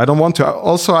I don't want to.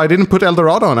 Also, I didn't put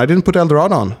Eldorado on.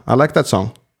 I like that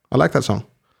song.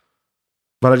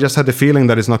 But I just had the feeling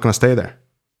that it's not going to stay there.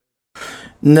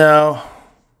 No.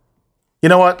 You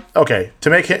know what? Okay.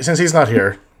 Since he's not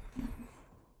here,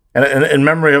 and in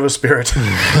memory of a spirit.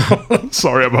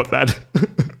 Sorry about that.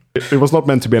 It was not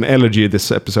meant to be an elegy this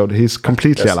episode. He's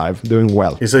completely alive, doing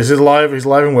well. He's alive. He's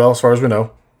alive and well, as far as we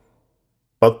know.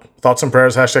 But thoughts and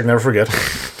prayers, #never forget.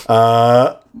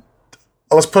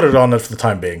 Let's put it on there for the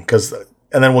time being,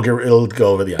 and then it'll go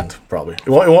over the end probably. It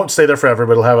won't stay there forever,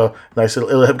 but it'll have a nice.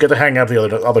 It'll get to hang out the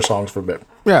other songs for a bit.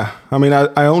 Yeah, I mean,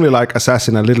 I only like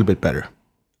Assassin a little bit better.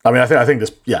 I mean, I think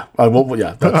this. Yeah,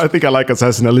 I think I like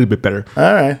Assassin a little bit better.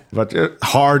 All right, but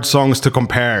hard songs to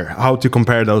compare. How to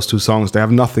compare those 2 songs? They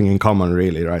have nothing in common,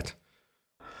 really, right?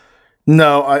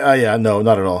 No, no,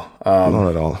 not at all. Not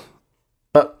at all.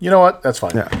 But you know what? That's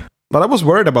fine. Yeah. But I was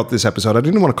worried about this episode. I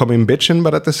didn't want to come in bitching,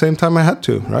 but at the same time I had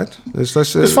to, right?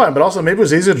 It's fine, but also maybe it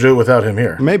was easier to do without him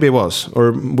here. Maybe it was.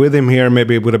 Or with him here,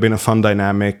 maybe it would have been a fun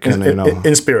dynamic.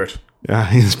 In spirit.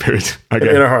 Yeah, in spirit. Okay.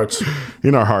 In our hearts.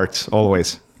 In our hearts,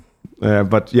 always.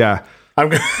 But yeah.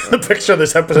 The picture of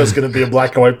this episode is going to be a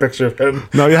black and white picture of him.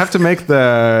 No, you have to make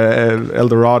the El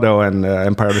Dorado and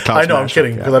Empire of the Clouds. I know, I'm mashup,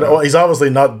 kidding. yeah. Because he's obviously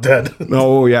not dead.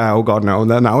 No, yeah, oh god, no.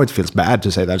 Now it feels bad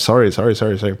to say that. Sorry.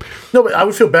 No, but I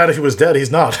would feel bad if he was dead. He's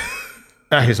not.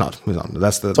 He's not.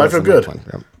 That's the. So I feel good. Point,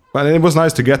 yeah. But it was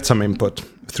nice to get some input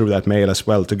through that mail as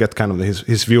well, to get kind of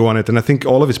his view on it. And I think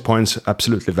all of his points are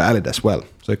absolutely valid as well.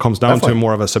 So it comes down to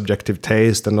more of a subjective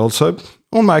taste. And also,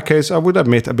 on my case, I would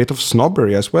admit a bit of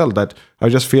snobbery as well, that I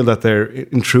just feel that they're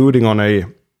intruding on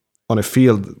a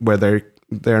field where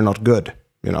they're not good.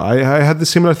 You know, I had the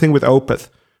similar thing with Opeth.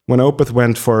 When Opeth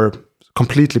went for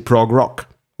completely prog rock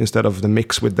instead of the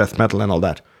mix with death metal and all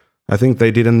that, I think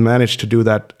they didn't manage to do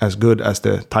that as good as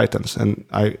the Titans, and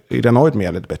it annoyed me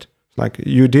a little bit. Like,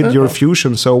 you did your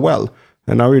fusion so well,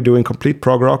 and now you're doing complete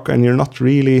prog rock, and you're not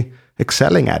really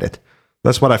excelling at it.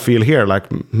 That's what I feel here.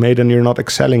 Like, Maiden, you're not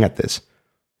excelling at this.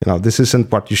 You know, this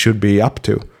isn't what you should be up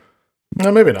to.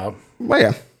 No, maybe not. Well,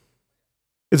 yeah,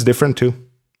 it's different too.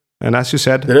 And as you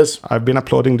said, It is. I've been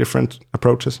applauding different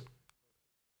approaches.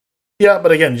 Yeah,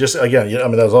 but again, I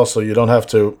mean, that's also, you don't have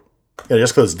to.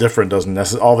 Just because it's different doesn't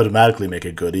necessarily automatically make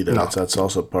it good either. No. That's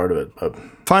also part of it. But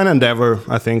Fine endeavor,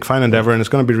 I think. Fine endeavor, and it's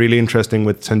going to be really interesting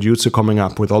with Senjutsu coming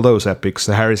up with all those epics,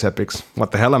 the Harris epics.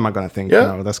 What the hell am I going to think? Yeah. You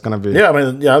know, that's going to be. yeah, I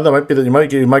mean, that might be that you might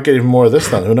get even more of this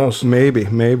then. Who knows? Maybe.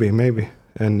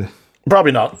 And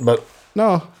Probably not. But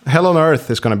no, Hell on Earth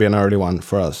is going to be an early one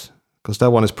for us, because that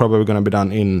one is probably going to be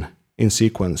done in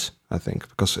sequence, I think.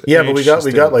 Because yeah, but we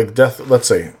got like Death. Let's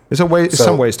see. It's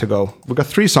some ways to go. We got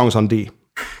 3 songs on D.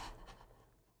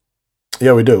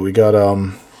 Yeah, we do. We got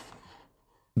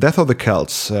Death of the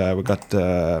Celts. We got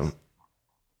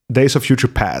Days of Future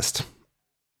Past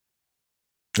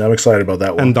I'm excited about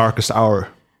that one. and Darkest Hour.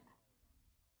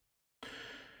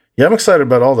 Yeah, I'm excited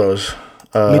about all those.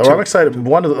 Me too. I'm excited.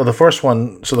 One of the first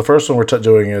one. So the first one we're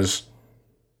doing is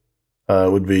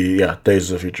would be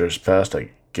Days of the Future's Past. I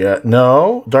get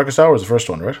Darkest Hour is the first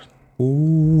one, right?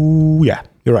 Ooh, yeah,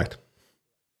 you're right.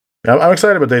 I'm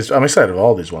excited about Days. I'm excited about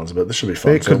all these ones, but this should be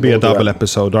fun. It could be a double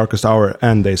episode, Darkest Hour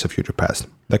and Days of Future Past.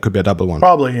 That could be a double one.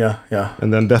 Probably, yeah.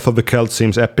 And then Death of the Celts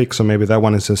seems epic, so maybe that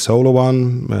one is a solo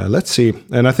one. Let's see.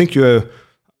 And I think you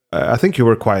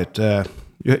were quite.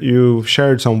 You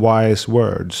shared some wise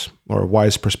words or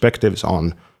wise perspectives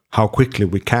on how quickly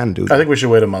we can do them. I think we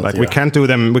should wait a month. Like we can't do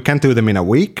them. We can't do them in a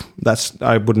week.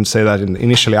 I wouldn't say that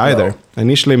initially either. No.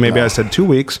 Initially, maybe I said 2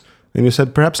 weeks, and you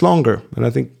said perhaps longer. And I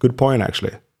think good point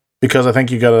actually. Because I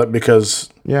think you gotta. Because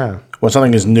Yeah. when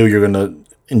something is new, you're gonna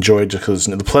enjoy it because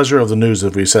the pleasure of the news,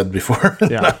 as we said before.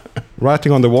 Yeah.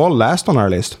 Writing on the Wall, last on our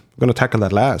list. We're going to tackle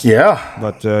that last. Yeah.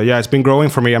 But it's been growing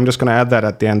for me. I'm just going to add that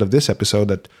at the end of this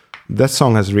episode, that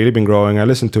song has really been growing. I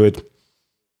listened to it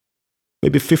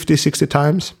maybe 50, 60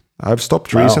 times. I've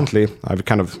stopped recently. I've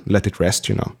kind of let it rest,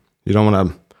 you know. You don't want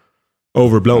to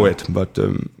overblow it, but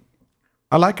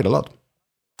I like it a lot.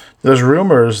 There's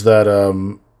rumors that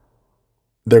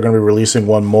they're going to be releasing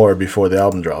one more before the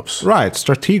album drops. Right,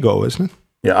 Stratego, isn't it?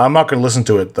 Yeah, I'm not going to listen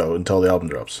to it, though, until the album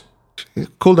drops.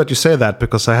 Cool that you say that,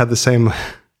 because I had the same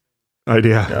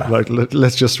idea. Yeah. Like,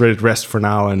 let's just let it rest for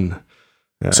now. And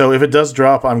So if it does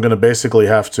drop, I'm going to basically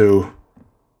have to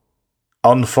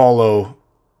unfollow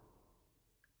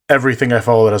everything I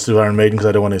follow that has to do with Iron Maiden because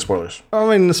I don't want any spoilers. I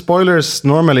mean, spoilers,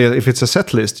 normally, if it's a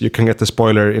set list, you can get the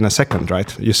spoiler in a second,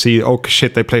 right? You see, oh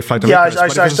shit, they play Flight of Yeah,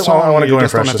 Icarus. I still want to go in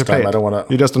fresh this time. I don't want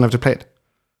to. You just don't have to play it.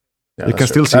 Yeah, You can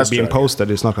still see it being posted.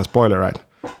 It's not a spoiler, right?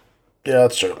 Yeah,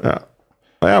 that's true. Yeah.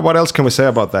 Yeah. What else can we say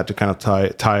about that to kind of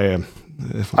tie?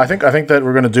 I think that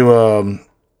we're going to do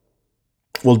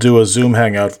we'll do a Zoom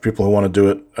hangout for people who want to do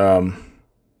it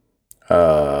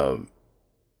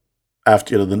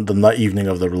after the night evening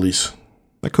of the release.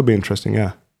 That could be interesting.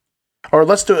 Yeah. Or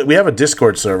let's do it. We have a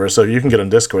Discord server, so you can get on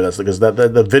Discord. That's because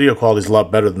the video quality is a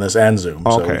lot better than this and Zoom.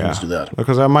 So Okay. let's do that.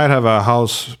 Because I might have a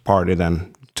house party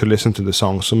then to listen to the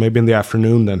song. So maybe in the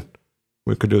afternoon then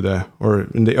we could do or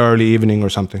in the early evening or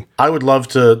something. I would love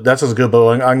to. That sounds good, but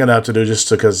what I'm going to have to do just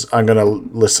because I'm going to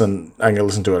listen. I'm going to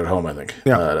listen to it at home. I think.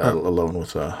 Yeah. Alone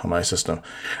with my system,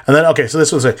 and then okay. So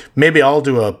this was maybe I'll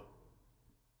do a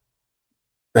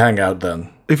hangout then.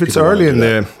 If it's People early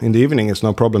wanna do in the evening, it's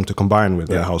no problem to combine with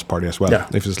the house party as well. Yeah.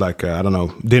 If it's like I don't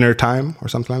know, dinner time or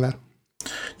something like that.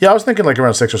 Yeah, I was thinking like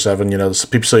around 6 or 7. You know,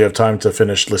 so you have time to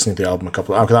finish listening to the album a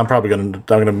couple. Because I'm probably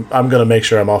I'm gonna make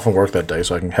sure I'm off from work that day,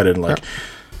 so I can head in like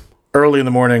early in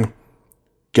the morning,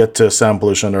 get to Sound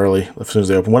Pollution early as soon as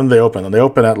they open. When do they open? And they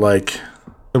open at like.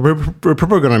 We're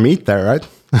probably gonna meet there, right?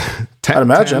 10, I'd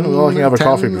imagine. We'll have a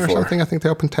coffee or before. something. I think they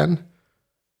open 10.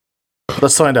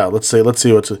 Let's find out. Let's see what's.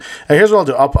 And here's what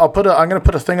I'll do. I'm going to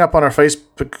put a thing up on our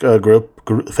Facebook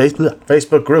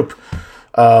Facebook group,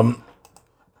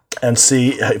 and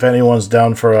see if anyone's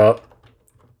down for a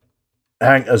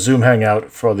Zoom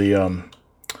hangout for the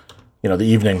the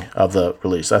evening of the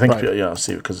release. I think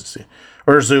see because it's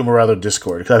or Zoom or rather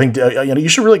Discord. Because I think you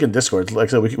should really get Discord. Like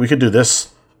I said, we could do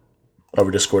this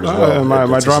over Discord as well.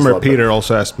 My drummer Peter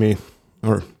also asked me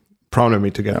or prompted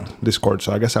me to get Discord,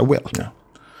 so I guess I will.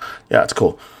 Yeah, it's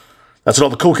cool. That's what all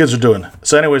the cool kids are doing.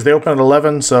 So anyways, they open at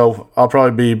 11, so I'll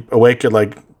probably be awake at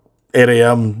like 8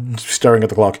 a.m. staring at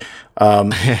the clock. But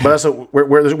that's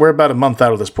we're about a month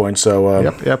out at this point, so...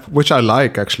 Yep, which I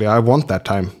like, actually. I want that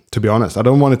time, to be honest. I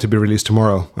don't want it to be released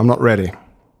tomorrow. I'm not ready.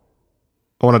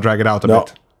 I want to drag it out a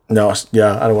bit. No,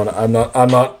 yeah, I don't want to... I'm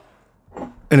not...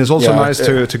 And it's also nice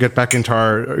to get back into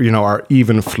our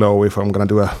even flow, if I'm going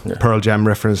to do a Pearl Jam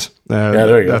reference.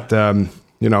 There you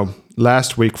go.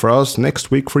 Last week for us,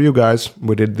 next week for you guys,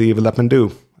 we did The Evil That Men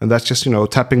Do. And that's just,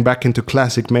 tapping back into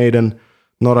classic Maiden,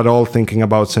 not at all thinking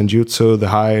about Senjutsu, the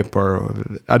hype, or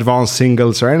advanced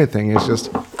singles or anything. It's just...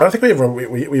 I don't think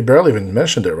we barely even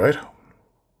mentioned it, right?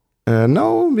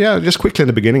 No, just quickly in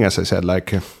the beginning, as I said. I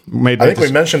think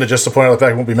we mentioned it just to point out the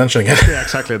fact we won't be mentioning it. Yeah,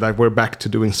 exactly. Like we're back to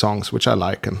doing songs, which I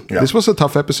like. And this was a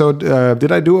tough episode.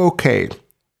 Did I do okay?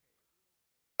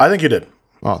 I think you did.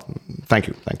 Oh, thank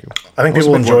you. I think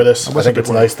people enjoy this. I think it's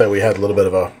nice that we had a little bit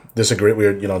of a disagree. We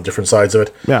were, different sides of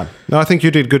it. Yeah. No, I think you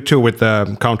did good too with the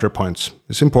counterpoints.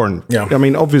 It's important. Yeah. I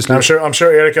mean, obviously. I'm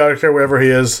sure Eric out there, wherever he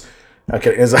is.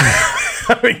 Okay.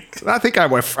 I think I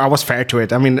was fair to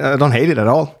it. I mean, I don't hate it at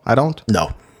all. I don't.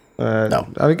 No. No.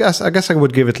 I guess I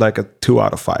would give it like a 2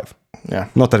 out of 5. Yeah.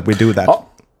 Not that we do that. Oh.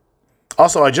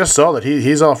 Also, I just saw that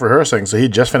he's off rehearsing, so he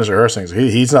just finished rehearsing. So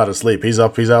he's not asleep. He's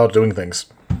up. He's out doing things.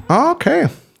 Okay.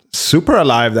 Super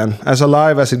alive then. As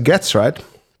alive as it gets, right?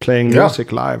 Playing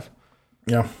music live.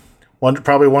 Yeah.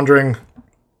 Probably wondering,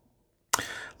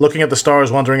 looking at the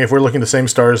stars, wondering if we're looking at the same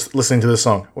stars listening to this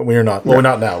song. We are not. Well, we're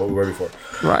not now, but we were before.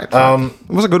 Right. It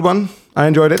was a good one. I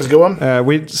enjoyed it. It was a good one.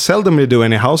 We seldomly do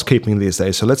any housekeeping these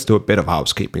days, so let's do a bit of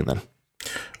housekeeping then.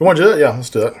 We want to do that? Yeah, let's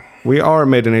do that. We are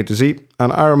Maiden A to Z,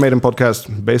 an Iron Maiden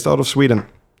podcast based out of Sweden.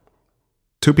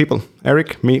 2 people,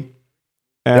 Eric, me,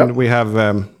 and we have,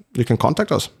 you can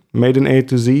contact us,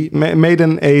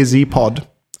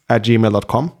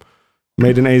 maidenazpod@gmail.com,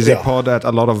 maidenazpod at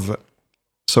a lot of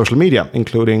social media,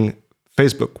 including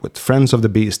Facebook with Friends of the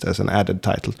Beast as an added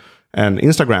title, and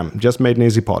Instagram, just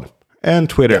maidenazpod, and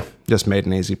Twitter, just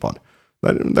maidenazpod.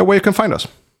 That way you can find us.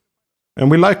 And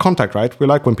we like contact, right? We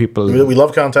like when people... We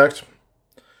love contact.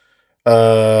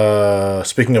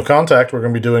 Speaking of contact, we're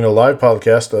going to be doing a live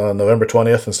podcast on November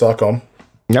 20th in Stockholm.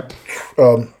 Yep.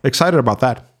 Excited about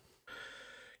that. Yeah,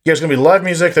 there's going to be live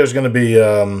music. There's going to be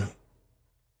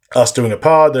us doing a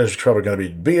pod. There's probably going to be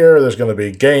beer. There's going to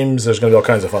be games. There's going to be all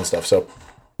kinds of fun stuff. So,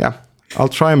 yeah, I'll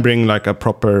try and bring like a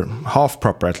proper, half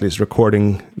proper at least,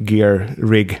 recording gear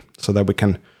rig so that we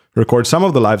can record some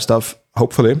of the live stuff.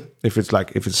 Hopefully, if it's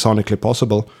sonically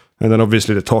possible, and then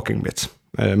obviously the talking bits.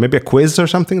 Maybe a quiz or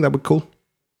something that would be cool.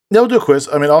 Yeah, we'll do a quiz.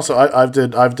 I mean, also I've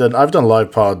done live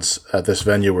pods at this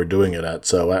venue we're doing it at,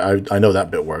 so I know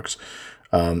that bit works.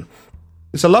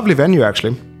 It's a lovely venue,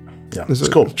 actually. Yeah, it's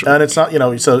cool, and it's not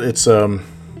so it's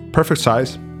perfect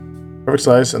size. Perfect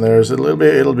size, and we'll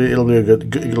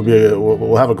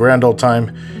have a grand old time.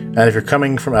 And if you're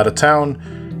coming from out of town,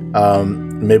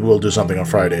 maybe we'll do something on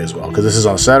Friday as well, because this is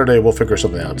on Saturday. We'll figure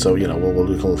something out. So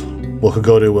we'll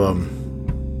go to.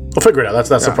 We'll figure it out.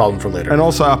 That's a problem for later. And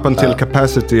also up until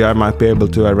capacity, I might be able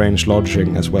to arrange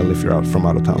lodging as well if you're out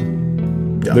of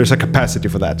town. Yeah. There's a capacity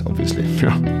for that, obviously.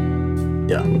 Yeah.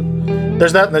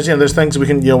 There's that. There's things we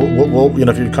can. We'll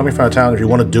if you're coming from out of town, if you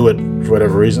want to do it for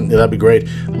whatever reason, that'd be great.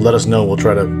 Let us know. We'll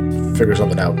try to figure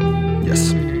something out.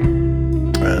 Yes.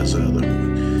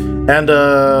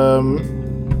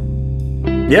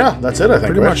 Yeah, that's it, I think.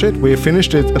 Pretty much it. We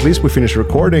finished it. At least we finished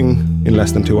recording in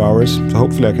less than 2 hours. So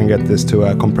hopefully I can get this to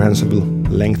a comprehensible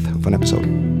length of an episode.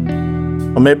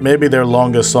 Well, maybe their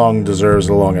longest song deserves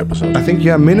a long episode. I think,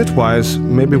 minute-wise,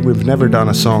 maybe we've never done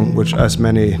a song which has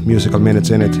many musical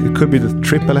minutes in it. It could be the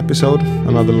triple episode,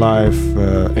 Another Life,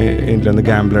 England the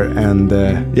Gambler, and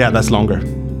that's longer.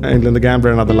 England the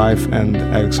Gambler, Another Life, and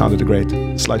Alexander the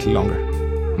Great, slightly longer.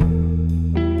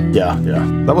 Yeah.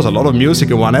 That was a lot of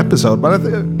music in one episode, but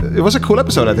it was a cool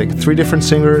episode, I think. 3 different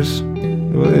singers.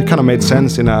 It kind of made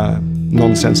sense in a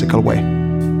nonsensical way.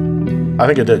 I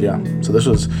think it did, yeah. So this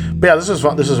was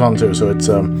fun. This is fun too. So it's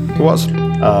it was.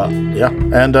 Yeah.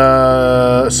 And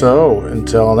so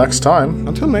until next time.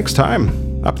 Until next time.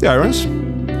 Up the irons.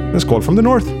 Let's call from the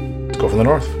north. Let's go from the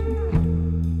north.